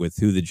stake with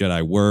who the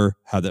Jedi were,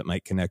 how that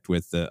might connect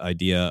with the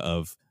idea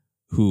of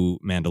who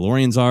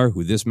Mandalorians are,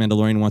 who this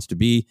Mandalorian wants to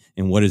be,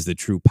 and what is the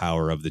true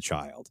power of the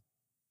child.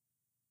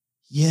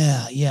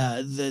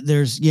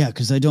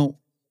 Because I don't.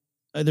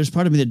 There's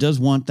part of me that does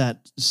want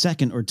that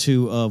second or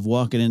two of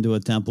walking into a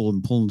temple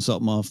and pulling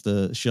something off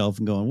the shelf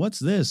and going, "What's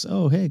this?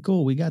 Oh, hey,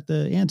 cool, we got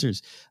the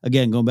answers."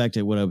 Again, going back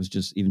to what I was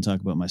just even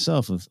talking about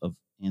myself of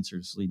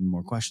answers leading to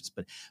more questions.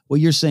 But what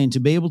you're saying, to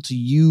be able to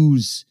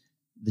use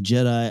the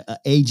Jedi,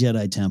 a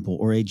Jedi temple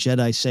or a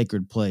Jedi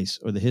sacred place,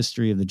 or the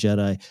history of the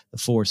Jedi, the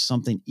Force,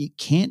 something it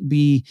can't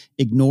be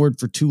ignored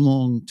for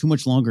too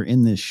much longer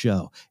in this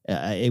show.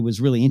 It was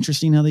really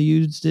interesting how they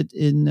used it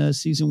in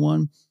season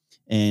 1.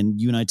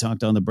 And you and I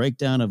talked on the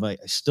breakdown of I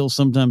still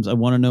sometimes I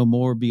want to know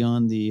more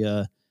beyond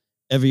the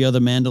every other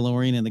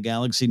Mandalorian in the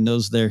galaxy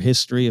knows their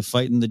history of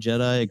fighting the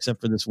Jedi,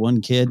 except for this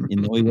one kid.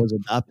 He was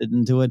adopted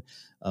into it.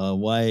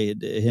 Why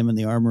him and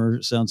the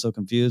armor sound so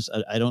confused?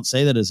 I don't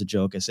say that as a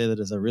joke. I say that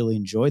as I really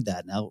enjoyed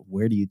that. Now,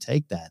 where do you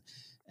take that?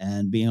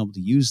 And being able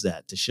to use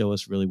that to show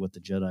us really what the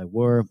Jedi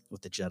were,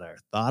 what the Jedi are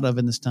thought of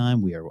in this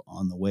time. We are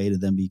on the way to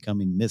them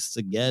becoming myths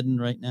again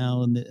right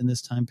now in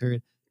this time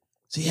period.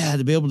 So yeah,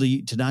 to be able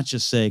to not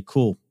just say,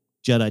 cool,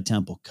 Jedi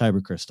Temple,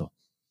 Kyber Crystal,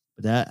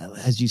 but that,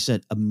 as you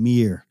said, a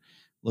mirror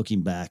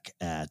looking back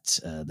at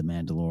the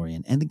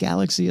Mandalorian and the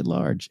galaxy at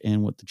large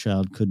and what the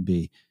child could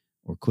be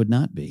or could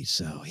not be.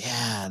 So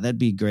yeah, that'd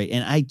be great.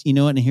 And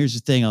and here's the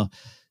thing, I'll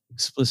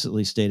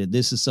explicitly state it.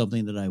 This is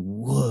something that I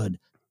would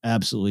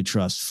absolutely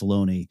trust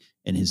Filoni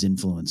and his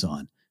influence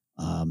on.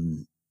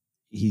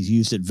 He's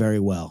used it very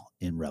well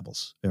in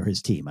Rebels, or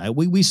his team.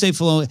 We say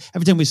Filoni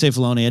every time we say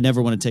Filoni. I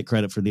never want to take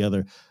credit for the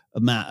other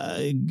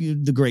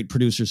the great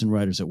producers and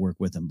writers that work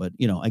with him, but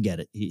I get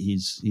it.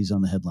 He's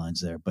on the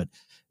headlines there, but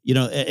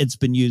it's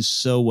been used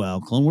so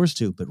well. Clone Wars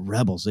too, but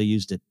Rebels, they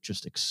used it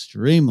just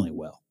extremely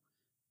well.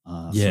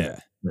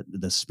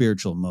 The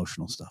spiritual,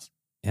 emotional stuff.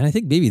 And I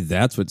think maybe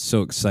that's what's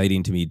so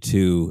exciting to me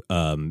too.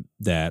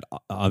 That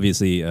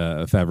obviously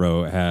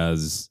Favreau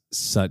has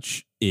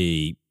such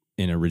an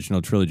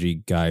original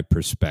trilogy guy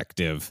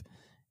perspective,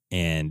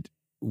 and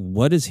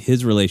what is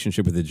his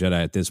relationship with the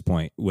Jedi at this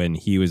point, when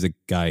he was a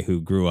guy who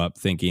grew up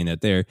thinking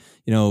that they're,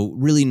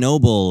 really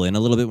noble and a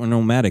little bit more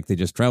nomadic. They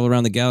just travel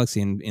around the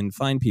galaxy and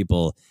find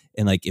people.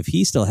 And like, if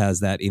he still has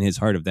that in his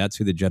heart of that's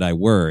who the Jedi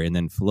were, and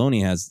then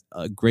Filoni has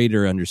a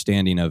greater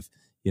understanding of,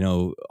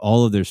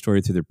 all of their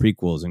story through the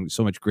prequels and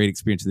so much great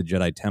experience with the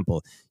Jedi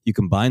Temple, you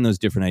combine those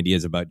different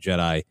ideas about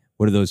Jedi.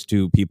 What do those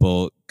two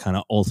people kind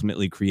of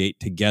ultimately create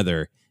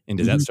together? And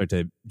does that start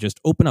to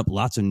just open up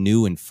lots of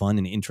new and fun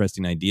and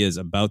interesting ideas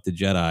about the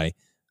Jedi,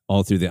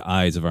 all through the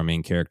eyes of our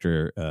main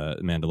character,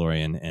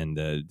 Mandalorian, and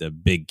the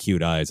big,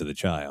 cute eyes of the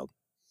child?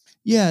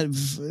 Yeah,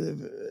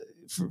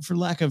 for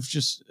lack of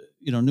just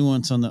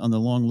nuance on the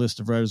long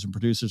list of writers and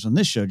producers on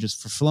this show,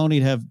 just for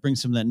Filoni to bring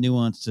some of that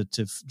nuance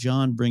to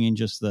John bringing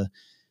just the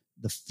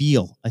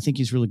feel. I think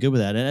he's really good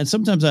with that. And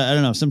sometimes I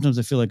don't know. Sometimes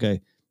I feel like I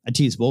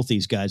tease both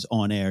these guys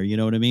on air, you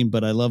know what I mean?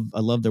 But I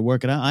love their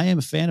work. And I am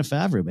a fan of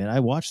Favreau, man.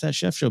 I watch that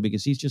chef show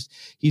because he's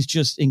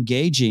just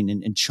engaging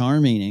and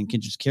charming, and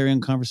can just carry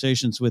on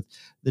conversations with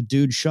the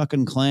dude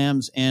shucking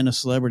clams and a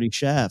celebrity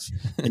chef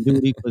and do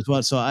it equally as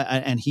well. So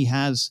and he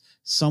has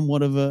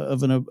somewhat of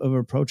an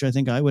approach I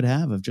think I would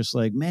have, of just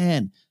like,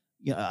 man,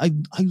 I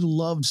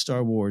loved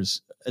Star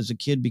Wars as a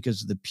kid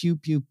because of the pew,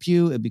 pew,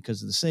 pew, and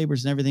because of the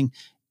sabers and everything.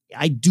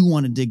 I do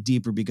want to dig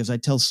deeper because I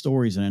tell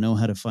stories and I know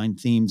how to find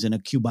themes in a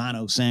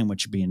Cubano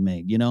sandwich being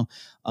made,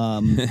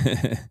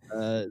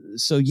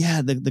 So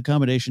yeah, the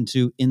combination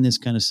too in this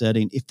kind of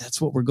setting, if that's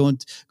what we're going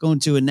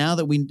to. And now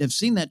that we have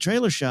seen that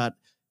trailer shot,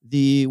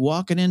 the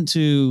walking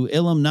into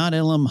Ilum, not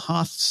Ilum,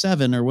 Hoth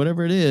 7 or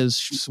whatever it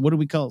is. What do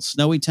we call it?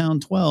 Snowy Town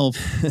 12.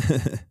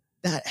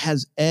 That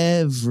has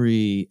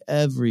every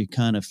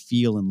kind of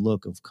feel and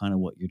look of kind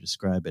of what you're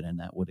describing. And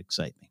that would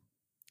excite me.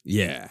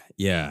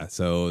 Yeah.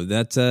 So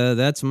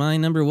that's my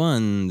number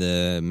one.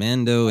 The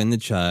Mando and the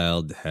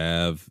child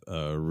have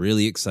a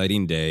really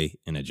exciting day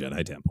in a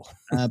Jedi temple.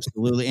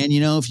 Absolutely. And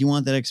if you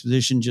want that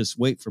exposition, just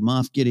wait for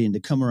Moff Gideon to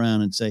come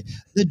around and say,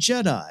 the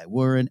Jedi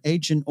were an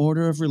ancient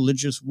order of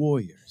religious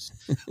warriors.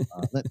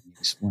 Let me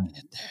explain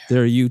it there.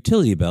 Their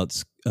utility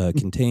belts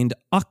contained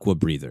aqua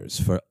breathers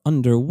for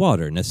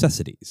underwater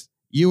necessities.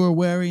 You were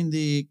wearing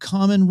the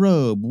common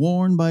robe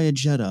worn by a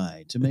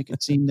Jedi to make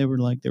it seem they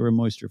were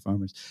moisture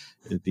farmers.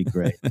 It'd be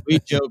great. We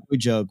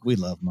joke. We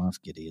love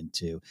Moff Gideon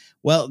too.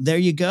 Well, there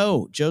you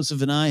go.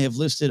 Joseph and I have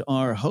listed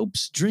our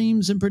hopes,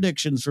 dreams, and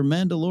predictions for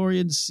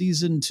Mandalorian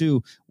Season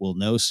 2. We'll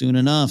know soon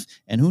enough.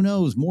 And who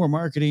knows, more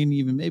marketing,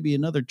 even maybe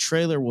another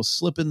trailer will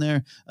slip in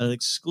there, an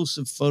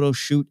exclusive photo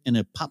shoot in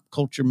a pop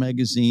culture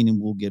magazine,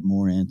 and we'll get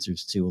more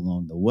answers too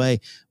along the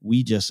way.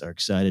 We just are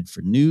excited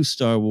for new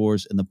Star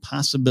Wars and the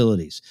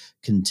possibilities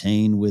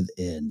contained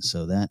within.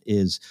 So that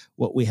is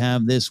what we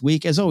have this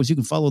week. As always, you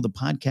can follow the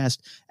podcast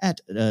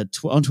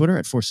on Twitter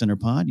at Force Center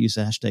Pod. Use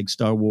the hashtag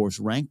Star Wars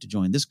Rank to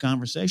join this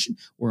conversation.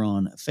 We're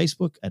on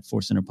Facebook at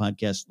Force Center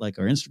Podcast, like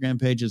our Instagram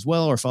page as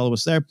well, or follow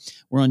us there.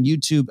 We're on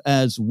YouTube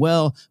as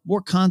well.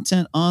 More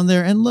content on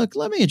there. And look,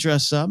 let me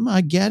address something.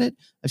 I get it.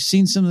 I've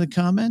seen some of the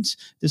comments.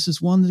 This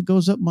is one that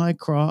goes up my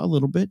craw a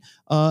little bit.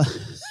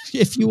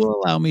 if you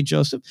will allow me,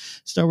 Joseph.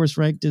 Star Wars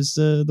Ranked is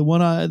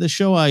the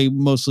show I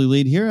mostly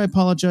lead here. I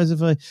apologize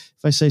if I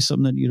say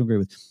something that you don't agree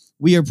with.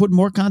 We are putting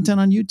more content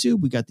on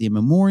YouTube. We got the In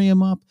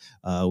Memoriam up.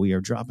 We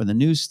are dropping the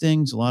news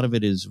things. A lot of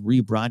it is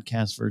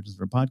rebroadcast versions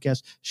for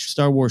podcasts.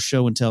 Star Wars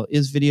Show and Tell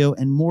is video,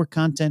 and more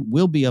content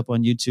will be up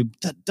on YouTube.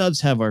 That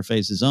does have our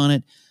faces on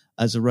it.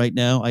 As of right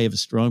now, I have a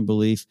strong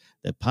belief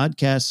that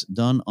podcasts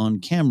done on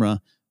camera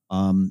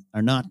are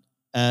not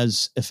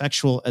as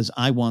effectual as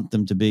I want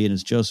them to be and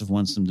as Joseph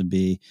wants them to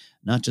be,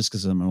 not just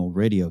because I'm an old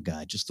radio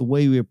guy, just the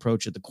way we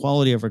approach it, the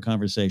quality of our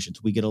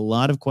conversations. We get a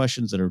lot of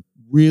questions that are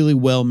really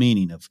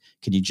well-meaning of,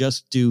 can you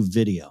just do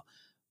video?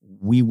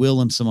 We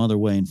will in some other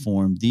way and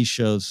form. These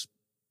shows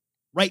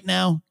right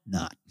now,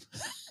 not.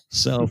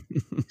 So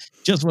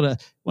just want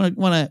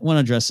to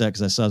address that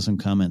because I saw some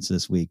comments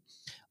this week.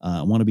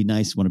 I want to be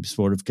nice, want to be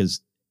supportive,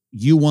 because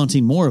you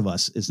wanting more of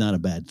us is not a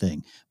bad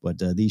thing, but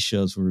these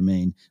shows will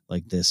remain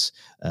like this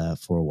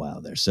for a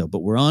while there. So, but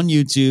we're on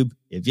YouTube.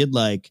 If you'd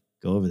like,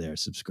 go over there,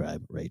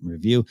 subscribe, rate, and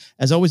review.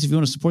 As always, if you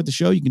want to support the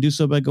show, you can do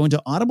so by going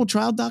to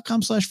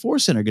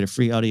audibletrial.com/4center, get a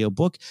free audio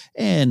book,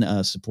 and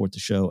support the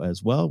show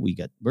as well. We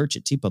got merch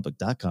at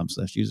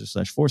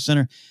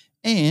tpublic.com/user/4center.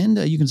 And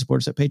you can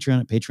support us at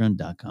Patreon at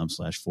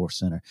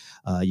patreon.com/4center.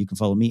 You can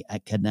follow me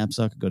at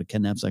KedNapzok. Go to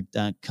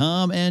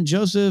KedNapzok.com. And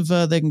Joseph,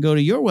 they can go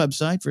to your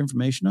website for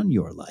information on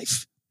your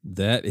life.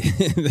 That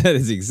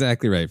is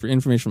exactly right. For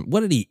information,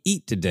 what did he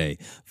eat today?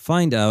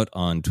 Find out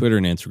on Twitter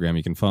and Instagram.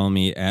 You can follow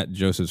me at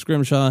Joseph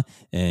Scrimshaw,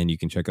 and you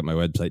can check out my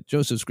website,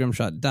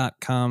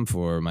 josephscrimshaw.com,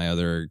 for my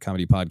other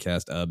comedy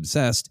podcast,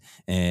 Obsessed,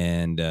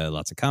 and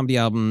lots of comedy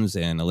albums,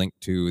 and a link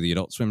to the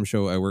Adult Swim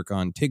show I work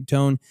on,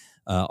 Tigtone.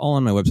 All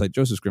on my website,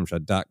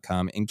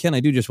 josephscrimshaw.com. And Ken, I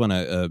do just want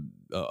to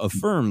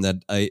affirm that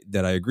I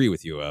agree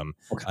with you.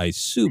 Okay. I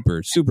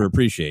super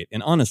appreciate,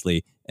 and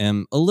honestly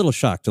am a little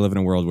shocked to live in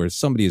a world where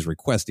somebody is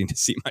requesting to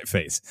see my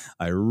face.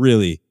 I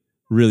really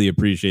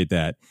appreciate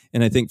that.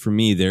 And I think for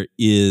me, there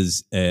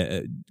is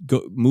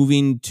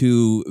moving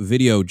to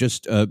video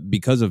just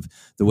because of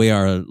the way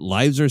our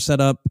lives are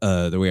set up,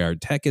 the way our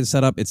tech is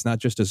set up. It's not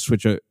just to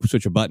switch a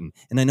button.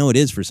 And I know it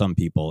is for some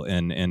people.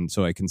 And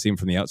so I can see them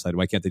from the outside.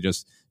 Why can't they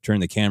just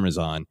turn the cameras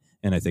on?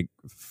 And I think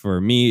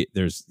for me,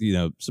 there's,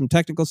 some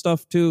technical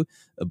stuff to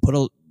put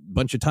a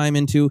bunch of time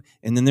into,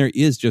 and then there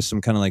is just some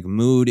kind of like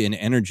mood and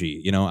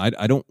energy.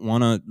 I don't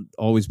want to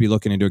always be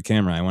looking into a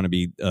camera. I want to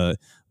be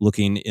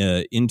looking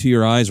into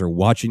your eyes or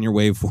watching your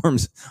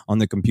waveforms on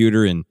the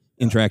computer and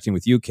interacting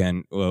with you,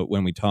 Ken,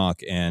 when we talk.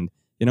 And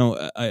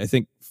I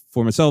think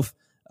for myself,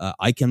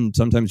 I can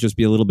sometimes just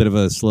be a little bit of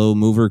a slow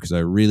mover because I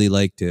really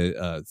like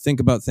to think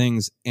about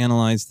things,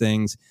 analyze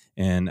things,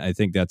 and I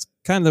think that's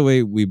kind of the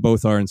way we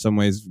both are in some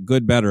ways,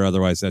 good, bad, or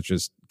otherwise. That's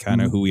just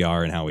kind of who we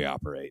are and how we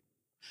operate.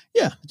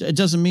 Yeah, it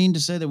doesn't mean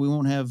to say that we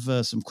won't have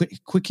some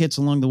quick hits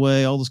along the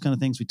way, all those kind of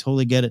things. We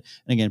totally get it.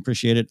 And again,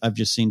 appreciate it. I've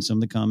just seen some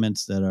of the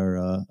comments that are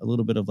a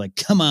little bit of like,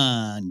 come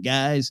on,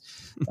 guys.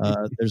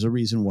 There's a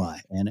reason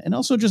why. And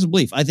also just a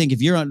belief. I think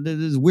if you're on,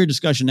 there's a weird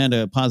discussion and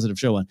a positive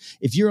show on.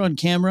 If you're on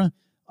camera,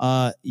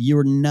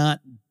 you're not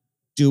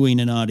doing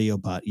an audio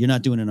pod. You're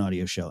not doing an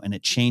audio show, and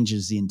it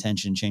changes the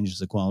intention, changes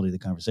the quality of the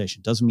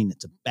conversation. Doesn't mean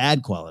it's a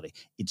bad quality.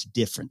 It's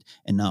different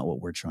and not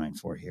what we're trying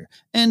for here.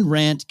 And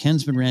rant.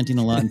 Ken's been ranting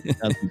a lot in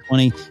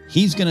 2020.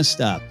 He's going to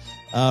stop.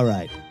 All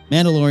right.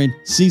 Mandalorian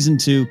Season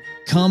 2.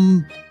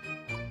 Come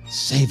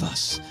save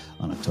us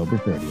on October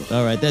 30th.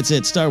 All right. That's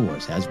it. Star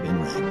Wars has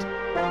been ranked.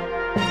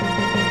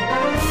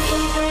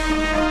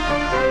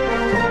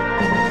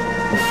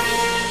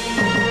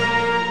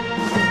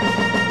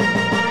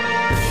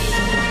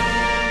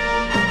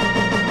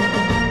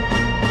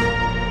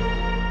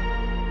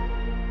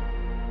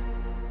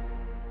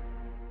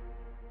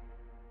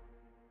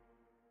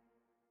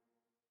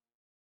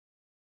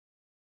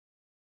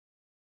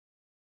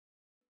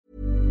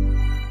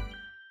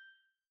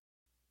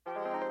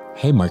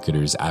 Hey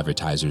marketers,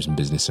 advertisers, and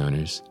business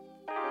owners.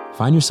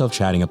 Find yourself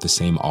chatting up the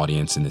same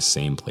audience in the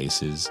same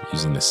places,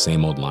 using the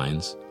same old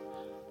lines?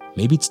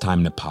 Maybe it's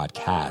time to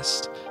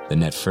podcast, then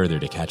net further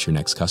to catch your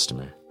next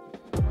customer.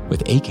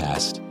 With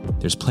Acast,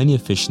 there's plenty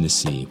of fish in the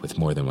sea with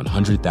more than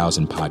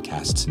 100,000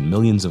 podcasts and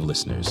millions of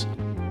listeners.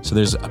 So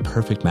there's a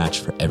perfect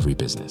match for every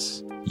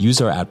business. Use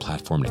our ad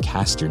platform to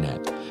cast your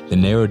net,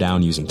 then narrow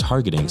down using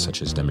targeting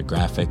such as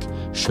demographic,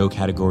 show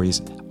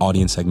categories,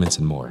 audience segments,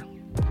 and more.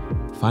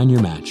 Find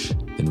your match,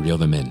 then reel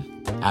them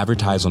in.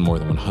 Advertise on more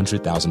than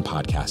 100,000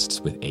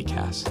 podcasts with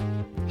Acast.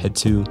 Head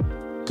to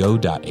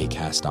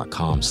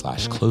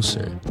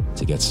go.acast.com/closer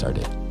to get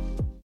started.